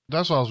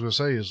that's what I was going to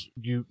say is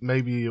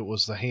maybe it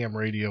was the ham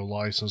radio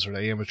license or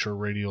the amateur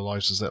radio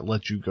license that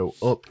let you go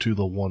up to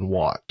the 1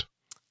 watt.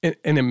 And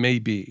it may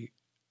be.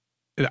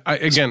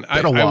 It's been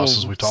a while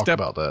since we talked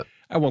about that.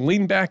 I will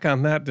lean back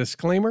on that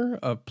disclaimer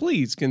of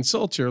please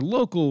consult your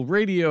local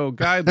radio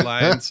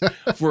guidelines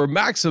for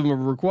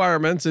maximum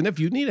requirements. And if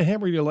you need a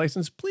ham radio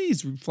license,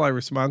 please fly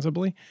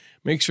responsibly.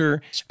 Make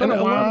sure. And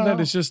a lot of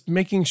that is just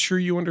making sure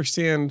you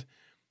understand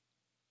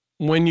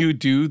when you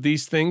do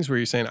these things where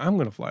you're saying, I'm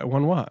going to fly at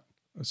 1 watt,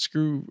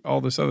 screw all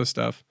this other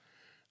stuff.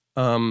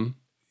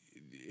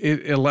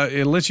 It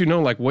lets you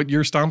know like what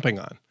you're stomping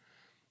on.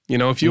 You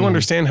know, if you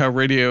understand how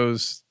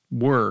radios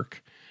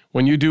work,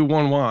 when you do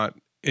 1 watt,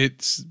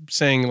 it's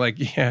saying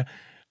like, yeah,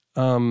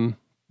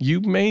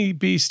 you may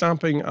be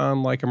stomping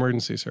on like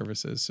emergency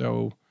services.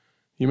 So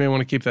you may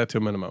want to keep that to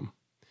a minimum.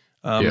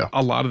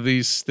 A lot of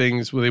these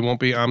things, they won't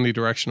be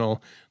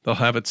omnidirectional. They'll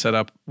have it set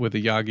up with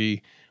a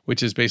Yagi,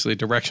 which is basically a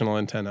directional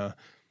antenna.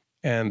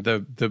 And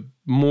the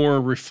more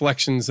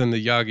reflections in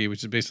the Yagi,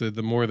 which is basically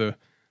the more the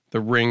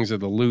rings or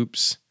the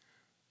loops,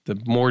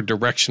 the more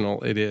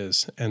directional it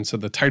is. And so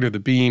the tighter the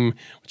beam,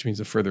 which means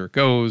the further it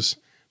goes,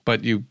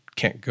 but you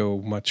can't go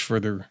much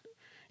further.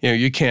 You know,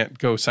 you can't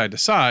go side to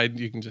side.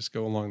 You can just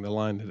go along the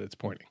line that it's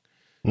pointing,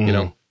 you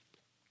know?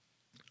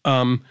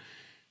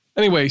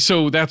 Anyway,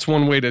 so that's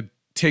one way to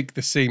take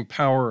the same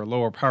power or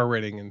lower power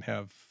rating and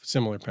have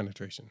similar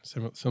penetration,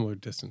 similar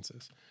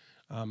distances.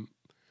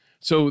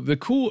 So the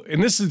cool,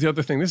 and this is the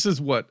other thing, this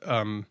is what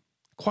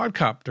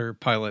quadcopter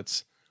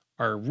pilots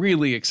are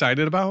really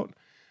excited about.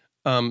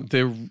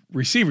 The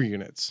receiver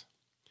units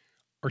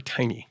are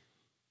tiny.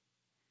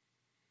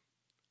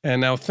 And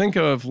now think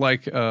of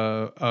like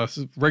a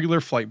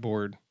regular flight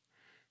board,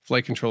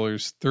 flight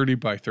controllers, 30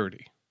 by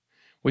 30,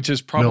 which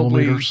is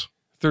probably millimeters?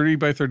 30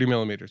 by 30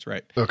 millimeters,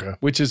 right? Okay.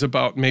 Which is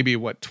about maybe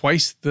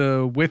twice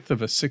the width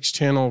of a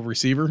 6-channel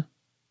receiver?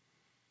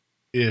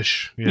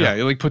 Ish. Yeah,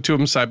 you like put two of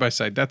them side by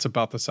side. That's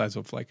about the size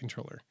of a flight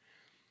controller.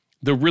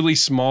 The really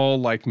small,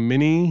 like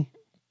mini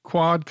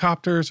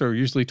quadcopters are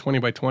usually 20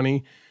 by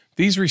 20.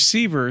 These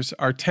receivers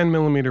are 10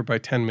 millimeter by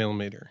 10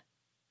 millimeter.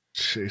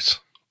 Jeez.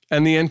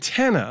 And the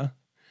antenna,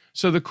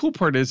 so the cool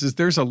part is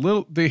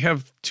they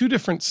have two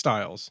different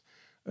styles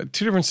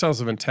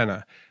of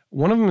antenna.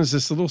 One of them is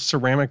this little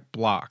ceramic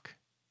block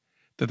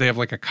that they have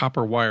like a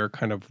copper wire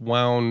kind of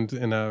wound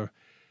in a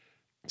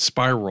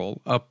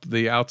spiral up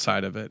the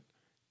outside of it.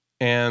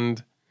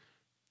 And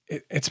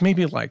it's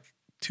maybe like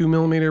 2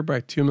 millimeter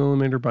by 2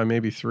 millimeter by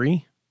maybe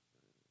 3.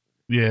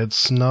 Yeah,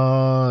 it's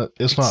not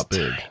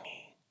big.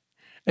 Tiny.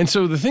 And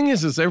so the thing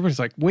is everybody's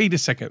like, wait a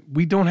second,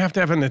 we don't have to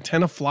have an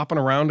antenna flopping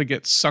around to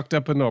get sucked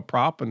up into a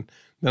prop and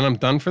then I'm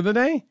done for the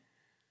day?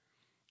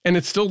 And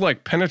it still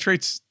like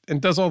penetrates and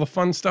does all the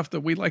fun stuff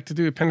that we like to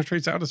do. It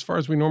penetrates out as far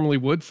as we normally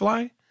would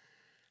fly.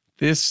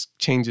 This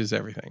changes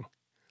everything.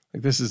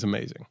 Like this is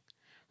amazing,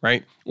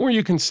 right? Or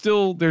you can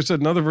still, there's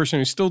another version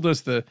who still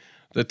does the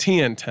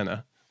T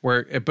antenna,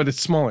 but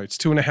it's smaller. It's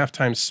 2.5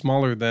 times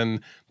smaller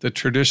than the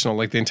traditional,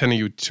 like the antenna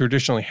you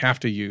traditionally have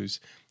to use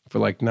for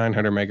like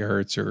 900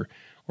 megahertz or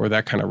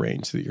that kind of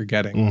range that you're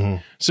getting. Mm-hmm.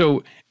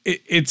 So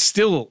it's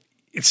still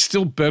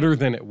better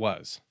than it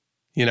was,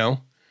 you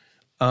know?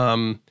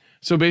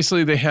 So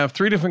basically they have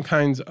 3 different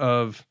kinds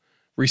of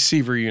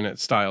receiver unit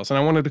styles. And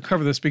I wanted to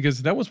cover this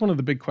because that was one of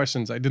the big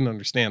questions I didn't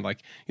understand.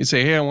 Like you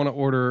say, hey, I want to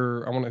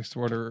order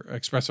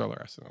Express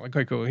ELRS. And I'm like,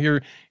 okay, cool.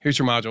 Here's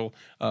your module.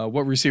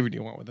 What receiver do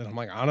you want with it? I'm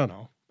like, I don't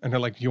know. And they're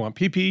like, you want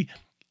PP,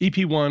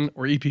 EP1,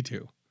 or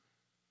EP2?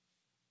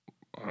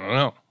 I don't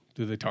know.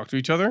 Do they talk to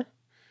each other?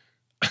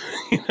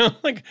 You know,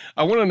 like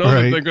I want to know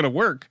that they're going to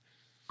work.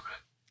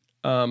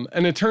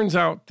 And it turns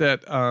out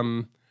that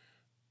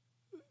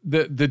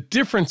the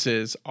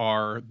differences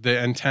are the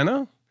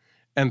antenna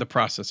and the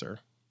processor.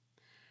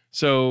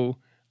 So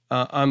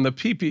on the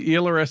PP,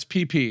 ELRS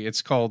PP,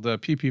 it's called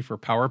PP for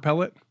power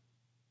pellet,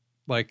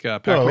 like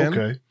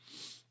Pac-Man.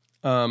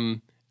 Oh,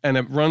 okay. And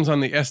it runs on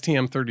the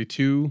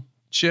STM32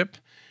 chip,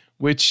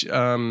 which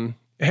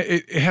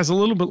it has a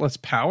little bit less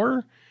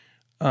power,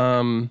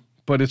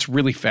 but it's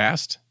really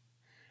fast.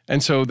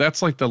 And so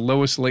that's like the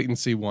lowest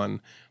latency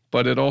one.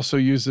 But it also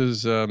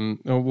uses,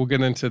 we'll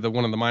get into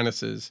one of the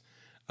minuses.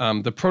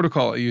 The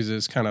protocol it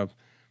uses kind of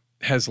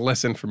has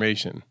less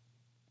information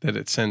that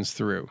it sends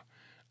through.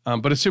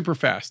 But it's super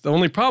fast. The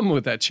only problem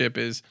with that chip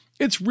is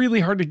it's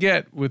really hard to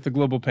get with the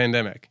global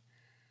pandemic.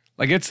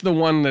 Like it's the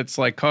one that's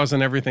like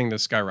causing everything to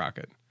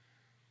skyrocket.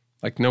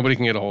 Like nobody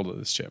can get a hold of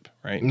this chip,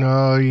 right?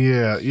 No,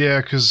 yeah.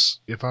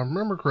 Because if I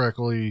remember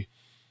correctly,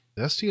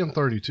 The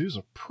STM32 is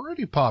a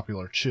pretty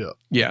popular chip.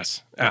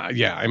 Yes.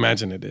 Yeah, I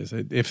imagine it is.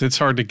 If it's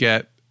hard to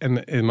get, and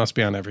it must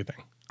be on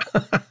everything.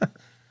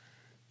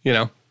 You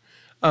know?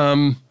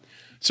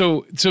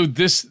 So the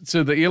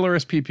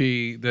ELRS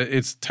PP,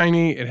 it's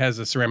tiny. It has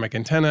a ceramic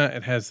antenna.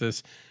 It has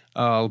this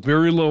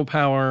very low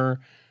power,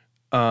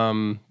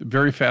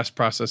 very fast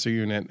processor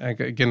unit.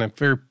 Again,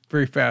 very,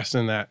 very fast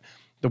in that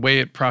the way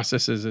it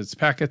processes its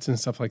packets and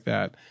stuff like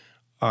that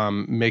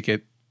make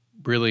it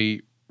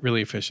really,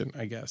 really efficient,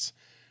 I guess.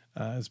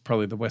 Is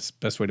probably the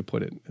best way to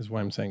put it, is what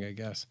I'm saying, I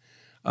guess.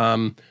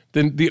 Then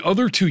the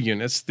other two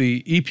units,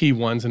 the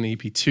EP1s and the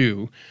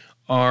EP2,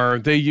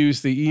 they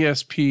use the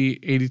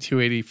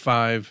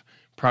ESP8285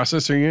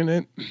 processor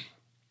unit.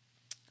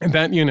 And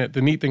that unit,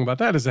 the neat thing about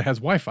that is it has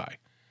Wi-Fi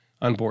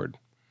on board,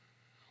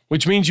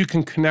 which means you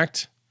can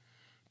connect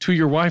to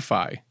your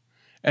Wi-Fi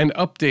and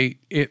update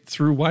it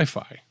through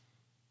Wi-Fi.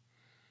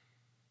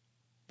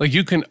 Like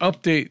you can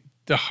update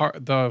the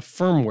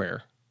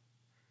firmware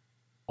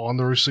on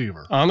the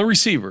receiver. On the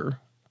receiver.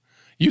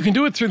 You can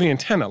do it through the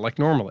antenna like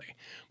normally,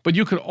 but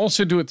you could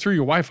also do it through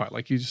your Wi-Fi.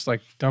 Like you just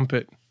like dump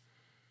it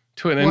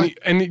to it.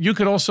 And you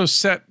could also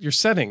set your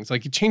settings.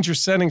 Like you change your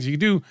settings. You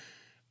do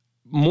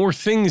more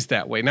things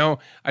that way. Now,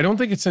 I don't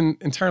think it's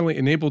entirely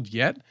enabled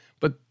yet,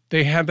 but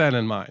they have that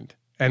in mind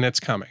and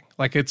it's coming.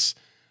 Like it's,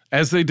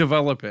 as they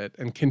develop it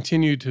and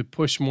continue to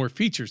push more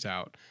features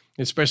out,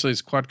 especially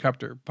as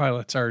quadcopter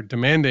pilots are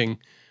demanding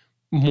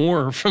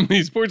more from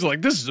these boards,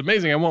 like, this is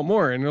amazing, I want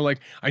more. And they're like,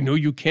 I know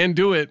you can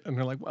do it. And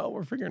they're like, well,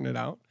 we're figuring it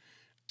out.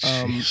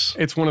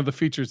 It's one of the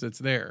features that's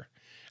there.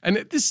 And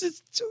this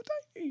is so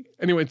tiny.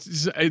 Anyway,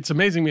 it's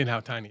amazing me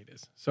how tiny it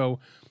is. So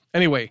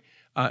anyway,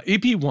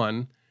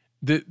 EP1,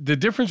 the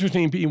difference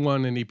between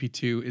EP1 and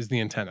EP2 is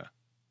the antenna,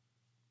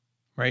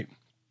 right?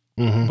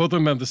 Mm-hmm. Both of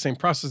them have the same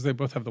process. They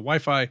both have the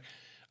Wi-Fi.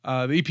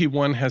 The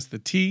EP1 has the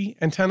T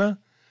antenna.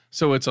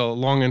 So it's a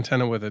long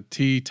antenna with a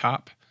T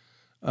top.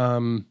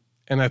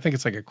 And I think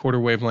it's like a quarter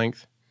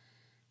wavelength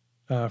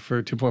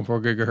for 2.4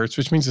 gigahertz,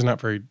 which means it's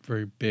not very,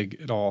 very big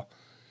at all.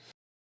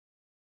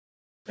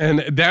 And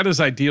that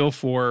is ideal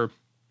for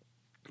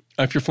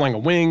if you're flying a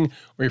wing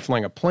or you're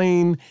flying a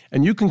plane,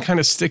 and you can kind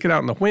of stick it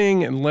out in the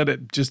wing and let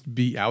it just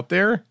be out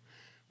there,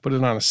 put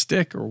it on a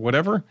stick or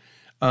whatever.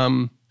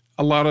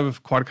 A lot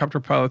of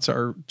quadcopter pilots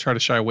try to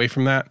shy away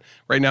from that.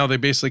 Right now, they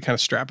basically kind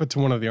of strap it to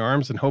one of the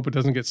arms and hope it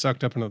doesn't get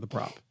sucked up into the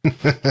prop,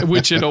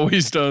 which it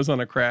always does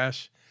on a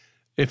crash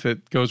if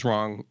it goes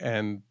wrong,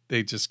 and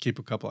they just keep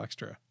a couple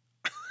extra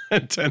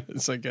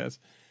antennas, I guess.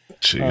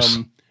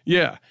 Jeez.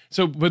 Yeah.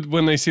 So, but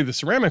when they see the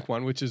ceramic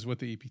one, which is what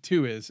the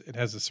EP2 is, it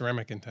has a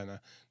ceramic antenna.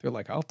 They're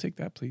like, I'll take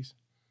that, please.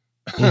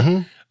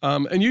 Mm-hmm.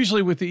 And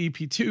usually with the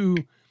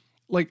EP2,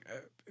 like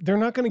they're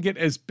not going to get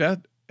as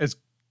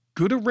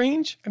good a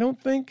range, I don't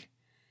think.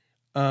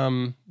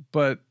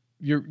 But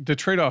the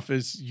trade-off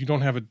is you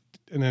don't have an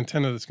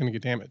antenna that's going to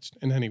get damaged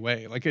in any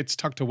way. Like it's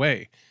tucked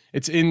away.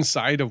 It's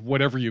inside of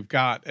whatever you've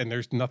got, and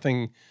there's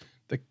nothing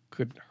that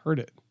could hurt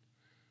it,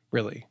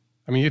 really.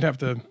 I mean, you'd have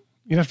to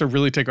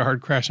really take a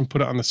hard crash and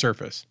put it on the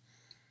surface.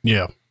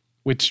 Yeah.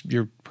 Which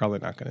you're probably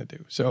not going to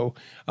do. So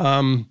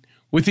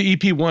with the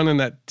EP1 and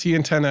that T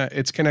antenna,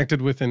 it's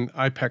connected with an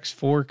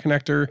IPEX4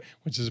 connector,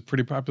 which is a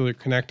pretty popular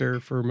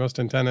connector for most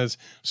antennas.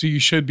 So you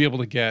should be able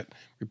to get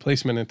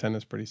replacement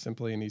antennas pretty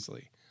simply and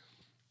easily.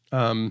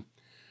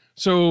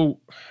 So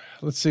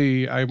let's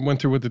see. I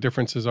went through what the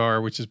differences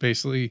are, which is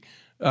basically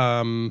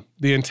the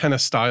antenna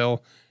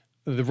style,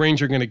 the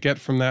range you're going to get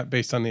from that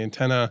based on the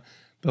antenna.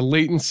 The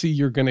latency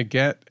you're going to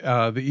get,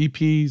 the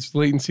EP's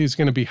latency is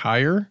going to be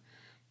higher.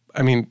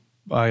 I mean,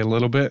 by a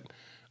little bit.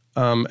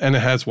 And it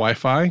has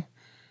Wi-Fi.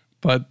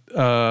 But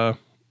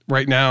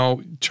right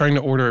now, trying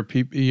to order a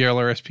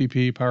ELRS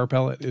PP power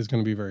pellet is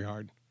going to be very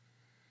hard.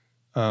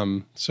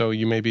 So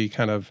you may be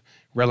kind of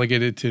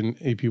relegated to an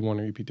AP1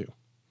 or AP2.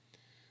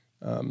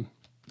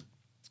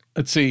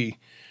 Let's see.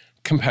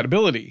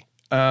 Compatibility.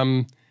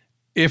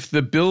 If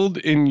the build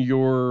in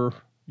your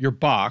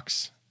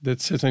box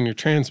that sits on your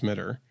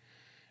transmitter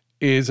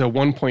is a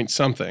 1 point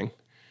something,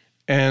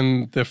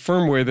 and the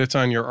firmware that's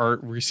on your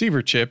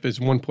receiver chip is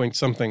 1 point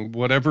something,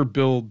 whatever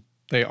build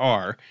they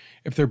are,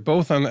 if they're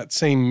both on that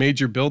same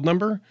major build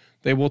number,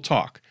 they will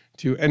talk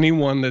to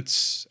anyone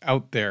that's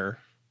out there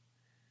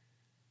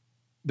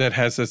that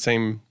has the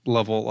same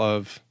level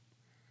of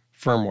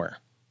firmware.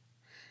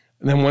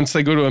 And then once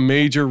they go to a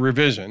major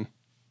revision,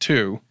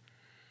 2,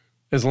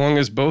 as long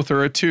as both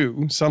are a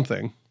 2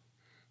 something,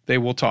 they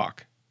will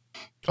talk.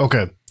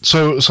 Okay.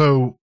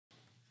 So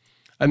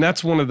and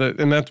that's one of the,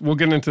 and that we'll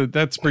get into,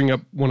 that's bring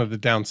up one of the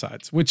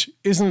downsides, which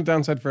isn't a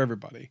downside for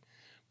everybody,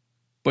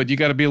 but you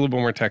got to be a little bit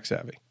more tech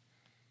savvy.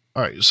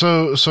 All right.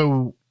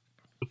 So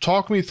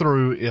talk me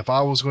through if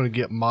I was going to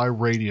get my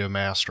Radio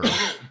Master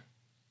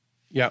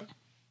yeah,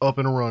 up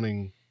and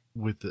running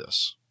with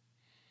this,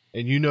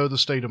 and you know the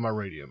state of my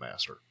Radio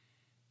Master.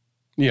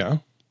 Yeah.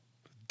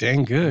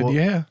 Dang good. Well,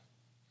 yeah.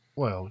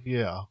 Well,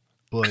 yeah,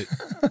 but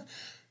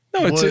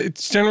no,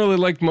 it's generally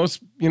like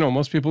most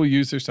people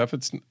use their stuff.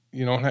 It's,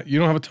 you don't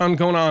have a ton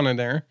going on in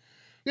there.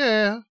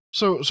 Yeah.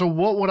 So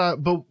what I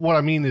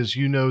mean is,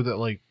 that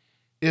like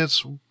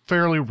it's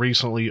fairly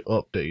recently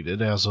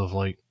updated as of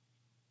like,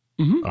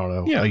 I don't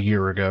know, a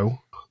year ago.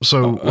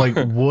 So like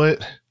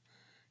what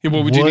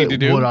would you need to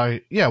do?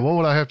 What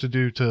would I have to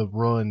do to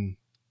run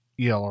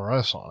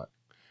ELRS on it?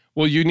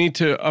 Well, you need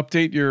to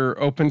update your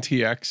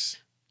OpenTX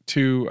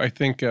to, I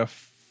think, a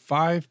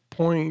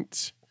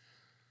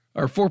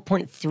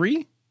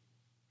 4.3.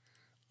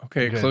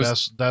 Okay,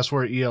 close. That's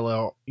where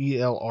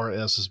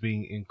ELRS is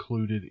being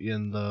included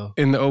in the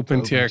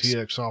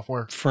OpenTX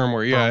software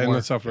firmware. Yeah, in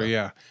the software.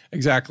 Yeah,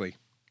 exactly.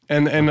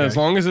 And as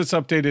long as it's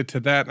updated to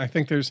that, I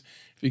think if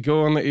you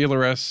go on the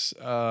ELRS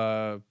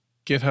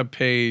GitHub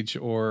page,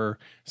 or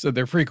so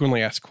they're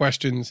frequently asked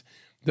questions,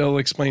 they'll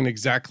explain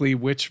exactly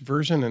which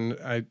version. And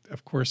I've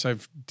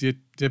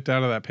dipped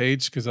out of that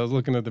page because I was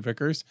looking at the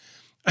Vickers.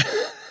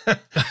 I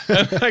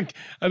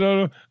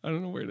don't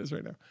know where it is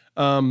right now.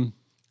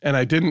 And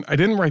I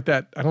didn't write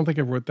that. I don't think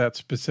I wrote that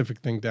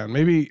specific thing down.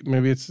 Maybe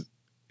it's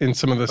in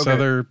some of this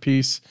other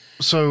piece.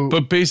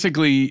 But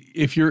basically,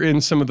 if you're in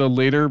some of the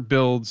later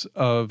builds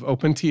of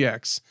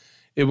OpenTX,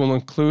 it will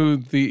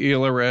include the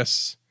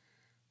ELRS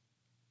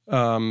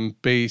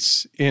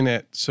base in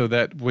it, so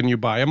that when you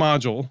buy a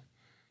module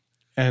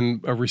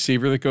and a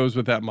receiver that goes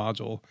with that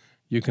module,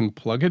 you can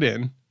plug it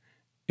in.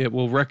 It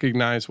will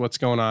recognize what's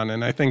going on.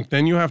 And I think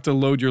then you have to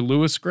load your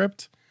Lua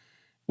script,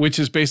 which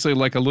is basically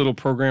like a little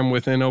program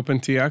within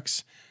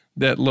OpenTX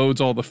that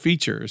loads all the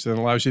features and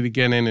allows you to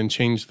get in and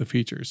change the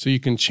features. So you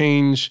can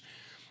change,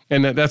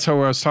 and that's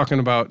how I was talking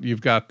about.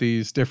 You've got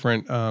these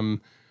different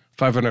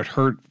 500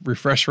 hertz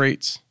refresh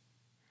rates.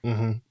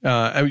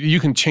 Mm-hmm. You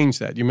can change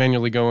that. You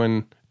manually go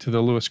in to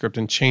the Lua script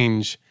and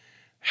change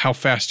how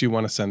fast you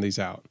want to send these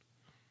out.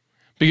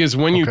 Because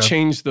when you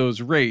change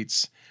those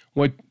rates,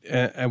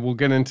 and we'll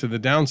get into the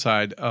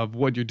downside of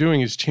what you're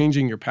doing is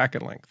changing your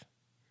packet length.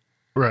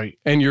 Right.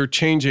 And you're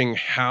changing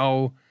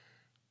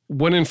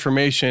what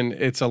information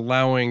it's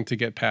allowing to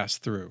get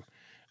passed through.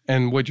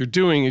 And what you're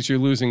doing is you're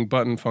losing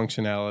button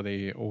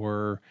functionality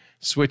or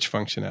switch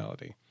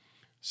functionality.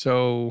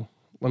 So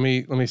let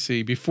me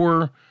see.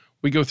 Before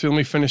we go through, let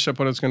me finish up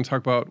what I was going to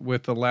talk about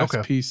with the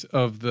last piece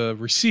of the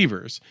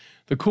receivers.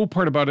 The cool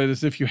part about it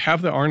is if you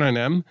have the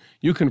R9M,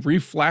 you can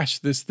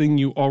reflash this thing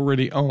you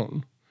already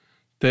own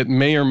that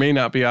may or may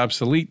not be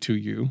obsolete to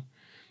you,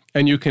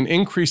 and you can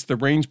increase the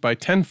range by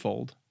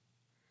tenfold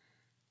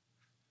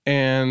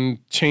and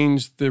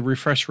change the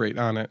refresh rate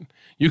on it.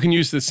 You can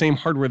use the same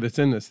hardware that's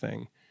in this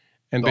thing.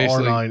 And the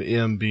basically,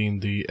 R9M being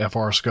the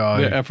FR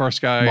Sky. The FR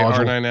Sky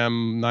module.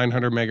 R9M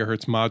 900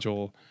 megahertz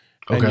module.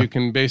 And you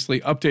can basically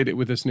update it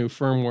with this new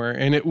firmware,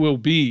 and it will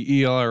be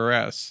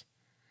ELRS.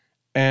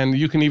 And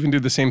you can even do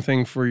the same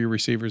thing for your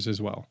receivers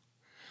as well.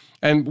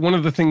 And one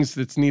of the things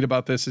that's neat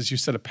about this is you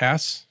set a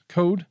pass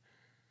code,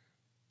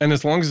 and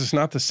as long as it's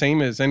not the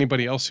same as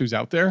anybody else who's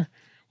out there,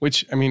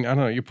 which, I mean, I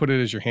don't know, you put it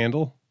as your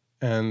handle,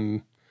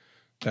 and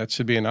that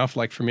should be enough.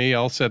 Like for me,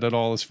 I'll set it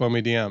all as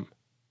FoamyDM.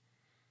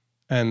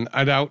 And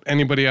I doubt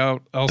anybody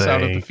else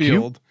out of the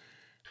field.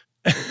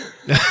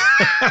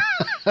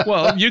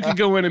 Well, you can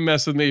go in and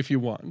mess with me if you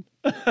want.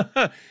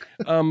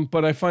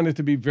 But I find it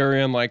to be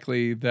very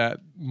unlikely that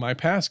my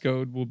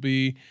passcode will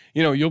be,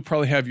 you'll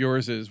probably have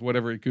yours as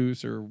whatever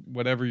goose or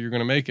whatever you're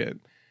going to make it.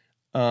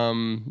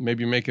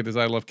 Maybe make it as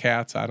I love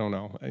cats. I don't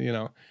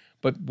know,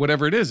 but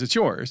whatever it is, it's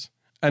yours.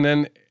 And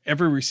then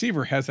every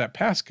receiver has that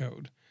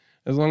passcode.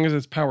 As long as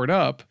it's powered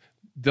up,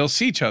 they'll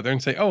see each other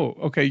and say, "Oh,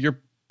 okay,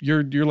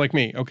 you're like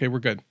me. Okay, we're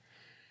good."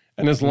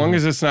 And as long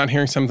as it's not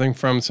hearing something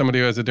from somebody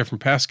who has a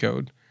different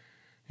passcode,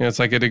 it's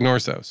like it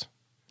ignores those.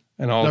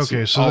 And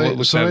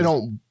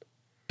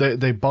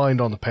they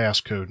bind on the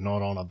passcode,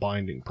 not on a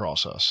binding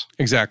process.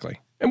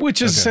 Exactly, and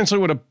which is essentially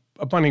what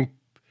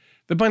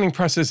the binding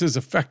process is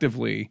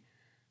effectively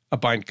a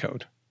bind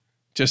code.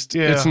 Just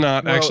it's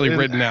not actually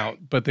written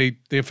out, but they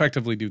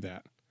effectively do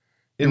that.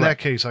 In that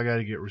case, I got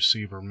to get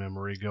receiver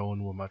memory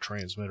going with my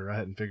transmitter. I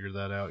hadn't figured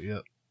that out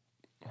yet.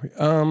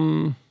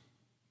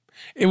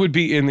 It would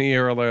be in the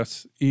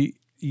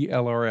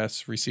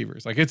ELRS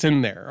receivers. Like it's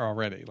in there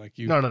already. Like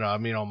you. No. I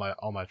mean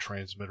on my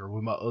transmitter.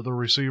 With my other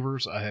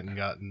receivers, I hadn't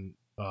gotten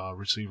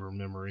receiver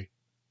memory.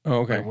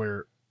 Oh, okay.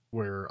 Like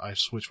where I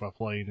switch my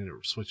plane and it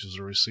switches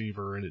the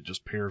receiver and it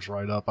just pairs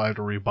right up. I have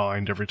to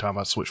rebind every time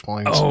I switch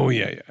planes. Oh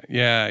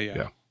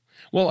yeah.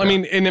 Well, I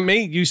mean, and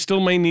you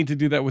still may need to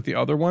do that with the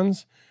other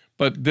ones.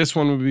 But this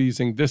one would be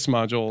using this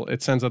module.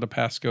 It sends out a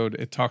passcode.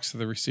 It talks to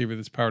the receiver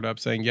that's powered up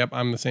saying, yep,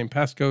 I'm the same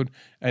passcode,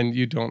 and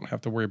you don't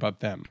have to worry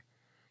about them.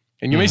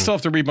 And you may still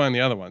have to rebind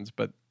the other ones,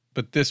 but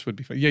this would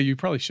be fun. Yeah, you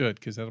probably should,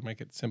 because that'll make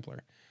it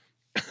simpler.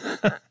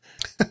 It's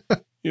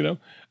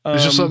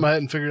just something I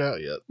hadn't figured out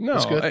yet. No.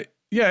 That's good.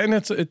 And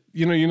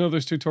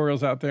there's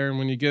tutorials out there, and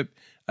when you get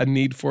a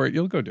need for it,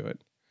 you'll go do it.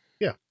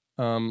 Yeah.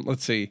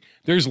 Let's see.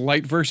 There's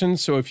light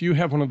versions. So if you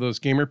have one of those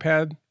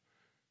GamerPad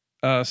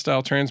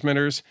style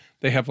transmitters,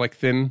 they have like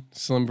thin,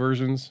 slim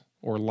versions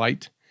or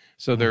light.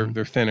 So they're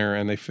thinner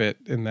and they fit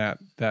in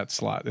that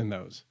slot in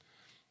those.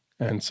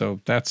 And so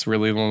that's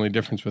really the only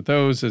difference with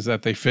those is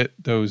that they fit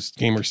those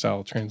gamer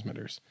style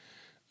transmitters.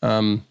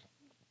 All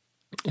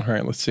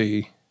right, let's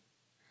see.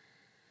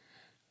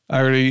 I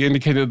already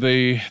indicated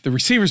the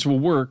receivers will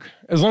work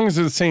as long as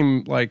they're the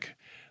same, like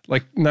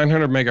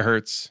 900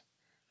 megahertz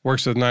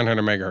works with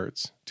 900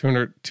 megahertz.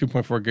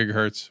 2.4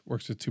 gigahertz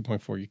works with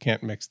 2.4. You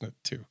can't mix the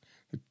two.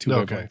 They're two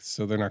wavelengths,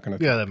 so they're not going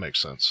to. Yeah, that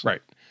makes sense.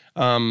 Right.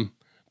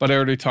 But I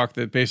already talked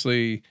that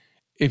basically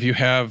if you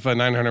have a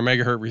 900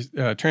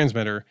 megahertz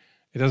transmitter,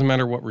 it doesn't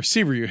matter what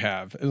receiver you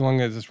have. As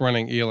long as it's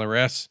running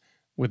ELRS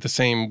with the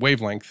same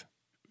wavelength,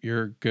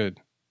 you're good.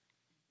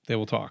 They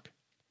will talk.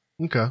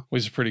 Okay.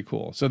 Which is pretty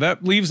cool. So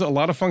that leaves a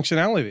lot of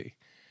functionality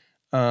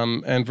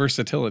and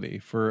versatility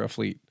for a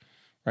fleet,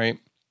 right?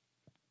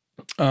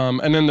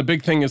 And then the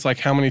big thing is like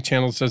how many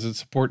channels does it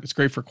support? It's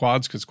great for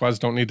quads because quads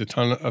don't need a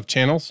ton of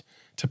channels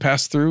to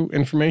pass through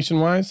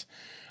information-wise.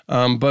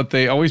 But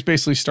they always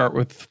basically start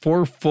with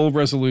 4 full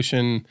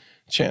resolution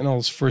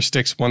channels for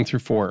sticks 1 through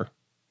 4.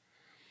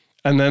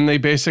 And then they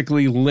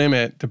basically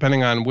limit,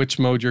 depending on which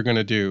mode you're going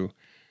to do,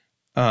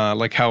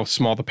 like how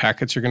small the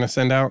packets you're going to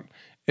send out,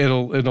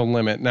 it'll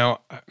limit. Now,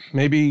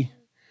 maybe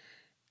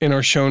in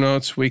our show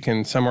notes we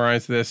can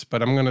summarize this,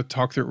 but I'm going to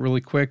talk through it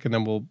really quick, and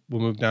then we'll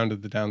move down to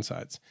the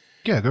downsides.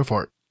 Yeah, go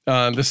for it.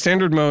 The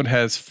standard mode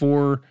has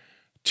 4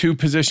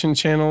 2-position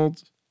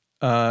channels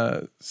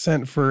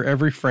sent for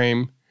every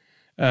frame,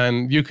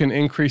 and you can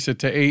increase it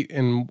to 8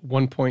 in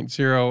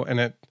 1.0, and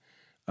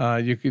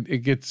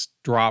it gets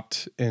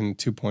dropped in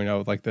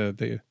 2.0, like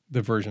the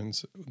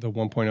versions, the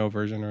 1.0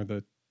 version or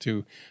the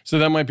 2. So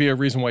that might be a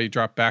reason why you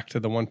drop back to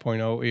the 1.0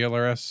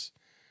 ELRS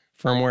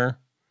firmware.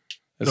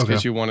 That's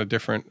because you want a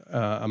different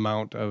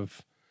amount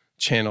of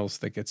channels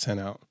that get sent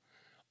out.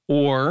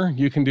 Or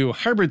you can do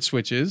hybrid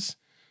switches.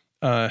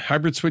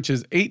 Hybrid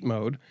switches 8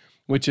 mode,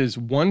 which is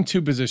 1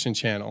 2-position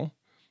channel,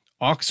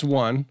 aux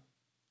 1,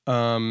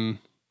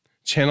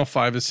 channel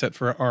 5 is set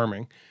for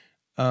arming.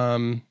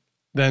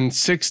 Then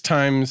 6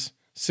 times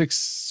 6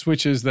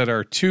 switches that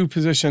are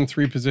 2-position,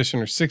 3-position,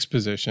 or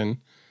 6-position,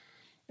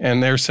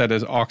 and they're set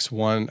as aux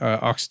 1,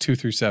 aux 2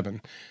 through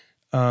 7.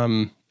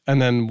 And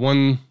then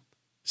 1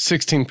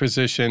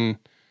 16-position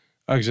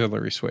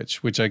auxiliary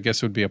switch, which I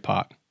guess would be a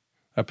pot.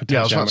 A potentiometer. Yeah,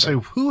 I was about to say,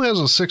 who has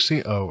a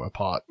 16? Oh, a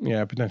pot.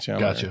 Yeah, a potentiometer.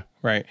 Gotcha.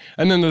 Right.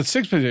 And then the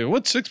 6th position.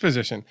 What's 6th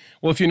position?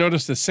 Well, if you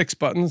notice the 6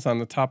 buttons on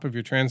the top of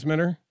your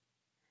transmitter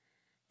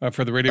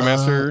for the Radio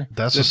Master,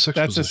 that's a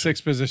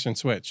 6th position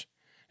switch.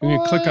 And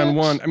you click on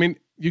one. I mean,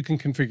 you can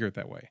configure it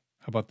that way.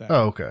 How about that?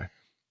 Oh, okay.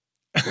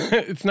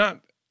 It's not,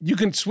 you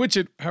can switch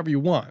it however you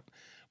want.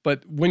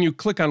 But when you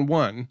click on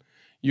one,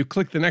 you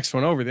click the next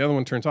one over, the other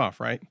one turns off,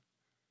 right?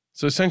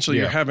 So essentially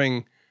you're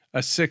having a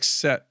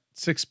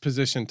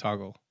 6-position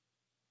toggle.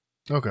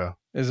 Okay.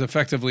 Is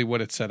effectively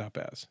what it's set up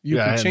as. You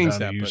can change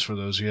that. Use for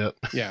those yet.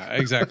 Yeah,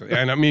 exactly.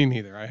 I me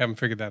neither. I haven't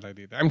figured that out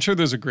either. I'm sure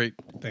there's a great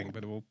thing,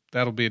 but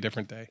that'll be a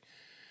different day.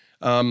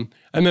 And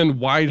then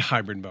wide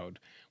hybrid mode,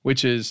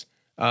 which is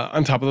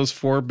on top of those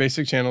 4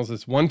 basic channels.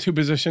 It's 1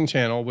 2-position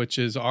channel, which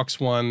is aux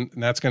 1,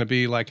 and that's going to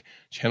be like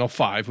channel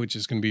 5, which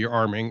is going to be your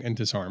arming and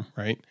disarm,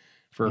 right?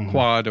 For a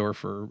quad or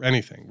for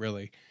anything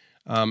really.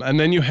 And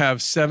then you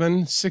have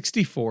 7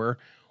 64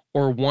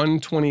 or 1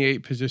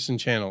 28-position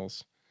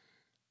channels.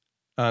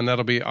 And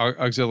that'll be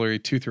auxiliary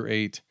 2 through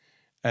 8.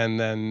 And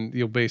then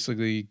you'll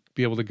basically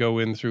be able to go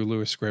in through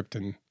Lewis script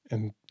and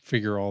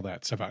figure all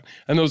that stuff out.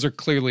 And those are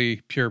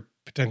clearly pure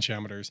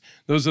potentiometers.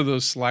 Those are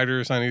those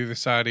sliders on either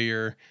side of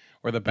your,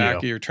 or the back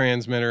of your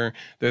transmitter.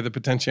 They're the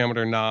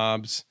potentiometer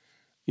knobs,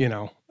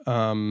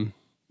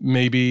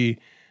 maybe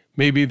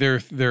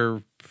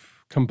they're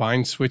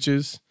combined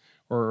switches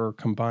or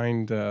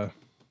combined, what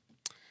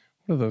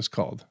are those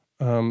called?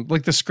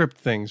 Like the script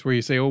things where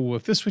you say, oh, well,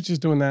 if this switch is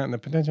doing that and the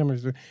potentiometer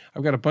is doing,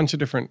 I've got a bunch of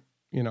different,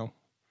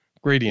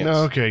 gradients.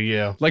 Okay,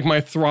 yeah. Like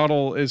my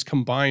throttle is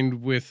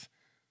combined with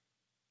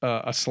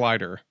a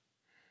slider.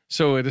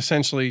 So it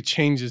essentially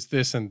changes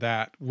this and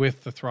that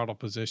with the throttle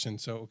position.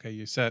 So, okay,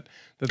 you set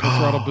that the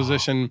throttle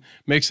position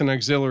makes an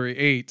auxiliary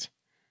 8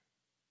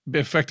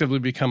 effectively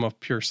become a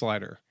pure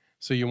slider.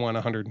 So you want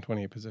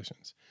 128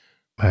 positions.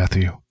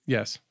 Matthew.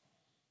 Yes.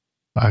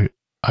 I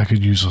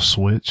could use a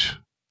switch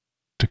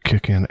to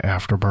kick in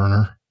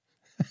afterburner.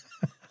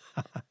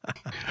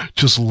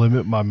 Just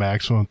limit my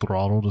maximum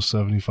throttle to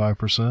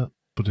 75%,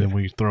 but then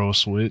when you throw a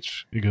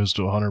switch, it goes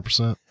to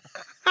 100%.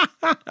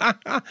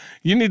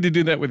 You need to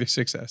do that with your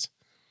 6S.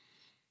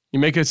 You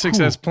make a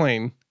 6S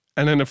plane,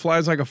 and then it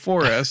flies like a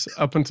 4S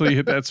up until you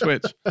hit that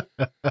switch.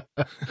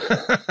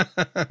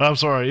 I'm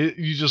sorry.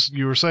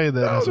 You were saying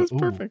that. Oh, that's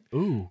perfect.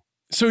 Ooh.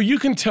 So you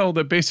can tell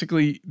that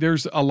basically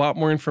there's a lot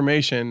more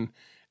information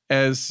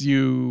as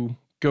you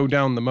go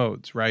down the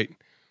modes, right?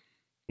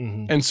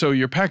 Mm-hmm. And so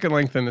your packet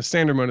length in the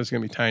standard mode is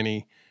going to be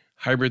tiny.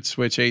 Hybrid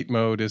switch 8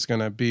 mode is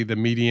going to be the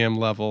medium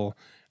level,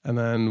 and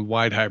then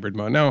wide hybrid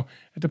mode. Now,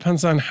 it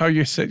depends on how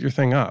you set your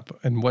thing up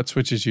and what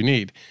switches you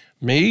need.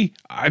 Me,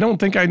 I don't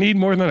think I need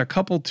more than a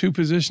couple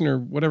 2-position or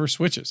whatever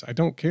switches. I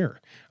don't care.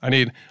 I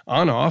need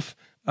on, off,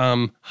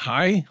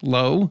 high,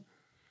 low,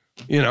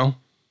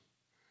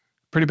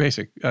 pretty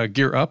basic.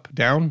 Gear up,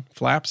 down,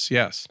 flaps,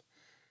 yes.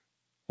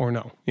 Or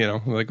no,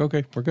 like,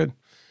 okay, we're good.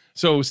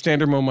 So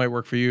standard mode might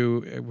work for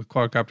you. With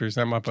quadcopters,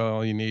 that might be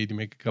all you need. You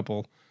make a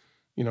couple,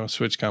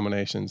 switch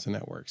combinations, and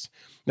that works.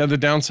 Now, the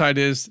downside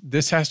is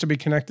this has to be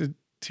connected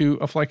to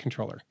a flight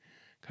controller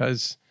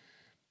because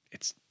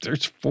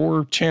there's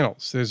 4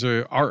 channels.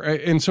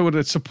 And so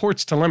it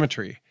supports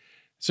telemetry.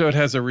 So it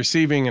has a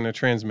receiving and a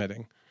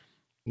transmitting.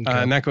 Okay.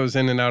 And that goes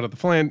in and out of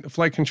the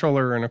flight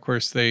controller. And of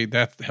course,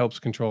 that helps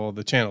control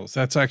the channels.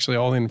 That's actually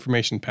all the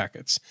information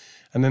packets.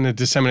 And then it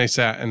disseminates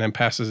that and then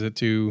passes it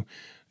to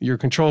your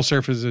control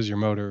surfaces, your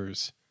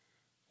motors,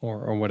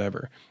 or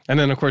whatever. And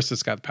then, of course,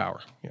 it's got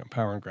power,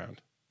 power and ground.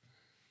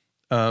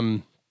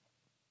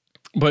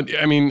 But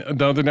I mean,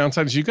 the other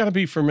downside is you got to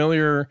be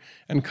familiar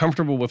and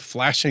comfortable with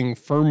flashing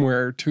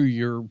firmware to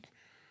your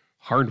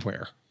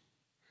hardware.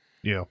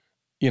 Yeah.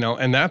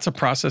 And that's a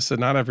process that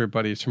not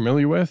everybody is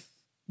familiar with,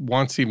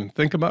 wants to even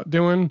think about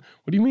doing.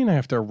 What do you mean I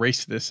have to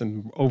erase this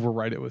and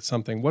overwrite it with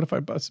something? What if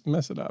I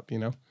mess it up,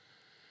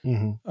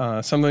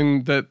 Mm-hmm.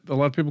 Something that a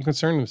lot of people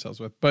concern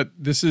themselves with. But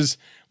this is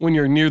when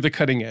you're near the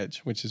cutting edge,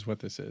 which is what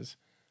this is.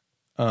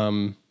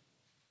 I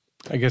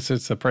guess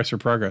it's the price for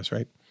progress,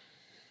 right?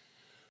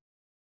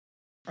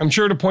 I'm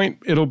sure at a point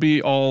it'll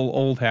be all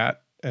old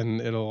hat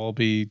and it'll all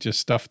be just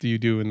stuff that you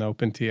do in the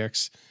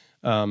OpenTX,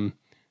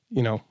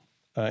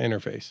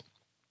 interface.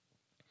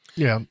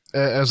 Yeah,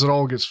 as it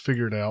all gets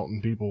figured out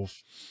and people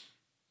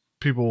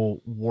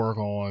work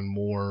on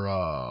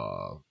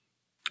more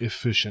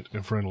efficient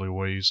and friendly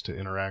ways to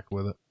interact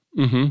with it.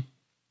 Mm-hmm.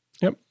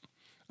 Yep.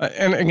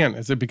 And again,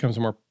 as it becomes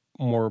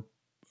more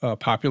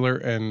popular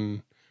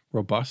and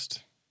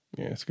robust,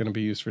 it's going to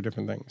be used for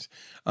different things.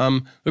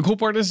 The cool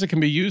part is it can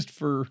be used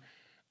for.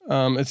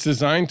 It's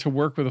designed to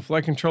work with a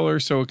flight controller,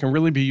 so it can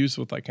really be used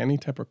with like any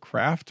type of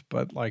craft.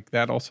 But like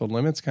that also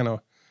limits kind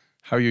of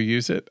how you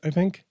use it, I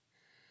think.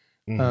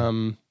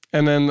 Mm-hmm.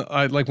 And then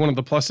like one of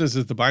the pluses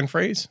is the bind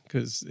phrase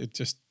because it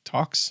just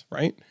talks,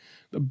 right?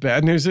 The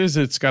bad news is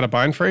it's got a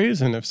bind phrase,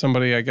 and if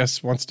somebody, I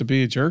guess, wants to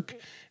be a jerk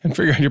and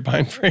figure out your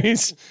bind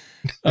phrase,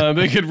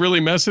 they could really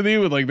mess with you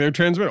with like their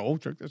transmitter. Oh,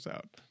 check this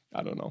out.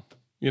 I don't know.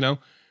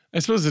 I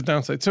suppose the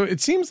downside. So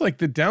it seems like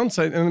the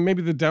downside, and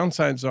maybe the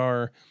downsides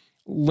are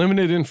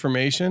limited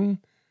information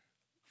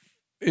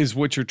is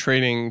what you're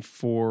trading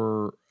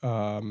for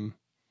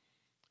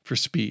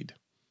speed,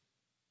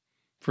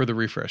 for the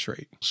refresh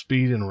rate.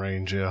 Speed and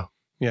range, yeah.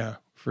 Yeah,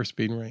 for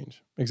speed and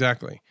range.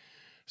 Exactly.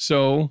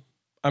 So,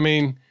 I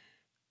mean,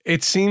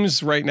 it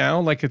seems right now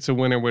like it's a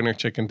winner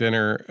chicken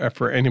dinner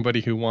for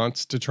anybody who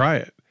wants to try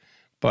it.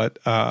 But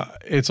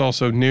it's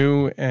also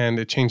new and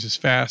it changes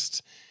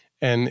fast.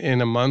 And in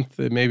a month,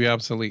 it may be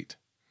obsolete.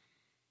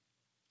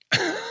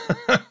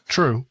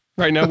 True.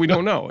 Right now, we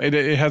don't know.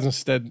 It hasn't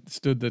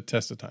stood the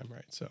test of time,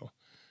 right? So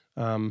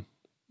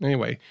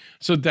anyway,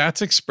 so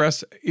that's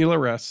Express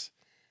ELRS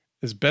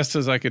as best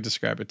as I could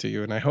describe it to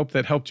you. And I hope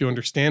that helped you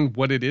understand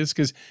what it is,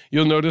 because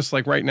you'll notice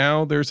like right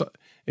now,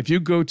 if you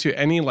go to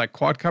any like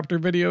quadcopter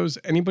videos,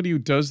 anybody who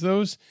does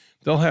those,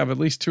 they'll have at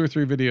least 2 or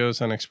 3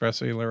 videos on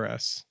Express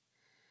ELRS.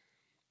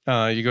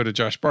 You go to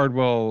Josh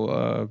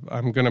Bardwell.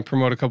 I'm going to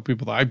promote a couple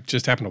people that I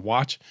just happen to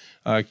watch.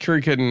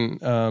 Curry Kitten,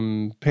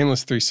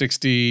 Painless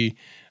 360,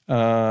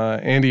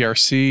 Andy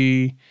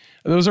RC.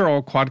 Those are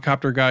all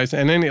quadcopter guys.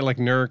 And then like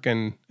Nurk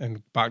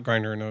and Bot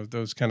Grinder and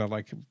those kind of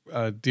like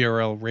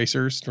DRL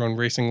racers, Drone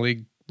Racing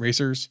League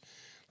racers.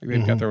 Like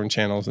they've got their own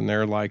channels and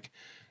they're like,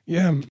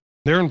 yeah,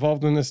 they're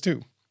involved in this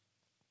too.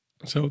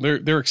 So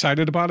they're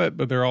excited about it,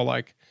 but they're all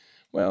like,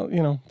 well,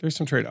 there's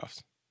some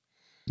trade-offs.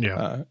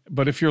 Yeah.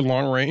 But if you're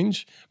long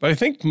range, but I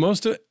think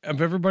most of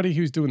everybody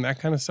who's doing that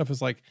kind of stuff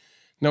is like,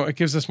 no, it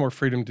gives us more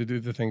freedom to do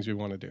the things we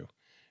want to do.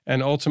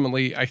 And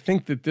ultimately, I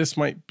think that this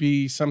might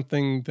be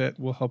something that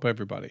will help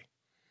everybody.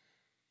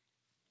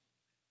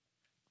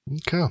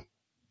 Okay.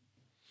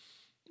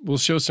 We'll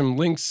show some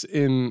links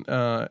in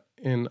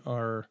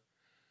our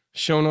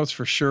show notes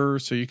for sure,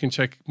 so you can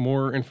check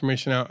more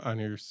information out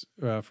on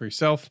for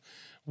yourself.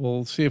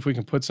 We'll see if we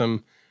can put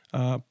some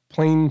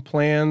plane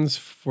plans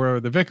for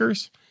the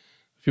Vickers.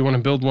 If you want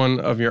to build one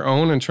of your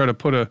own and try to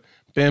put a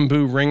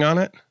bamboo ring on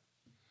it.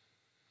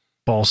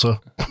 Balsa.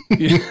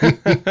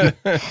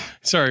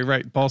 Sorry,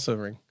 right. Balsa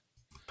ring.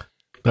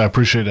 I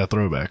appreciate that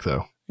throwback,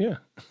 though. Yeah.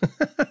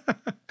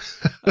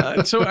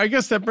 So I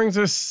guess that brings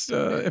us,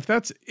 if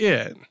that's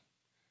it,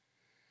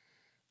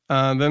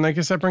 then I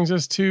guess that brings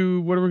us to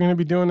what are we going to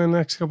be doing in the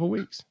next couple of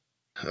weeks?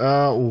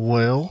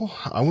 Well,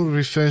 I'm going to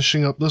be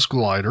finishing up this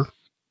glider,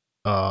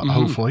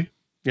 hopefully.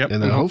 Yep.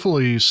 And then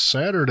hopefully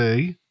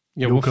Saturday,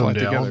 you'll we'll come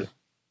down. Together.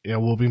 Yeah,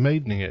 we'll be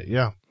mating it.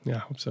 Yeah. Yeah, I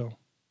hope so.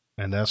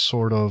 And that's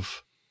sort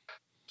of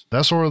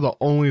the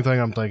only thing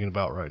I'm thinking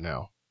about right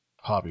now,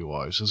 hobby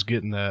wise, is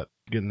getting that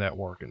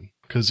working.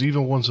 Because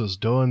even once it's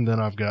done, then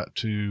I've got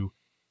to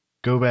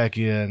go back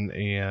in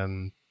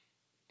and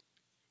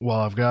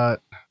I've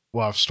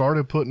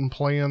started putting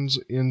plans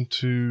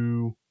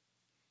into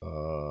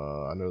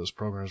I know this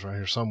program's right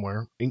here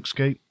somewhere,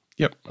 Inkscape.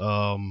 Yep.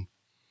 I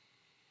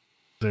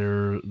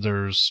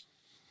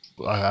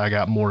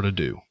got more to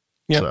do.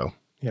 Yep. So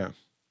yeah.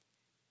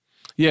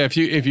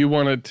 If you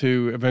wanted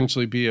to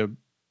eventually be a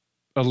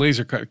a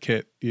laser cut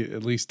kit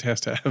at least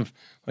has to have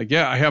like,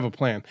 I have a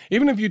plan.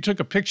 Even if you took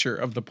a picture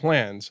of the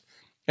plans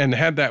and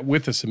had that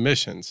with the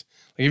submissions,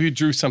 like if you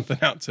drew something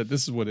out and said,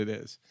 this is what it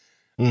is,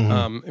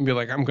 and be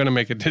like, I'm going to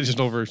make a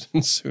digital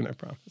version soon, I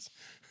promise.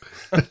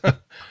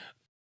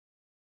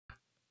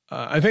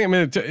 I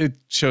think, it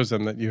shows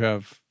them that you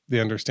have the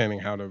understanding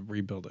how to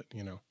rebuild it,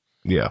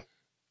 Yeah.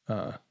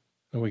 And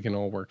we can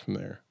all work from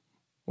there.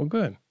 Well,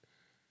 good.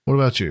 What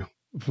about you?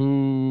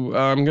 I'm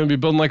going to be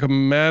building like a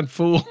mad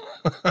fool.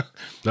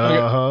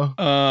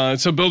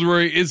 So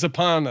Build-A-Worry is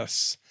upon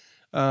us.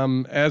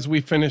 As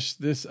we finish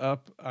this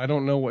up, I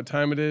don't know what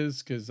time it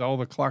is because all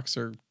the clocks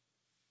are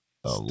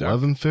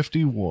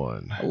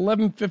 11:51.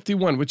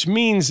 11:51, which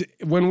means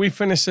when we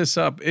finish this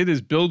up, it is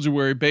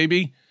Build-A-Worry,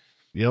 baby.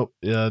 Yep.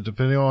 Yeah.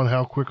 Depending on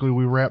how quickly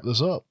we wrap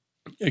this up.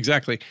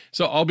 Exactly.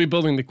 So I'll be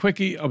building the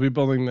Quickie. I'll be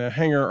building the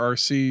Hanger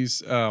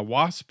RC's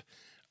Wasp.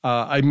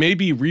 I may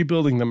be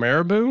rebuilding the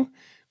Marabou.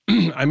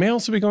 I may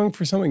also be going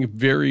for something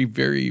very,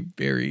 very,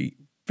 very,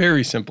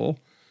 very simple.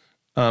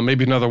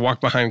 Maybe another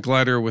walk-behind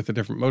glider with a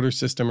different motor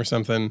system or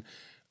something.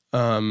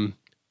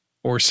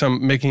 Or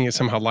making it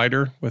somehow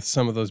lighter with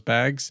some of those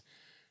bags.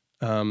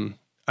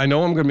 I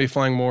know I'm going to be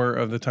flying more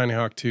of the Tiny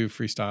Hawk 2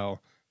 freestyle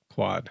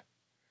quad,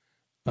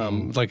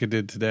 like I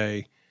did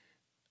today.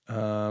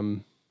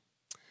 And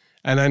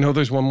I know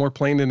there's one more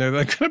plane in there that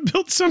I'm going to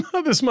build somehow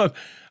this month.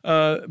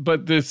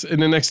 But in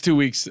the next 2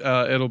 weeks,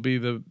 it'll be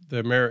the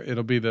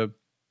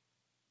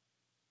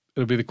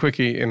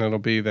Quickie and it'll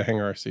be the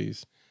Hanger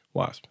RC's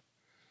Wasp.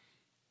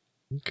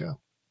 Okay.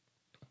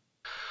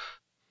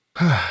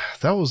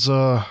 That was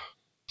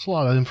it's a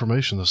lot of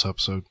information this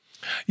episode.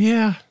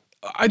 Yeah.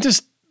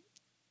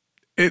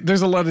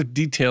 There's a lot of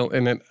detail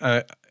in it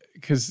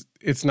because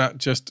it's not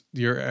just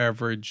your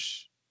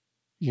average,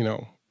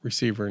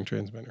 receiver and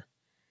transmitter.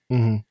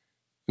 Mm-hmm.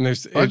 And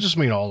I just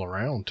mean all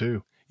around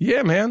too.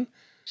 Yeah, man.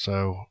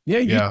 So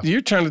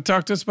you're trying to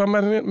talk to us about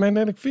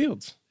magnetic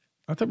fields.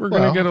 I thought we were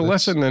going to get a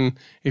lesson, and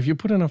if you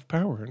put enough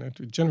power in it,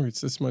 it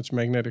generates this much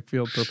magnetic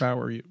field per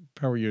power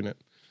unit.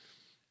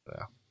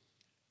 Yeah.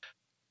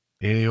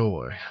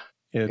 Anyway,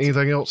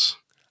 anything else?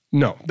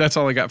 No, that's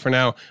all I got for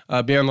now.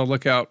 Be on the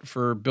lookout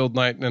for Build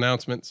Night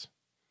announcements.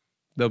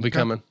 They'll be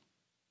coming.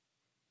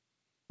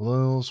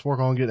 Well, let's work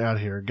on getting out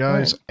of here.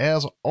 Guys,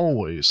 as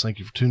always, thank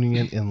you for tuning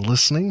in and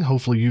listening.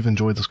 Hopefully you've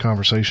enjoyed this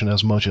conversation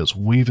as much as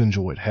we've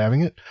enjoyed having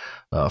it.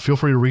 Feel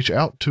free to reach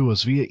out to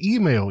us via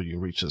email. You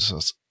can reach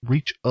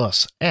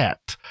us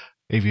at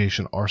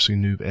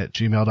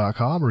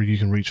aviationrcnoob@gmail.com, or you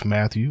can reach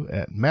Matthew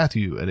at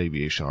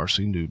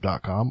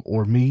aviationrcnoob.com,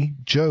 or me,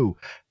 Joe,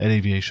 at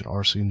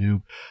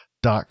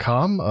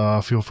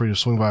aviationrcnoob.com. Feel free to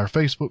swing by our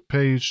Facebook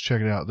page,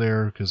 check it out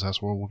there, because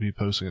that's where we'll be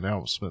posting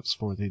announcements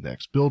for the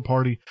next build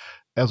party,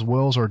 as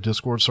well as our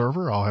Discord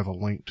server. I'll have a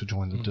link to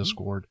join the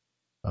Discord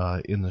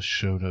in the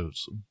show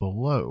notes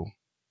below.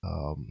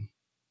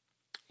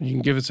 You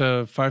can give us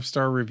a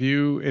 5-star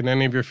review in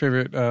any of your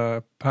favorite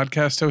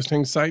podcast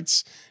hosting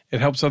sites. It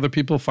helps other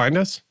people find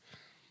us.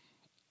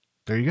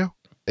 There you go.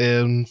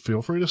 And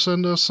feel free to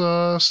send us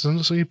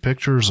any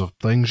pictures of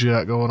things you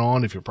got going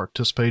on. If you're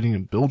participating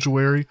in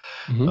Build-A-Worry,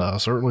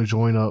 certainly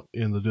join up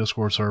in the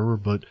Discord server,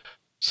 but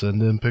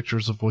send in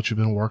pictures of what you've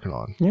been working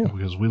on. Yeah.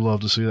 Because we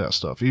love to see that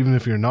stuff. Even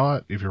if you're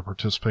not, if you're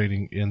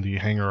participating in the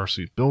Hanger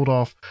RC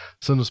build-off,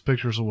 send us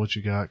pictures of what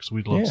you got, because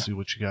we'd love to see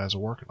what you guys are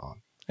working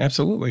on.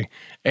 Absolutely.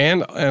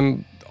 And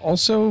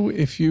also,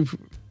 if you've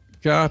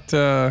got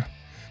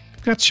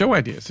show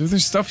ideas, if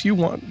there's stuff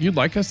you'd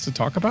like us to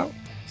talk about,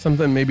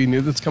 something maybe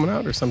new that's coming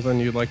out or something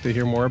you'd like to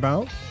hear more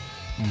about,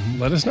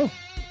 let us know.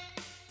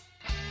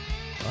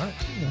 All right.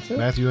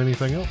 Matthew,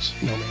 anything else?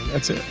 No, man.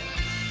 That's it.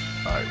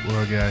 All right. We're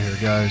going to get out of here,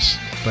 guys.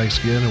 Thanks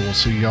again, and we'll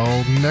see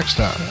y'all next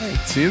time. All right.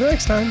 See you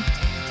next time.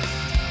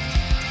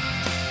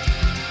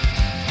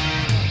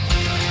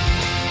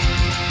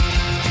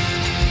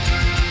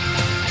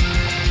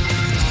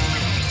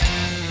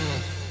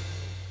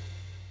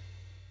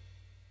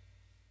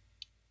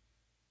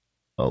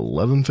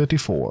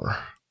 $11:54.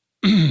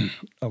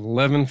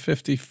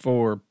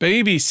 11:54.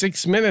 Baby,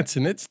 6 minutes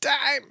and it's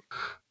time.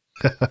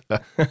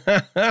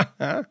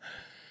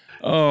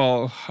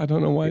 Oh, I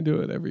don't know why I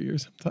do it every year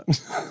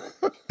sometimes.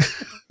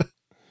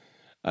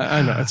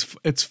 I know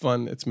it's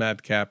fun. It's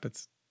madcap.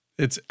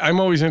 I'm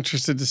always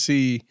interested to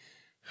see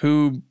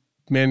who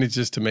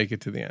manages to make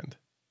it to the end.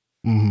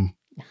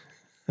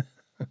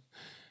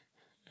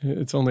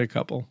 It's only a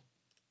couple.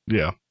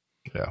 Yeah.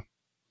 All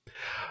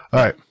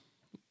right.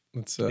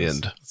 Let's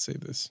end. Let's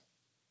save this.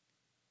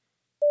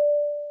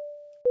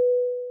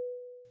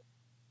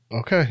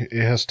 Okay,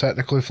 it has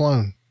technically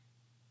flown.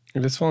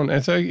 It is flown.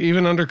 It's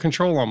even under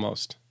control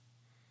almost.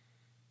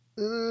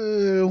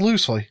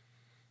 Loosely.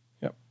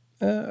 Yep.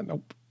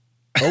 Nope.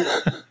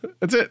 Oh,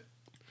 that's it.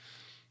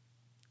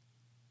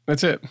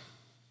 That's it.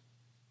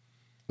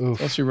 Oof.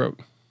 That's what she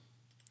wrote.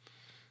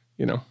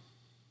 All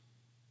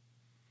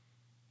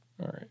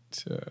right.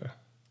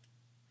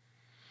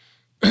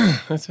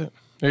 That's it.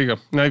 There you go.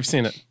 Now you've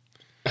seen it.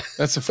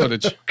 That's the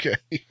footage. Okay.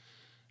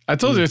 I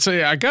told you,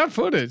 I got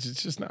footage.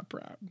 It's just not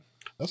proud.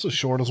 That's as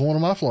short as one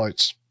of my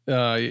flights.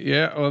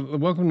 Yeah. Well,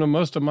 welcome to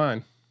most of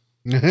mine.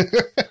 Yeah.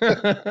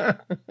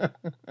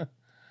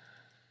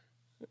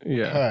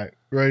 Yeah. All right.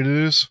 Ready to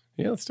do this?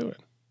 Yeah, let's do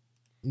it.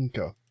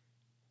 Okay.